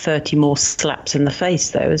back for 30 more slaps in the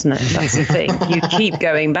face, though, isn't it? That's the thing. You keep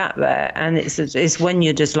going back there, and it's when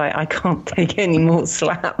you're just like, I can't take any more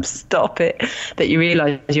slaps, stop it, that you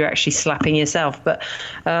realise you're actually slapping yourself. But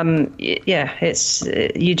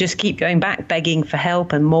you just keep going back, begging for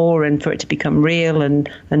help and more, and for it to become real and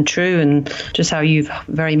true, and just how you've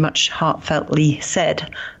very much heartfeltly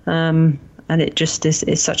said. And it just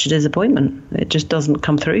is such a disappointment. It just doesn't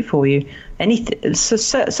come through for you.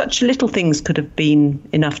 Such little things could have been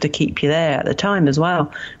enough to keep you there at the time as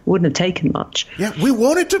well. Wouldn't have taken much. Yeah, we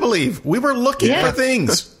wanted to believe. We were looking for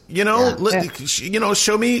things.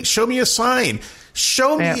 Show me a sign.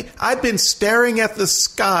 Show me. Yeah. I've been staring at the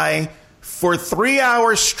sky for 3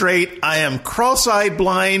 hours straight. I am cross-eyed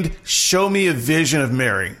blind. Show me a vision of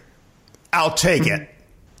Mary. I'll take it.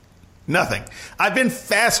 Nothing. I've been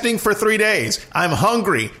fasting for 3 days. I'm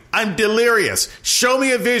hungry. I'm delirious. Show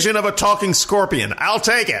me a vision of a talking scorpion. I'll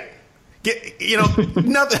take it.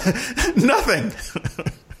 Nothing.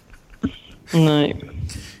 No.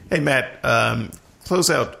 Hey, Matt, close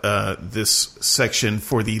out this section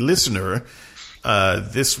for the listener.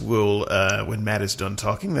 This will, when Matt is done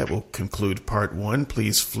talking, that will conclude part 1.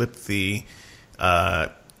 Please flip the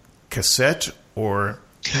cassette or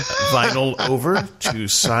vinyl over to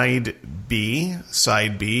side B.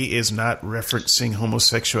 Side B is not referencing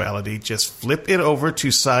homosexuality. Just flip it over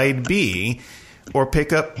to side B, or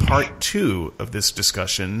pick up part 2 of this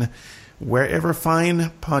discussion wherever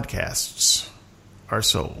fine podcasts are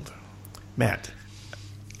sold. Matt.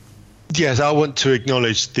 Yes, I want to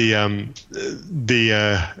acknowledge the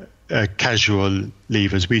casual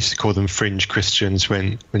leavers. We used to call them fringe Christians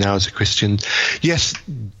when I was a Christian. Yes,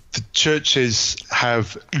 the churches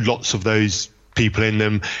have lots of those people in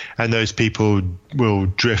them, and those people will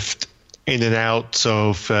drift in and out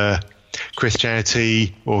of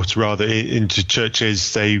Christianity, or rather into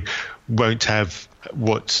churches. They won't have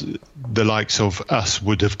what the likes of us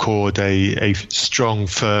would have called a strong,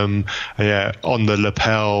 firm, on the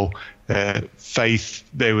lapel faith.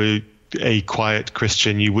 They were a quiet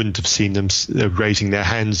Christian. You wouldn't have seen them raising their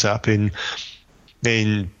hands up in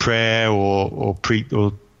prayer or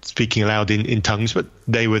speaking aloud in tongues, but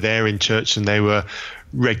they were there in church and they were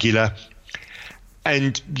regular.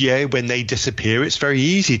 And when they disappear, it's very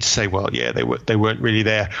easy to say, well, they weren't really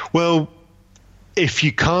there. Well, if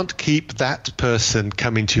you can't keep that person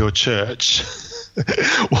coming to your church,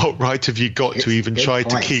 what right have you got to even try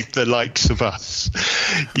to keep the likes of us?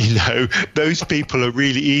 Those people are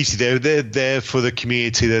really easy. They're there for the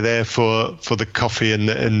community. They're there for the coffee and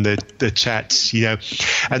the chats,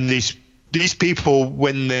 and these people,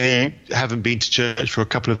 when they haven't been to church for a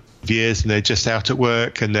couple of years and they're just out at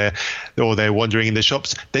work and they're wandering in the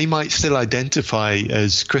shops, they might still identify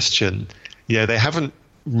as Christian. They haven't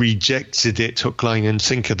rejected it hook, line and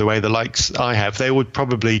sinker the way the likes I have. They would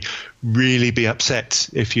probably really be upset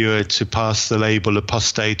if you were to pass the label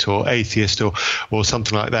apostate or atheist or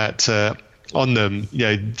something like that on them.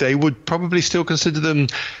 They would probably still consider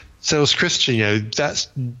themselves Christian. That's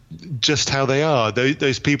just how they are.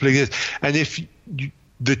 Those people exist. And if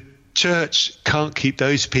the church can't keep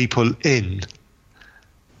those people in,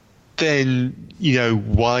 then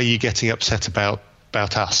why are you getting upset about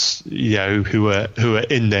us, who are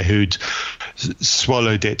in there, who'd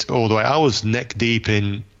swallowed it all the way? I was neck deep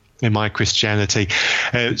in my Christianity.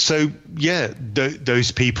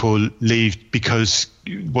 Those people leave because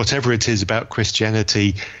whatever it is about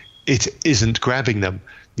Christianity, it isn't grabbing them.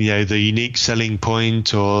 The unique selling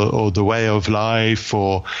point or the way of life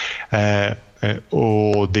or the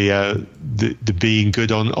being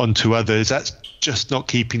good onto others, that's just not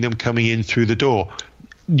keeping them coming in through the door.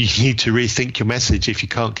 You need to rethink your message if you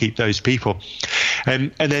can't keep those people.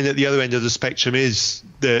 And then at the other end of the spectrum is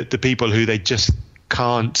the people who they just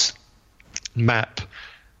can't map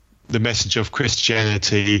the message of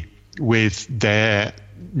Christianity with their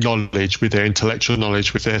knowledge, with their intellectual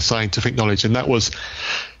knowledge, with their scientific knowledge. And that was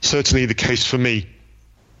certainly the case for me.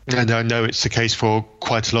 And I know it's the case for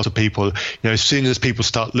quite a lot of people. As soon as people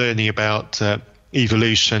start learning about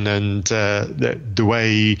evolution and the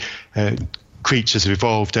way creatures have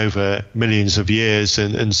evolved over millions of years,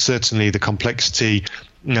 and certainly the complexity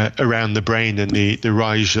around the brain and the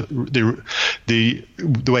rise, the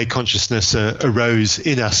way consciousness arose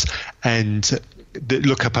in us, and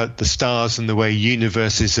look up at the stars and the way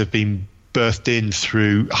universes have been birthed in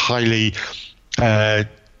through highly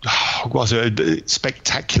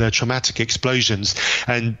spectacular traumatic explosions,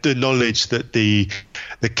 and the knowledge that the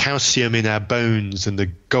calcium in our bones and the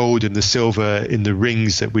gold and the silver in the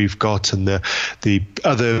rings that we've got and the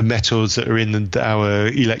other metals that are in our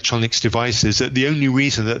electronics devices, that the only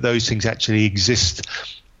reason that those things actually exist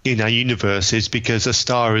in our universe is because a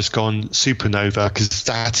star has gone supernova, because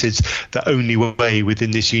that is the only way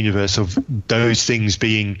within this universe of those things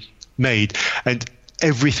being made. And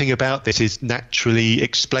everything about this is naturally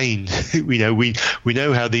explained. We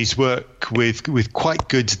know how these work with quite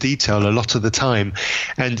good detail a lot of the time.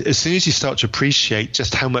 And as soon as you start to appreciate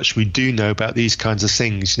just how much we do know about these kinds of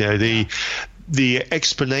things, the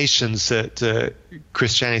explanations that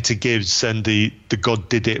Christianity gives and the God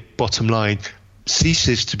did it bottom line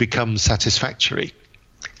ceases to become satisfactory.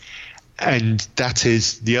 And that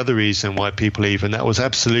is the other reason why people leave, and that was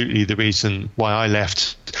absolutely the reason why I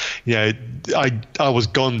left. I was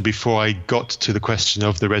gone before I got to the question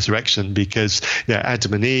of the resurrection, because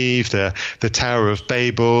Adam and Eve, the Tower of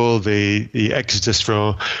Babel, the Exodus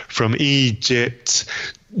from Egypt,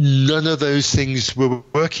 none of those things were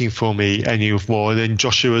working for me anymore. And then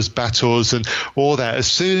Joshua's battles and all that. As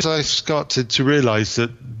soon as I started to realize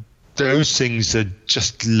that those things are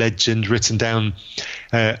just legend written down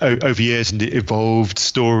over years and evolved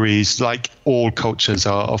stories, like all cultures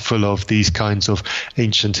are full of these kinds of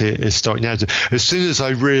ancient historic narratives. As soon as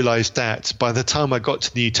I realized that, by the time I got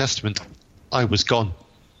to the New Testament, I was gone.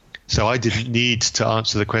 So I didn't need to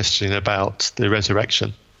answer the question about the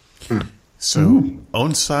resurrection. So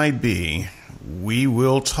on side B, we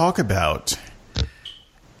will talk about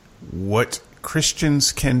what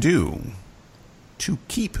Christians can do to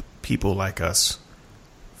keep people like us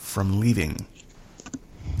from leaving,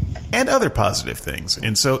 and other positive things.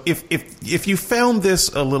 And so if you found this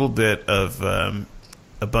a little bit of a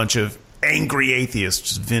bunch of angry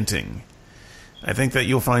atheists venting, I think that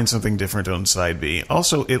you'll find something different on side B.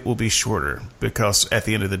 Also, it will be shorter, because at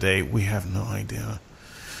the end of the day, we have no idea.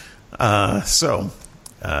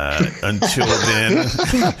 Until then,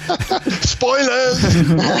 spoilers.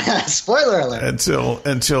 Spoiler alert.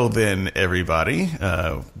 Until then, everybody,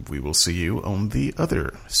 we will see you on the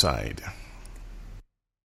other side.